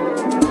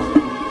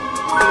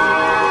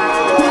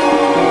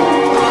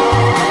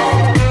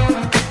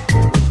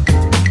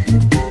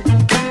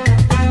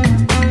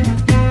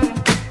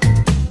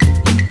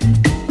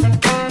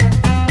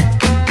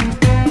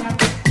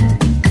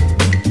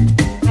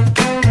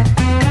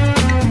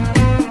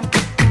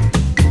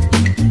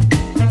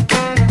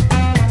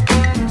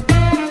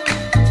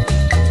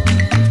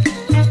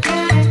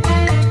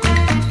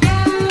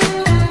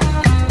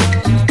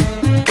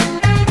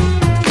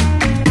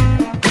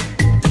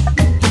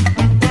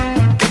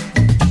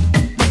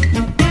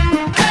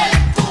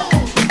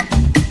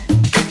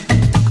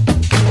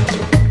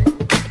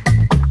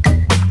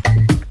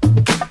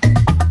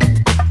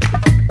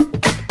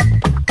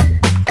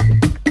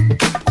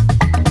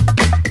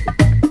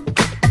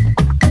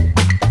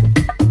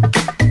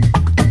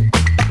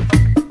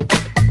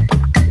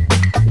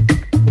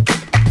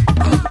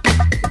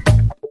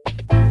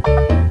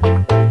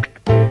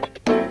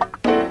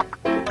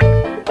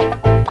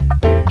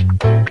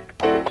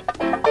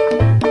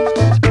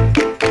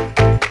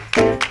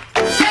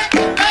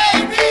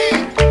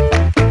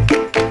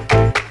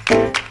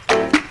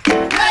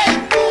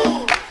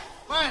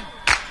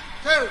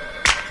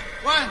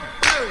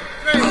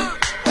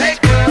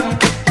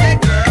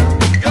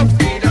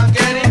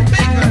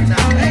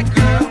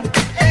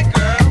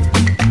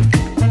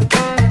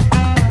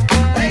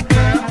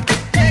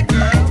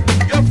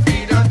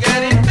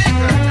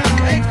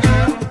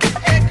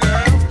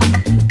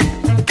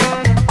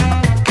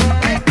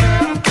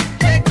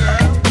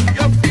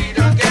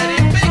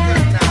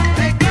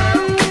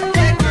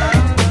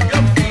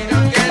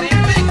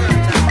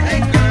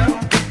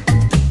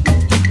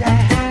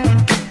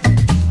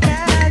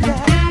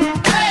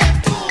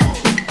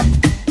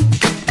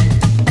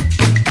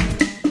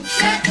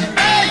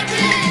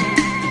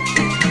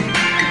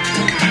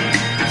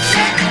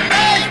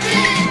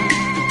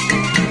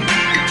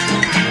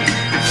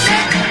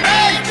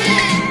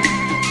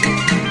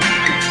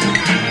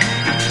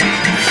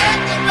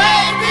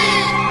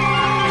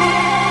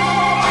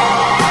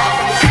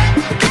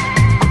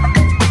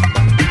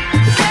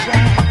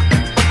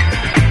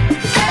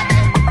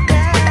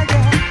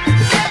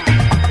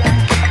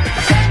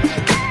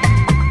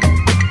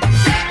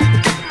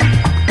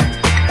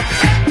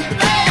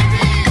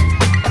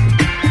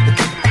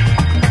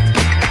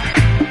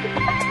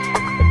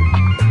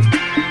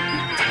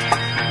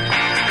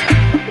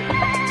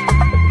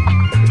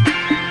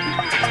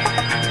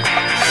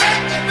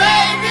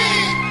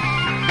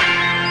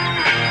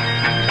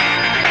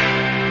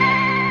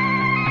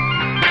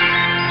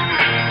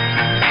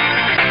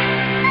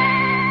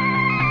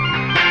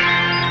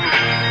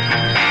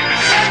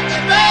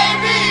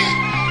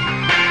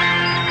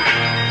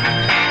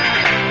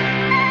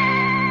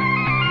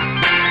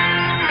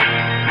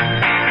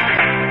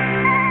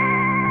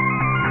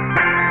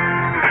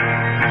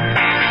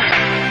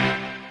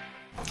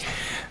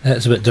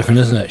 That's a bit different,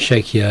 isn't it?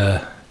 Shake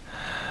Your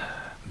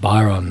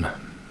Byron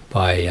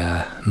by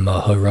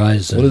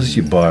Horizon. What is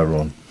your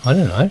Byron? I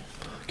don't know. I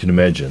can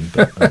imagine.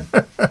 But,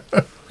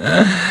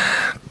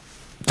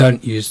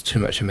 Don't use too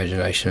much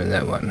imagination in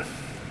that one.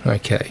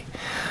 Okay.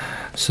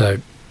 So,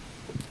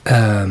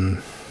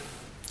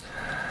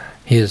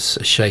 here's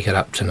Shake It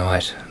Up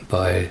Tonight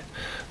by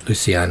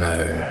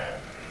Luciano.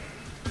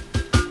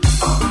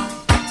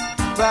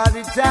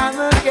 Party time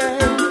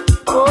again.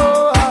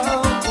 Oh,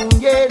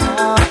 yeah,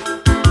 now.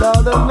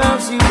 Lord of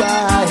mercy,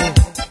 why?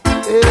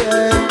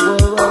 Yeah, whoa,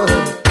 whoa.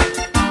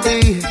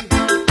 Hey.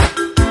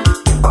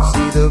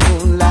 See the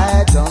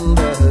moonlight on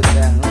the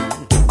town.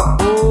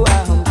 Oh,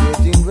 I'm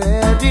getting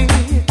ready.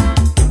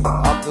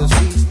 Up the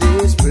streets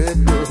they spread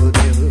good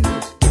news.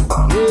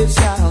 Yes,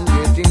 I'm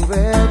getting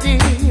ready.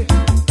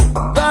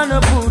 Gonna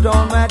put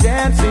on my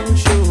dancing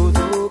shoes.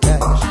 Oh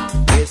gosh,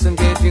 yes, I'm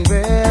getting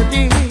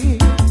ready.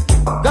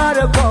 Got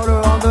a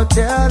caller on the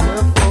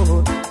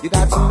telephone. You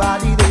got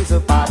somebody, there's a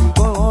party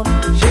going on.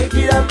 Shake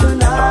it up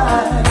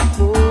tonight,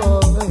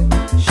 boy.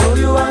 Show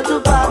you how to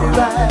party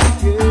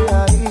right,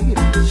 yeah.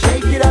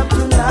 Shake it up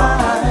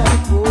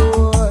tonight,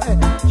 boy.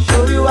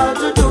 Show you how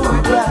to do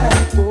it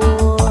right,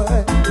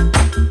 boy.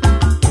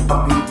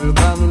 People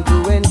coming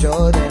to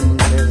enjoy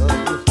themselves.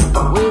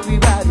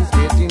 Everybody's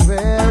getting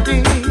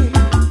ready.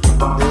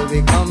 They'll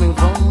be coming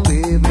from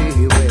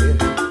everywhere.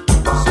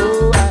 So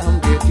I'm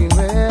getting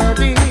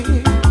ready.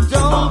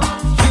 Don't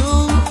you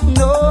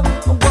know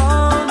I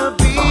wanna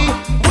be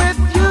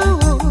with you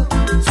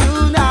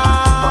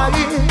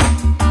tonight,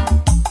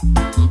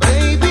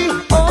 baby?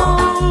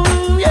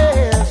 Oh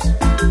yes.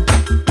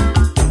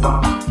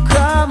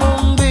 Come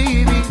on,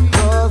 baby,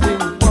 'cause we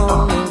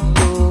wanna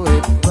do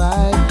it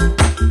right.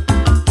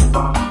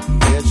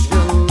 Yes,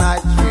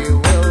 tonight we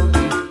will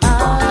be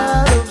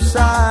out of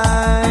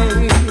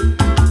sight.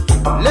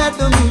 Let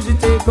the music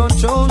take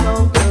control now,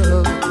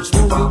 girl. Just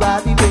move your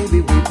body, baby,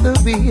 with the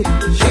beat.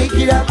 Shake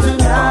it up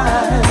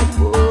tonight,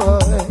 boy.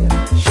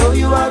 Show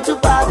you how to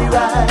party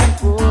right,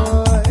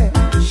 boy.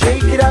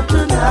 Shake it up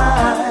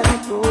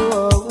tonight,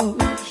 boy.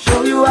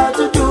 Show you how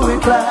to do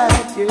it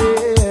right,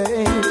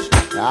 yes.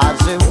 I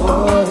say,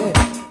 boy,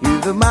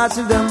 you're the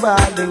massive them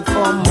riding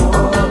for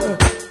more.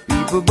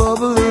 People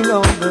bubbling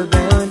on the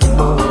dance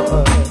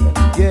floor,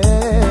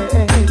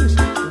 yes.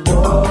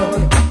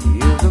 Boy,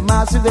 you're the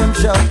massive them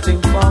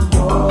shouting for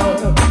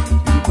more.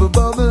 People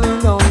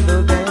bubbling on the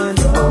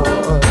dance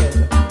floor,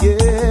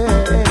 yes.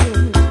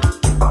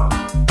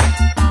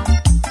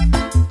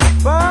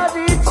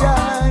 Party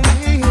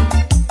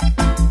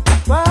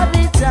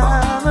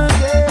time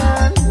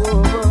again,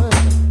 boy.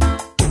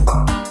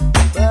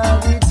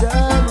 Party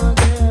time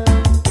again,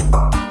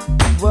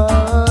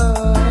 boy.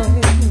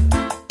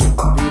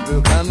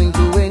 People coming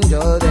to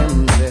enjoy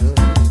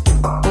themselves.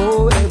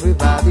 Oh,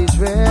 everybody's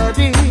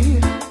ready.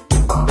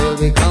 They'll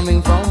be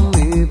coming from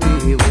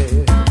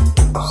everywhere.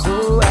 So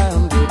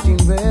I'm getting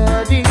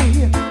ready.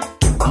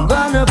 I'm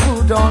gonna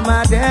put on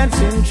my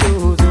dancing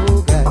shoes.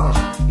 Oh gosh,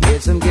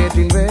 yes, I'm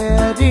getting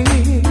ready.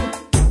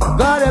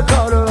 Got a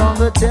caller on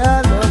the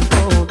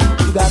telephone.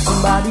 You got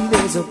somebody,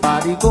 there's a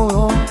party going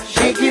on.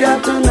 Shake it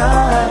up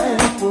tonight,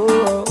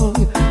 whoa.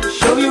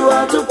 Show you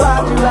how to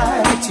party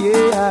right,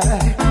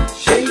 yeah.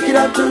 Shake it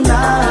up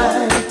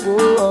tonight,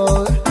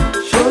 whoa.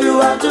 Show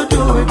you how to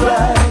do it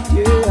right,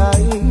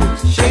 yeah.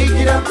 Shake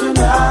it up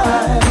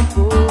tonight,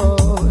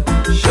 whoa.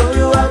 Show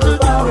you how to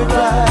do it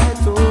right,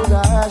 oh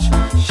gosh.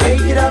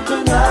 Shake it up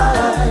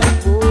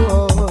tonight,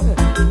 whoa.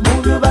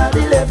 Move your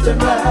body left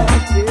and right,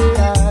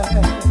 yeah.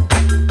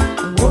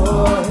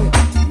 Boy,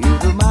 you're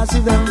the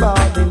massive and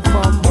bobbing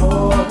for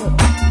more.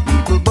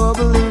 People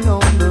bubbling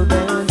on the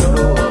dance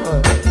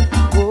floor.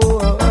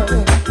 Boy,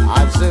 I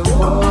say,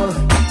 boy,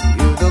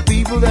 you're the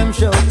people them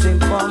shouting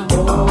for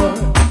more.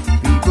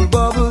 People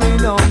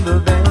bubbling on the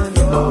dance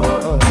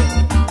floor.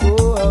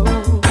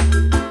 Oh,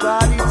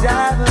 party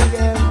time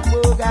again,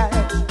 oh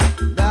guys,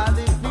 got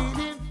it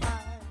feeling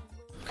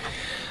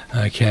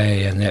fine.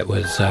 Okay, and that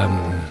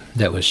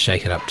was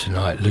Shake It Up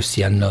Tonight,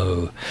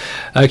 Luciano.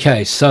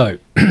 Okay, so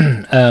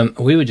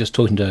we were just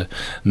talking to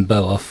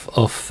Bo off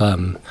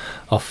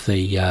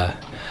the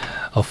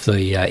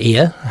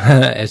air,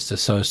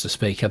 so as to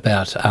speak,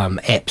 about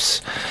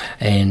apps.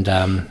 And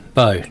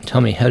Bo,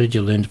 tell me, how did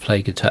you learn to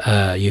play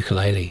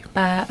ukulele?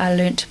 I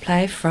learnt to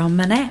play from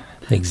an app.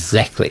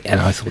 Exactly, and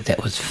I thought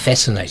that was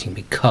fascinating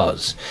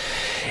because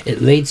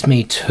it leads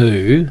me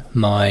to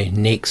my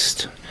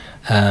next.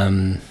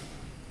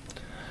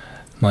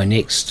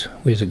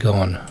 Where's it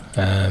gone?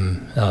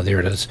 There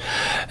it is.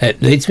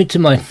 It leads me to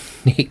my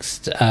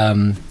next.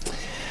 I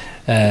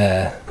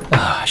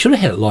should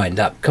have had it lined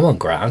up. Come on,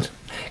 Grant,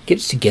 get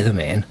it together,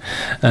 man.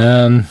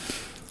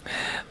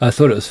 I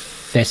thought it was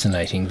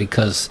fascinating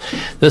because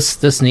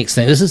this next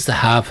thing, this is the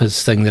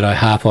harpers thing that I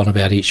harp on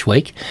about each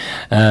week,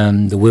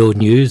 the world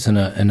news in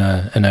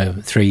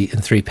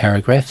three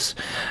paragraphs.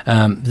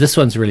 This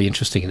one's really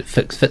interesting, and it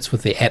fits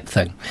with the app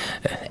thing,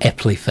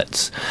 aptly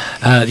fits.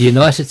 The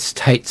United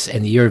States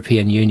and the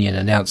European Union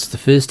announced the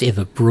first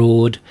ever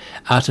broad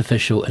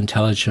artificial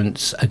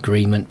intelligence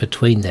agreement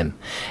between them,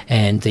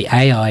 and the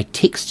AI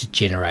text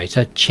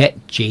generator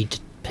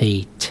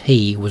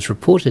ChatGPT was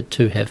reported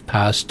to have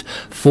passed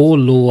 4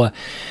 law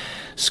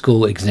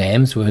school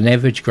exams with an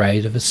average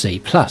grade of a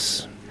C+,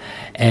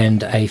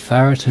 and a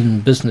Farrington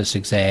business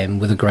exam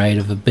with a grade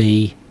of a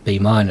B.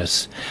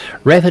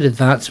 Rapid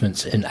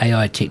advancements in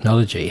AI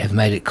technology have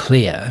made it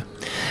clear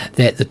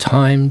that the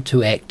time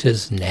to act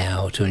is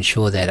now to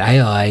ensure that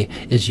AI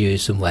is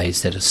used in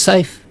ways that are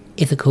safe,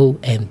 ethical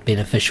and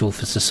beneficial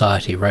for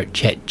society, wrote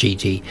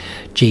ChatGPT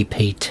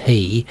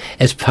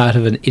as part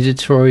of an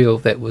editorial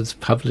that was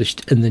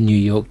published in the New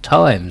York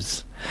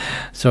Times.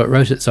 So it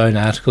wrote its own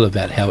article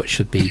about how it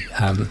should be.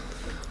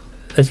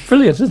 It's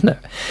brilliant, isn't it?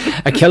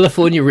 A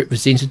California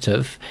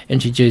representative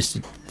introduced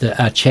the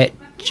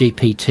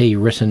ChatGPT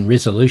written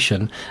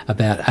resolution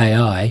about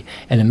AI,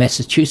 and a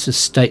Massachusetts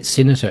state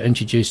senator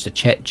introduced a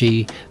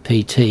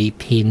ChatGPT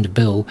penned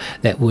bill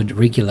that would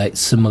regulate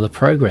similar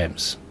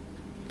programs.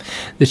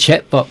 The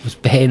chatbot was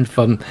banned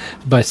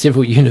by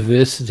several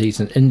universities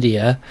in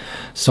India,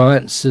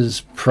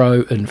 Sciences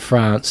Pro in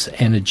France,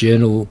 and a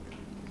journal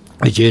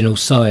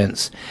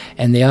Science,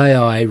 and the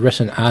AI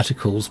written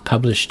articles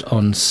published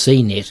on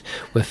CNET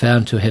were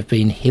found to have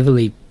been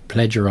heavily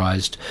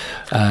plagiarized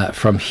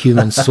from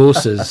human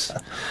sources.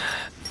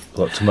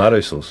 Like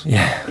tomato sauce.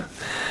 Yeah.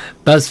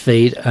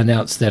 BuzzFeed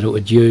announced that it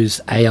would use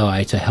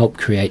AI to help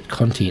create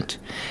content,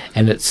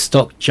 and its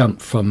stock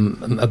jumped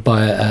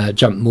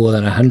jumped more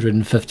than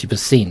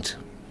 150%.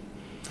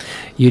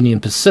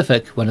 Union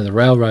Pacific, one of the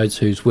railroads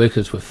whose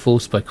workers were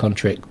forced by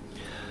contract.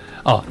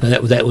 Oh,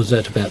 that was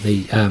it about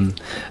the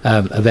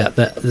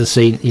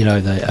scene,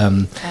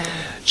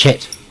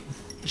 Chat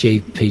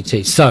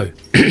GPT. So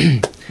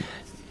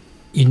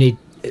you need,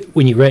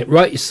 when you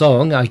write your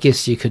song, I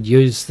guess you could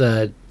use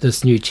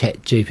this new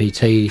Chat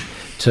GPT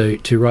to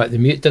write the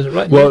music. Does it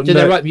write? Well, do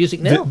they write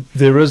music now?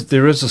 There is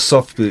a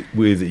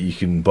software that you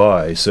can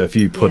buy. So if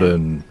you put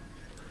in.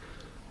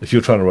 If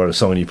you're trying to write a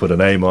song and you put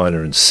an A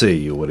minor and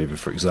C or whatever,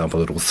 for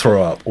example, it'll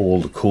throw up all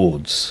the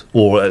chords.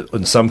 Or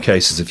in some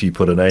cases, if you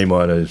put an A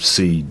minor,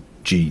 C,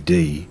 G,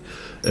 D,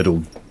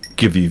 it'll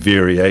give you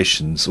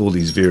variations, all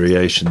these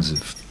variations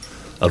of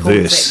a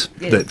verse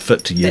that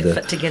fit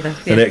together.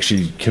 And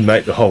actually can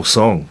make the whole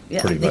song,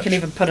 pretty much. You can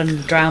even put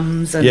in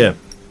drums and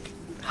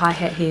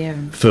hi-hat here.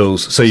 And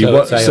fills. So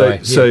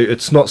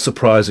it's not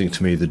surprising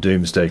to me the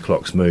doomsday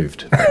clock's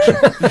moved.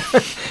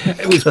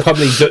 It was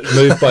probably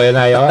moved by an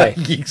AI.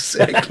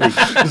 Exactly.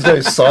 There's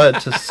no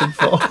scientists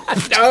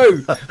involved.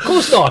 No, of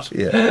course not.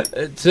 Yeah.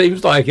 It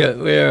seems like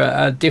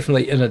we're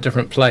definitely in a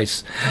different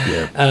place.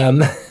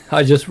 Yeah.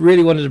 I just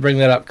really wanted to bring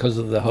that up because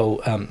of the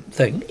whole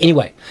thing.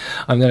 Anyway,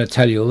 I'm going to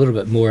tell you a little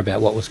bit more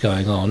about what was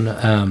going on.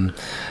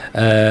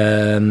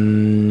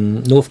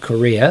 North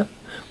Korea,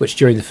 which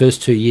during the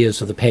first 2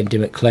 years of the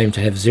pandemic claimed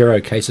to have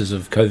 0 cases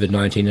of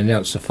COVID-19,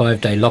 announced a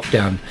 5-day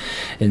lockdown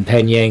in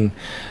Pyongyang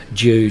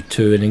due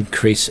to an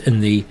increase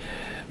in the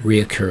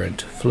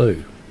recurrent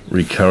flu.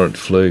 So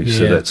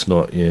that's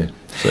not,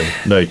 so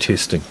no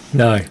testing.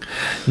 No.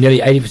 Nearly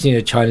 80%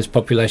 of China's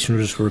population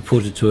was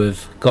reported to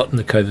have gotten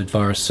the COVID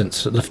virus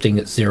since lifting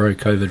its 0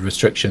 COVID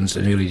restrictions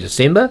in early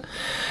December.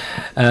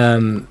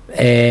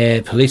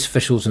 Police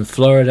officials in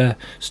Florida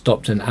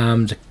stopped an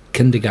armed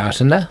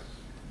kindergartner.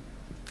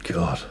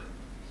 God.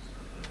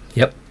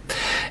 Yep.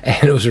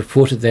 And it was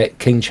reported that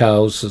King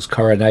Charles's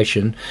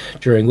coronation,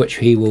 during which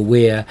he will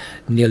wear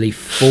nearly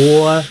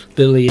 $4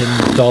 billion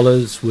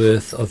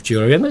worth of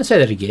jewellery. I'm going to say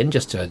that again,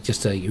 just to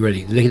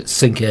really let it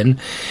sink in.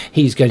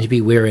 He's going to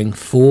be wearing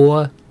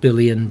 $4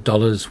 billion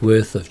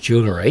worth of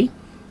jewellery.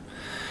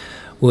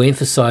 Will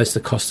emphasise the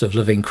cost of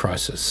living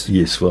crisis.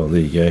 Yes, well,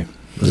 there you go.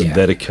 Isn't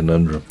that a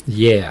conundrum?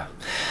 Yeah.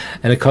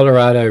 And a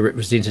Colorado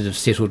representative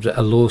settled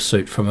a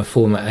lawsuit from a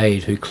former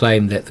aide who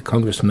claimed that the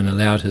congressman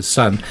allowed his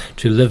son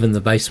to live in the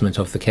basement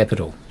of the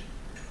Capitol.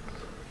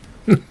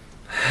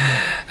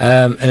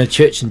 And a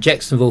church in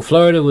Jacksonville,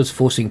 Florida, was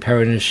forcing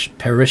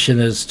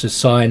parishioners to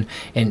sign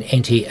an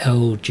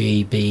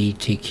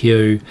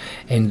anti-LGBTQ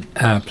and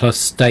plus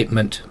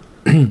statement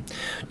to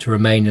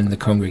remain in the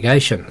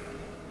congregation.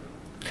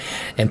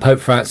 And Pope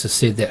Francis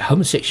said that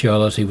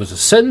homosexuality was a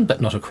sin but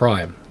not a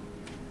crime.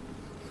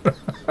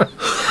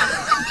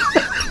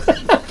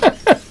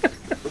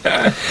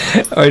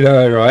 I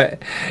know, right?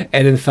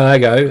 And in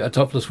Fargo, a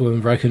topless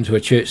woman broke into a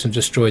church and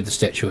destroyed the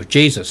statue of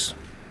Jesus.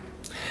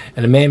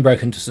 And a man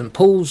broke into St.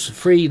 Paul's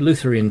Free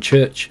Lutheran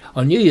Church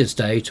on New Year's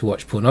Day to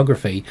watch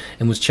pornography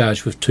and was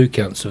charged with 2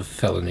 counts of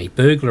felony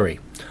burglary.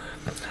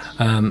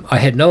 I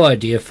had no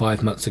idea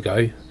 5 months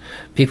ago.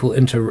 People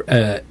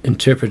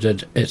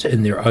interpreted it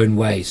in their own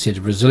way, said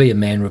a Brazilian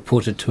man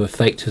reported to have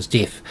faked his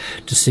death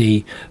to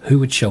see who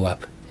would show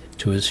up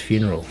to his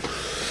funeral.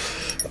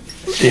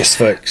 Yes,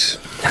 folks.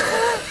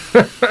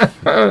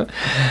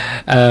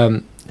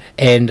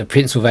 And a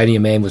Pennsylvania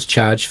man was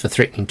charged for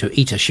threatening to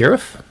eat a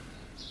sheriff.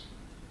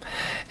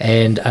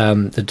 And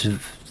the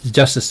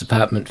Justice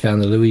Department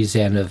found that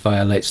Louisiana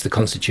violates the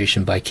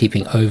Constitution by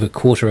keeping over a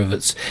quarter of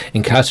its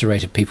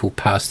incarcerated people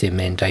past their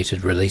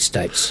mandated release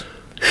dates.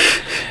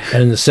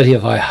 And in the city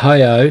of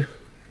Ohio,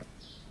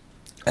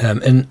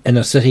 in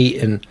a city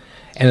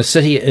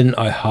in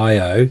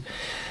Ohio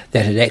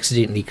that had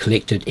accidentally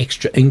collected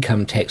extra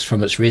income tax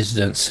from its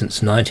residents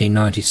since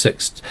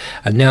 1996,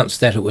 announced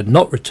that it would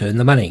not return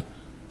the money.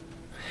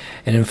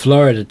 And in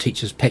Florida,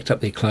 teachers packed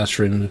up their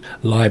classroom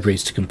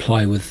libraries to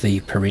comply with the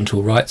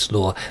parental rights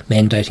law,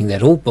 mandating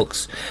that all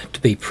books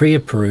to be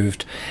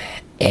pre-approved.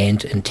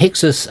 And in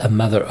Texas, a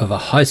mother of a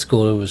high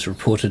schooler was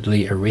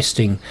reportedly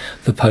arresting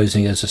for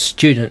posing as a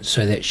student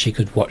so that she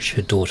could watch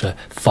her daughter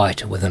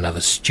fight with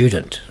another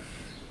student.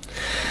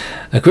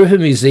 A group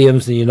of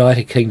museums in the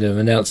United Kingdom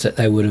announced that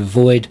they would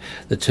avoid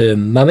the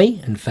term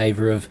mummy in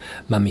favour of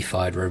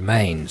mummified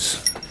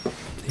remains.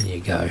 There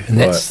you go. And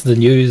that's the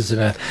news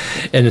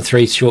in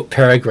 3 short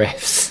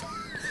paragraphs.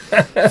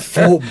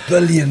 $4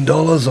 billion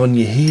on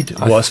your head.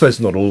 Well, I suppose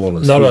not all on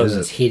his head. Not on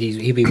his head.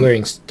 He'd be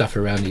wearing stuff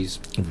around his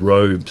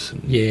robes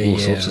and all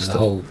sorts of the stuff.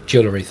 whole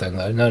jewellery thing,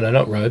 though. No,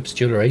 not robes,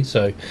 jewellery.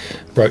 So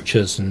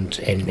brooches and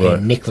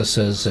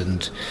necklaces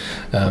and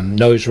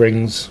nose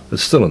rings.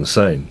 It's still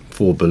insane.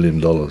 $4 billion.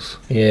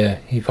 Yeah,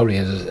 he probably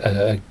has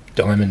a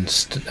diamond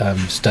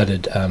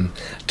studded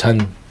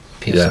tongue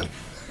piercing.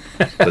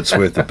 Yeah, that's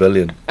worth $1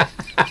 billion.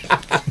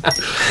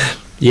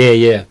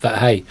 Yeah, but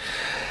hey,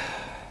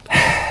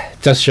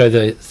 does show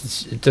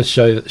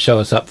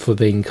us up for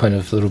being kind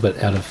of a little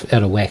bit out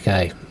of whack,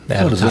 eh?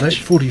 What is it?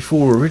 8:44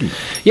 already.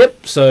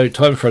 Yep. So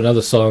time for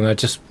another song. I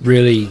just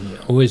really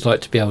always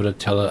like to be able to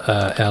tell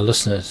our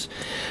listeners,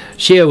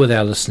 share with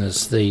our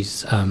listeners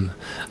these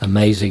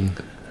amazing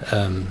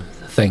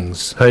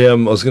things. Hey, I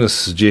was going to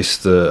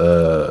suggest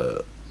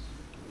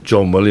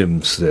John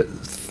Williams, that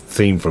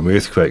theme from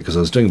Earthquake, because I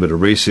was doing a bit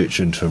of research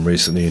into him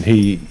recently, and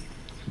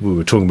we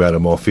were talking about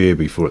him off air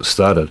before it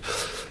started.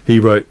 He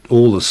wrote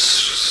all the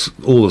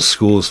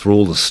scores for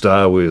all the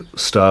Star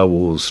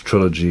Wars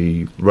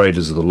trilogy,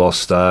 Raiders of the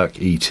Lost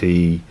Ark,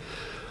 E.T.,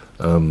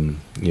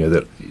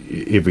 that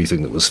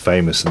everything that was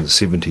famous in the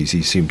 70s.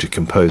 He seemed to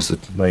compose the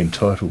main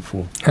title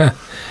for. Huh.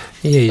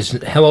 Yeah,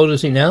 how old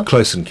is he now?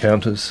 Close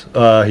Encounters.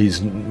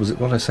 Was it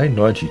what I say,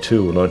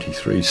 92 or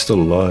 93? He's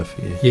still alive.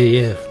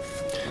 Yeah.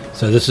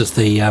 So this is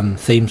the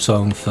theme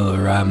song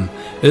for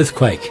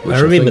Earthquake. Which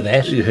I remember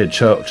that. You had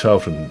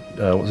Charlton,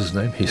 what's his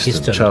name?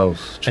 Heston.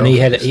 Charles. And he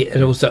had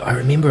and also I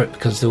remember it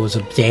because there was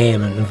a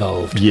dam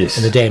involved. Yes.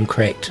 And the dam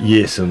cracked.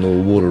 Yes, and all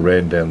the water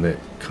ran down that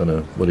kind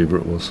of whatever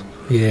it was.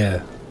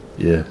 Yeah.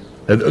 Yeah.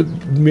 And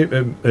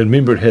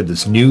remember it had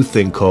this new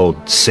thing called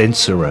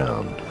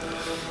Sensurround.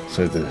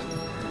 So the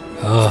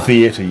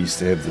theatre used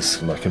to have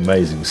this like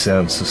amazing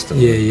sound system.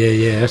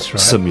 Yeah, that's right.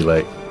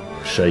 Simulate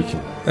shaking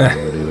or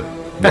whatever.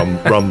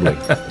 Rumbling.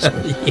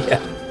 Yeah.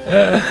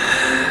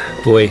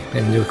 Boy,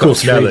 and of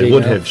course now they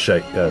would have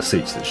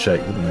seats that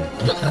shake, wouldn't they?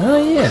 Oh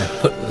yeah.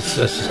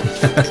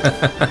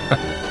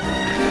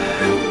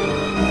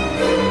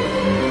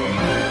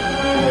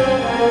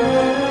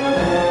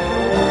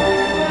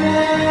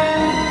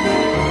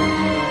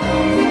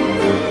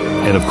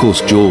 And of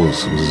course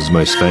Jaws was his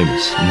most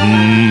famous.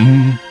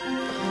 Mm-hmm.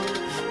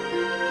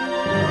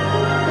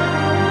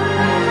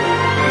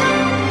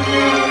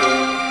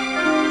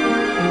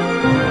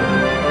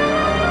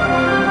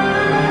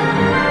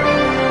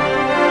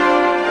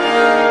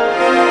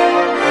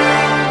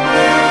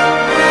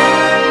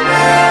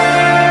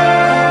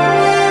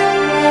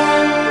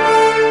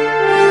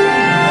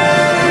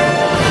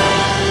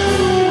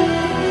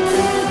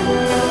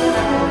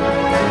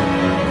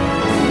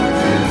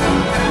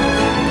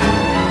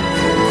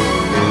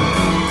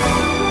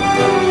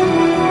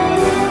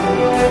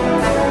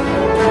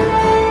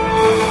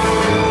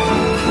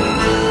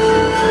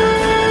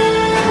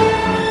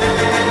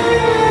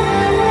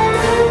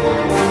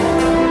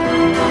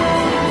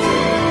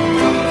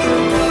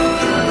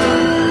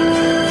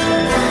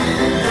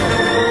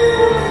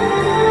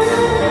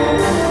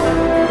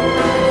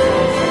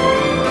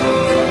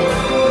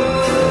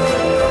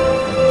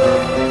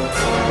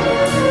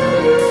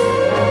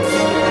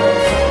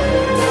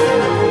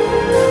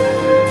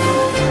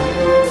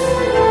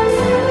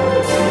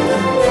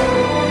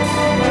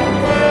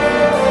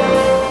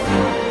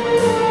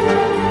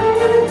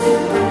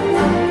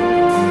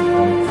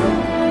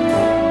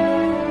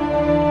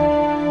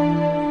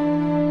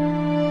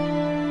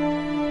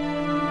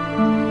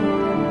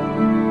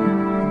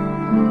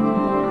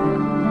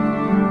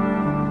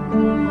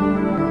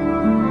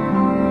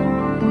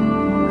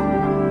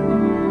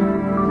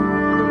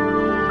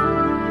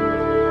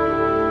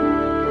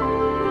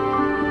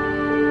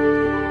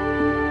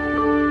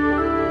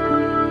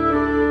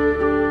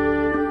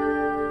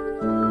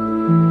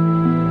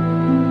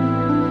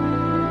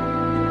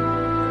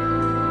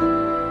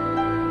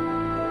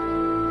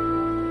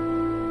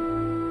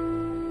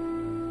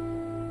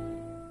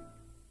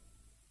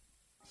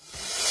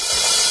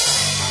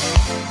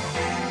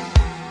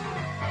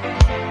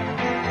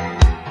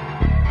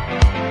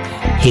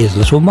 Here's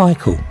little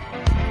Michael.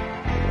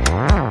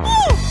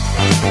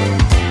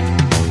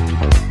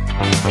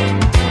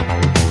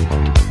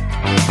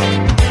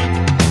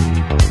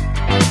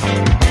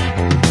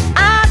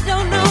 I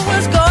don't know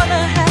what's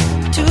gonna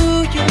happen to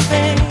you,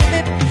 baby,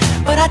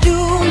 but I do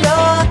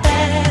know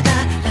that I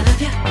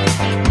love you.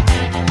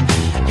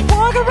 You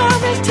walk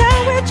around this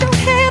town with your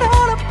head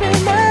all up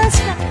in the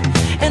sky,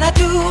 and I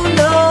do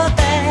know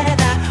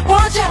that I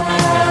want you.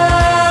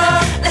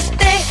 Let's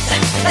dance,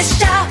 let's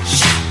shout,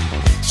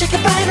 shake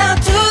your body down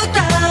to the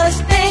ground. Let's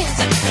dance,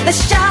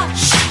 let's shout,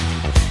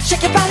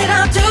 shake your body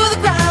down to the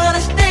ground.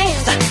 Let's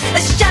dance,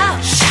 let's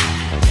shout,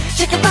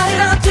 shake your body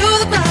down to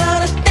the ground.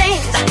 Let's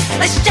dance,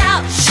 let's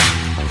shout,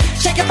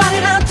 shake your body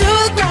down to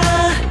the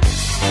ground.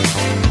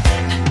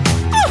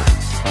 Woo!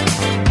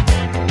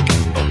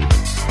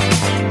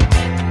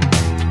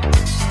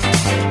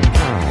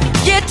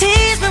 You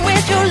tease me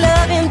with your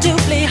loving,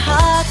 doubly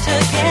hard to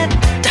get,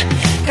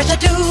 'cause I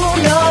do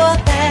know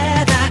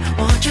that I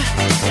want you.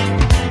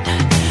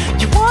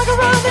 You walk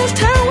around this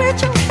town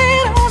with your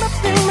head all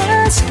up in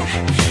the sky,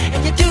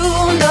 and you do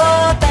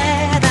know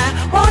that I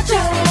want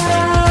you.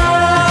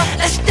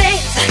 Let's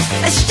dance,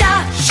 let's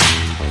shout,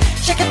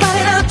 shake your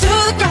body down to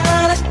the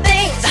ground. Let's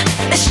dance,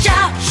 let's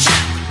shout,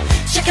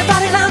 shake your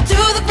body down to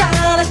the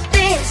ground. Let's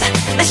dance,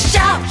 let's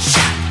shout,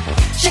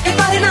 shake your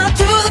body down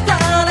to the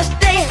ground. Let's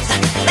dance,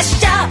 let's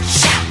shout,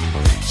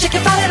 shake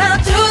your body down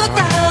to the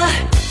ground.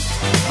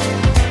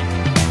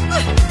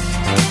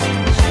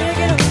 Shake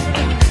it up.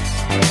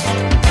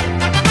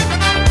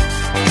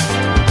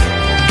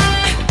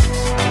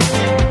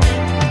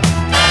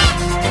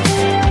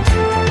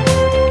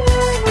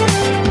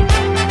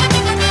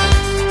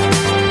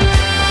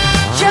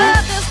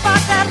 Just the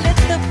spark that lit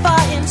the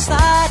fire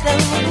inside of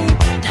me,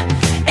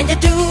 and you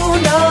do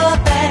know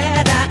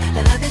that I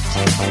love it.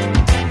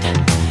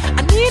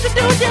 I need to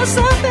do just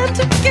something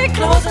to get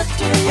closer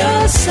to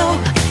your soul,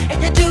 and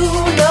you do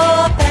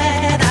know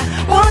that I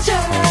want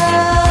you.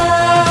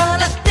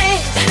 Let's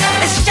dance,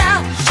 let's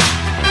shout,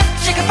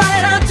 shake your body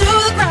down to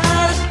the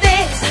ground. Let's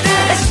dance,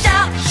 let's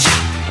shout,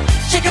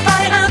 shake your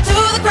body down to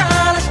the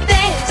ground. Let's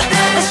dance,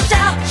 let's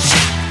shout,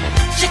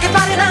 shake your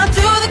body down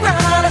to the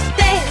ground. Let's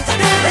dance,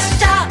 let's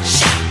shout,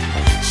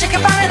 shake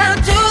your body down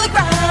to the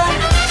ground.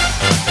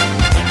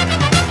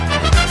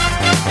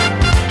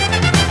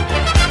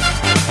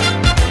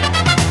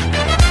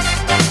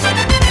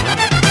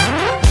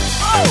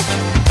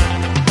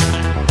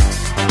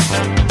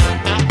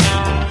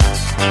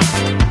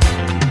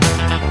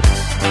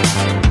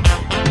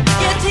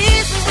 You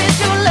tease me with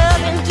your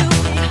loving,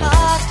 doubly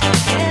hard to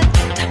get,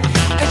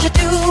 'cause you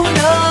do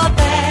know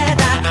that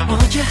I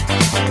want you.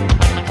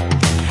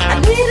 I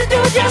need to do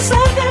just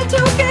something to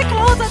get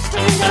closer to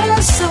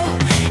your soul,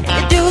 and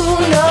you do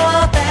know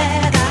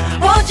that I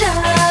want you.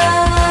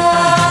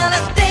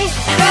 Let's dance,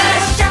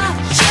 let's shout,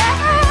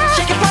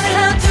 shake your body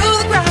down to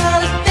the ground.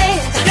 Let's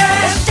dance,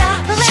 let's shout,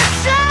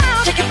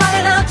 shake your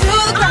body down to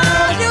the ground.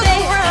 Let's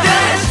dance,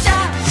 let's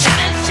shout,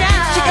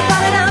 shake your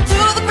body down to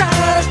the ground.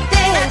 Let's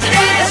dance,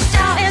 let's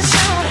shout,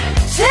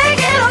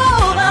 take it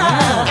over.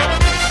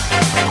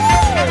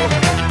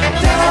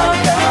 Down,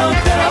 down,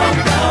 down,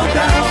 down,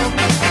 down.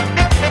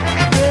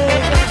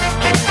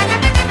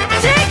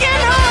 Take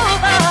it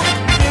over.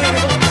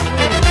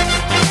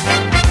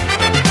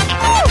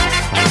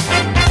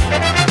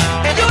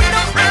 You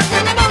know I'm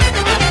supposed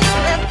to be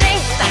the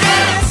thing.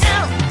 Dance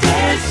out,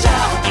 dance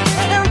out,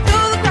 down to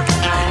the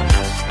ground.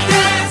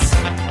 Dance,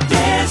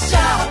 dance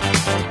out.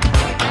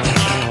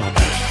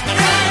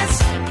 Dance,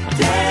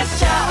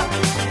 dance out.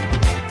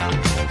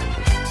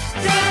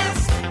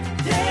 Dance,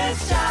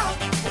 dance out.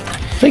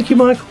 Thank you,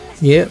 Michael.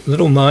 Yeah,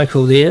 little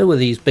Michael there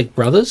with his big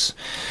brothers,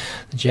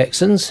 the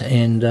Jacksons,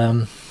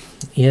 and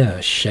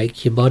yeah,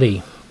 shake your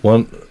body.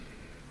 One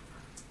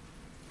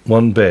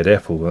Bad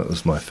Apple, that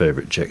was my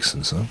favourite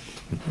Jackson song.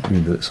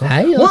 Remember that song?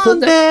 Hey, I thought One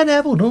that- bad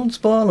apple don't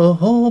spoil a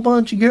whole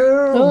bunch of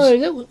girls.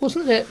 Oh,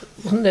 wasn't that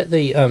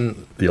the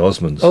The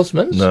Osmonds.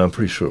 Osmonds? No, I'm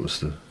pretty sure it was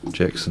the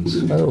Jacksons.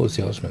 Oh, it was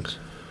the Osmonds.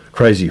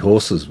 Crazy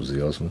Horses was the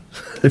Osmonds.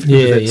 Have you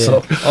Yeah, heard that yeah.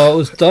 song? Oh, it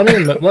was Donny.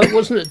 And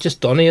wasn't it just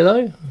Donny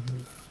though?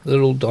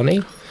 Little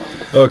Donny.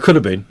 Oh, it could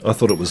have been. I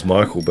thought it was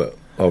Michael, but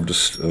I'll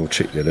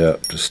check that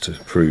out just to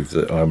prove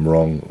that I'm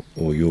wrong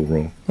or you're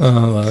wrong.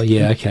 Oh, well,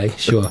 yeah, okay,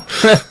 sure.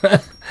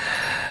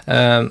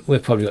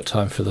 We've probably got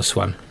time for this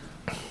one.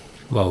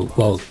 While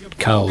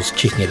Carl's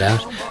checking it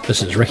out,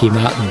 this is Ricky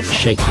Martin and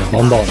Shake Your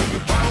Bom Bom.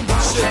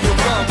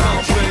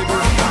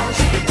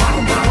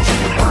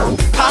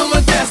 I'm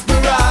a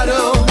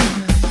desperado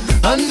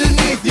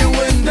underneath your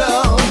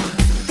window.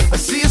 I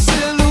see a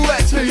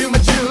silhouette of you, my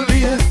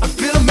Julia. I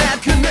feel a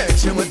mad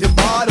connection with your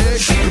body.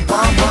 Shake your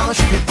bum bum,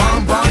 shake your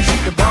bum bum,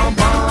 shake your bum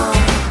bum.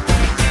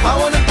 I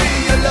wanna be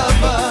your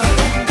lover,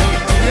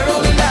 your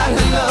only night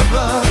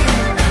lover.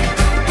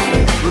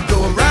 We'll go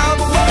around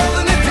the world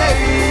in a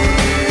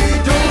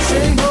day. Don't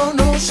say no,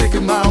 no, shake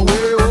it my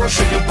way. Oh,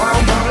 shake your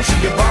bum bum,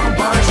 shake your bum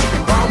bum, shake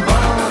your bum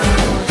bum.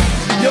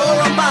 You're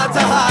a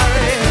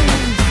Matahari.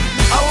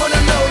 I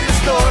wanna know your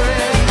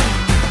story.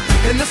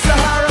 In the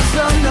Sahara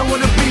sun, I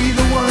wanna be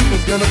the one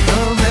who's gonna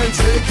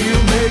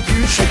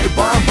shake your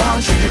bum bum,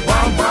 shake your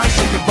bum bum,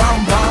 shake your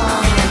bum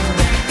bum.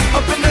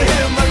 Up in the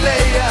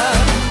Himalaya,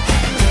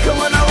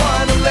 come on, I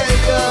wanna lay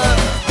ya.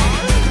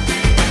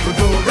 We'll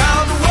go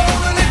around the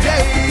world in a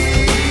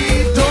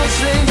day. Don't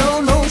say no,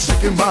 no,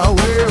 shake it my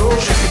way. Oh,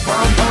 shake your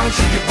bum bum,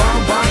 shake your bum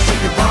bum,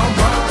 shake your bum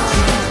bum.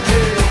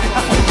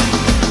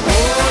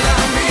 Hola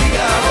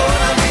amiga,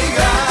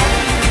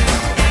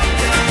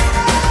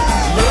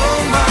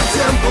 you're my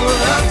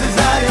temple of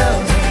desire.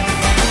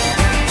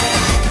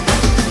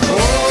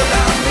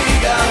 Hola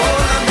amiga,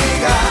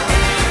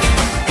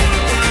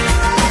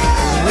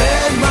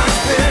 let my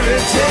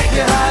spirit take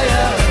you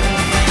higher.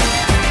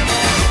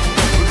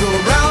 We'll go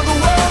around the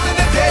world in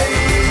a day.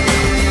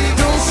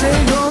 Don't say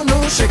no, no,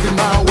 shake it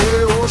my way.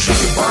 Oh,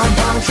 shake your bum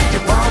bum, shake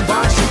your bum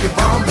bum, shake your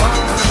bum bum.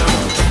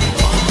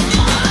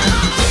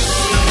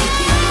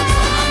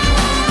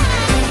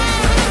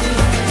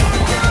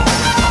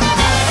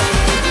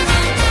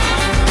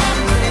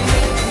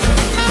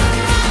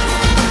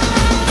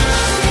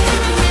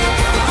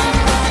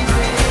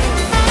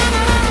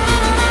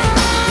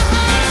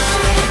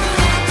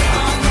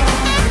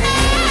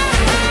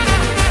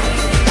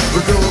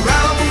 We'll go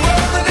around the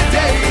world in a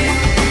day.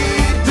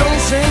 Don't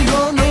say no,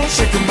 no,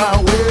 shake it my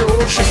way.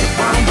 Oh, shake your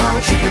bum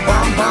bum, shake your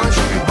bum bum,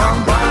 shake your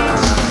bum bum.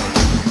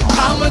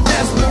 I'm a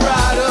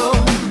desperado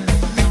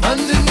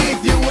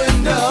underneath your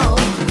window.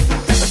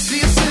 I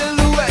see a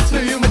silhouette, so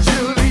you're my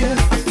Julia.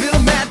 Feel a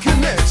mad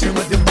connection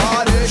with your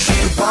body.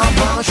 Shake your bum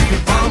bum, shake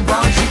your bum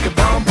bum, shake your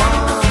bum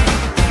bum.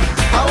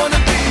 I wanna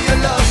be your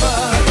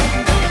lover,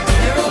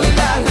 your only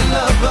light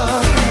lover.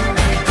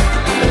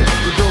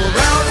 We'll go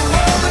around the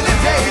world in a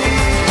day.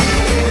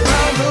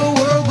 Around the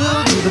world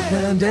we'll do the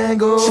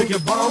fandango. Shake your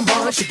bum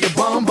bum, shake your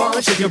bum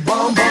bum, shake your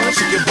bum bum,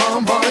 shake your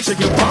bum bum, shake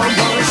your bum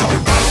bum, shake your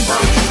bum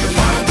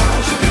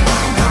bum, shake your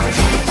bum bum, shake your bum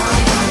bum, shake your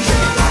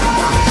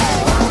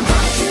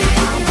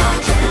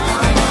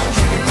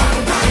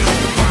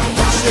bum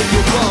bum, shake your bum bum, shake your bum bum, shake your bum bum, shake your bum bum, shake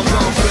your bum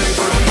bum,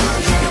 baby.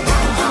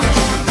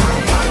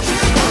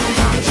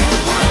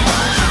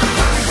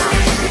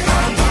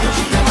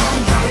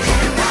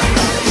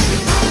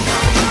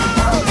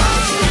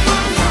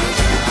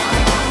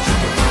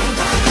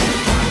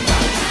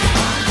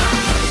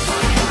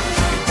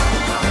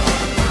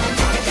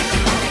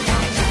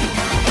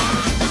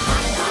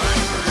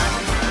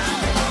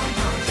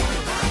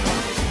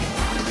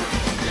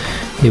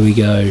 Here we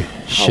go,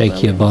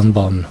 shake your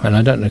bonbon. And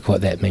I don't know quite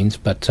what that means,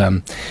 but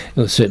it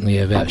was certainly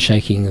about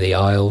shaking the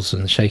isles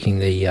and shaking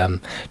the,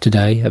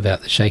 today,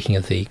 about the shaking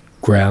of the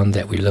ground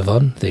that we live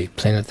on, the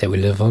planet that we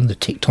live on, the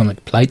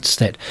tectonic plates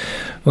that,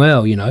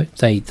 well, you know,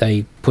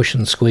 they push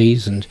and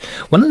squeeze. And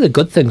one of the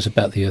good things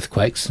about the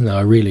earthquakes, and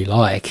I really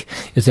like,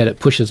 is that it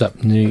pushes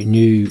up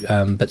new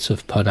bits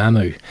of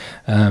Pounamu.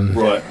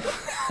 Right.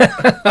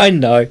 I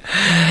know,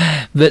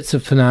 bits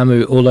of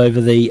Pounamu all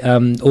over the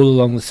all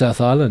along the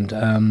South Island,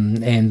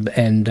 and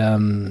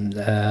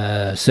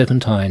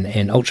serpentine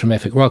and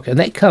ultramafic rock, and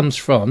that comes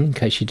from, in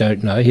case you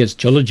don't know, here's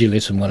Geology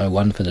Lesson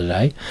 101 for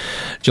today.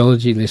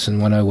 Geology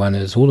Lesson 101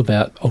 is all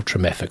about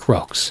ultramafic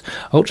rocks.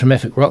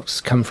 Ultramafic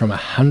rocks come from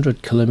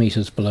 100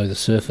 kilometres below the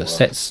surface.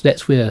 Wow.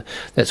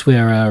 That's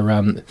where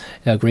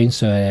our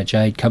greenstone, our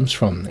jade, comes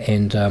from,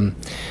 and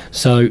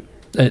so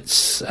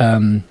it's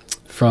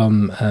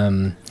from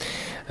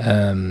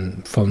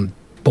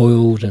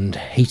boiled and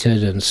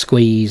heated and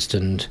squeezed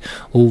and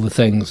all the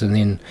things, and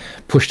then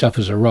pushed up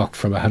as a rock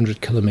from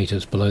 100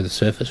 kilometres below the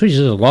surface, which is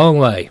a long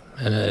way.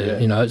 And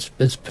you know, it's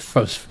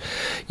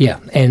yeah,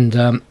 and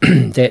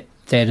that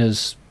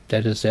is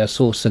our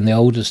source, and the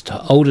oldest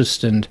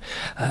and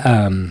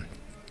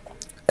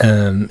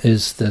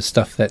is the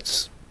stuff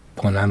that's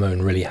Pounamu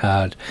and really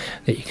hard,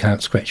 that you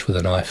can't scratch with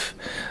a knife.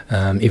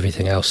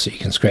 Everything else that you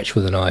can scratch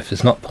with a knife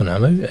is not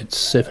Pounamu, it's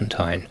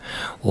serpentine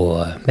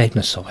or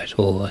magnesite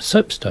or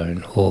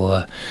soapstone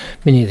or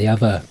many of the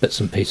other bits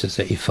and pieces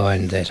that you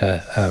find that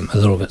are a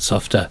little bit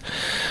softer.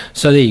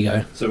 So there you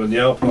go. So when the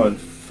Alpine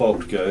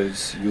fault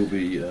goes, you'll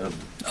be...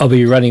 I'll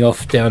be running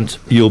off down to...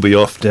 You'll be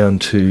off down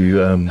to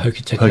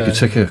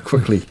Hokitika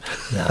quickly.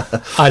 No,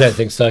 I don't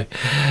think so.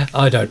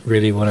 I don't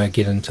really want to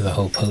get into the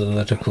whole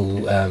political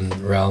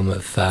realm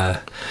of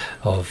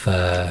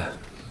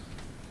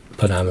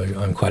Pounamu.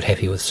 I'm quite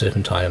happy with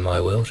serpentine in my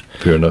world.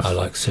 Fair enough. I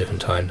like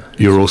serpentine.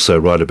 You're also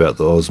right about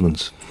the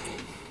Osmonds.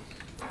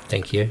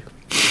 Thank you.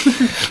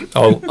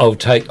 I'll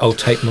take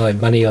my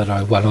money that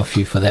I won off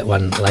you for that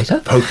one later.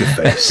 Poker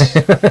face.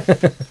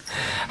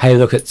 Hey,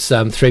 look, it's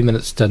 3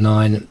 minutes to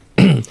 9,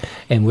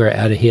 and we're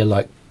out of here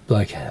like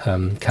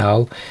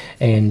Carl,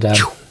 and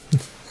no,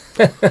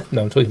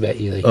 I'm talking about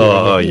you.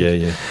 Oh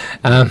yeah.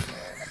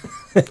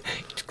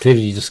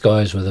 Clearly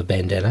disguised with a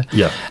bandana.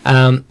 Yeah.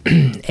 And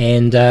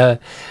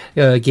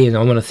again,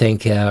 I want to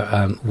thank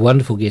our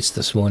wonderful guest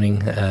this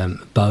morning,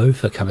 Bo,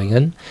 for coming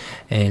in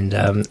and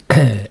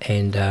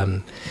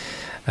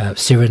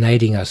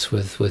serenading us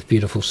with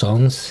beautiful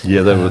songs.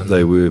 Yeah,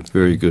 they were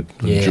very good.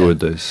 Yeah. Enjoyed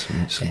those.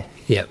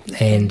 Yeah,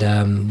 and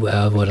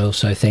I want to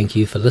also thank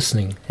you for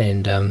listening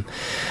and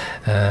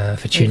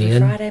for tuning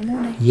in. Friday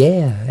morning.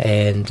 Yeah,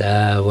 and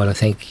I want to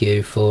thank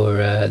you for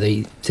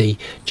the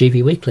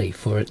GB Weekly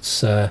for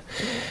its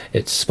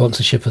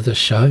sponsorship of this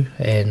show,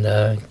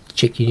 and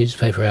check your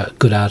newspaper out.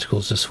 Good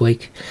articles this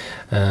week,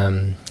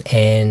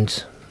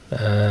 and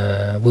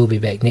we'll be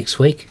back next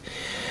week.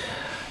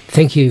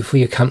 Thank you for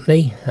your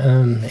company,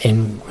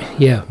 and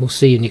yeah, we'll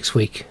see you next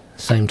week.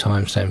 Same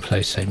time, same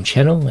place, same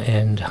channel,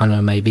 and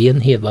Hannah may be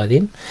in here by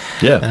then.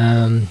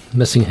 Yeah.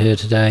 Missing her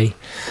today.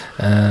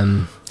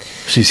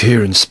 She's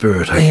here in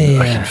spirit. I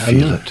can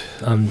feel it.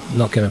 I'm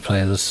not going to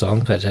play this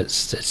song, but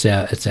it's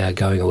our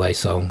going away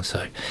song.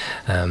 So,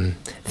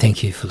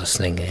 thank you for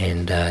listening,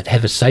 and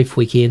have a safe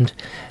weekend.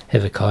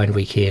 Have a kind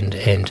weekend,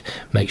 and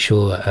make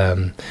sure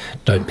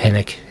don't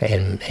panic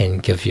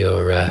and give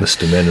your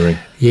Mr. Mannering.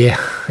 Yeah,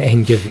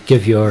 and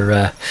give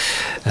your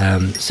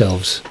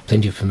selves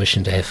plenty of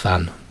permission to have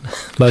fun.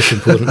 Most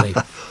importantly,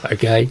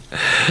 okay.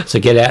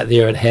 So get out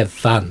there and have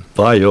fun.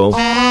 Bye, y'all.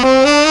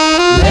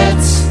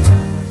 Let's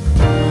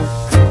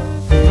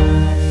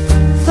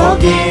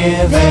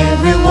forgive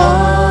everyone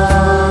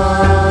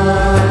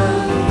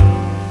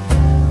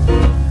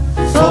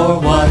for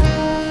what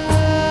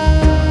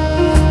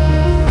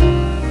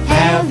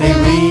have they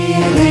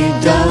really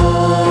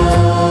done?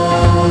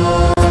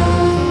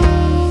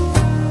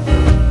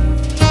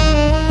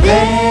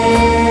 They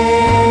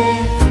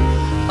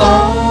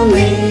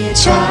only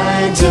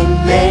tried to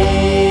make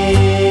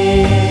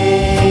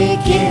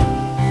it,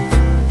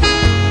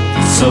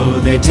 so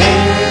they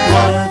take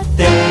what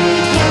they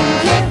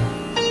can get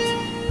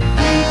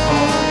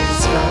before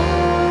it's gone.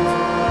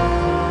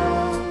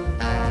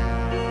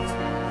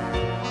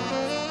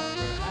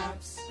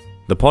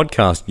 The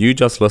podcast you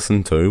just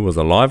listened to was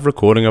a live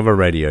recording of a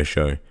radio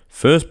show,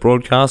 first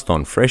broadcast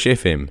on Fresh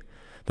FM,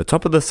 the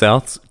top of the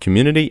South's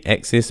community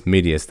access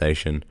media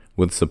station,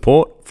 with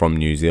support from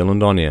New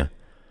Zealand On Air.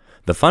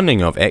 The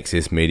funding of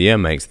Access Media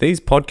makes these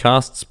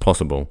podcasts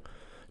possible.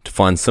 To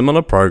find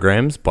similar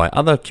programs by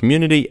other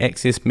community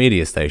access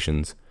media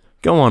stations,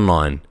 go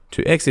online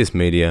to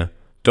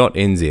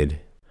accessmedia.nz.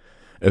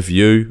 If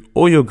you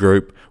or your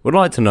group would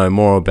like to know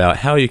more about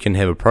how you can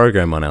have a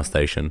program on our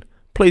station,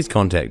 please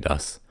contact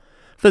us.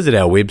 Visit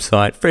our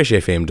website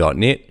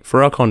freshfm.net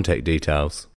for our contact details.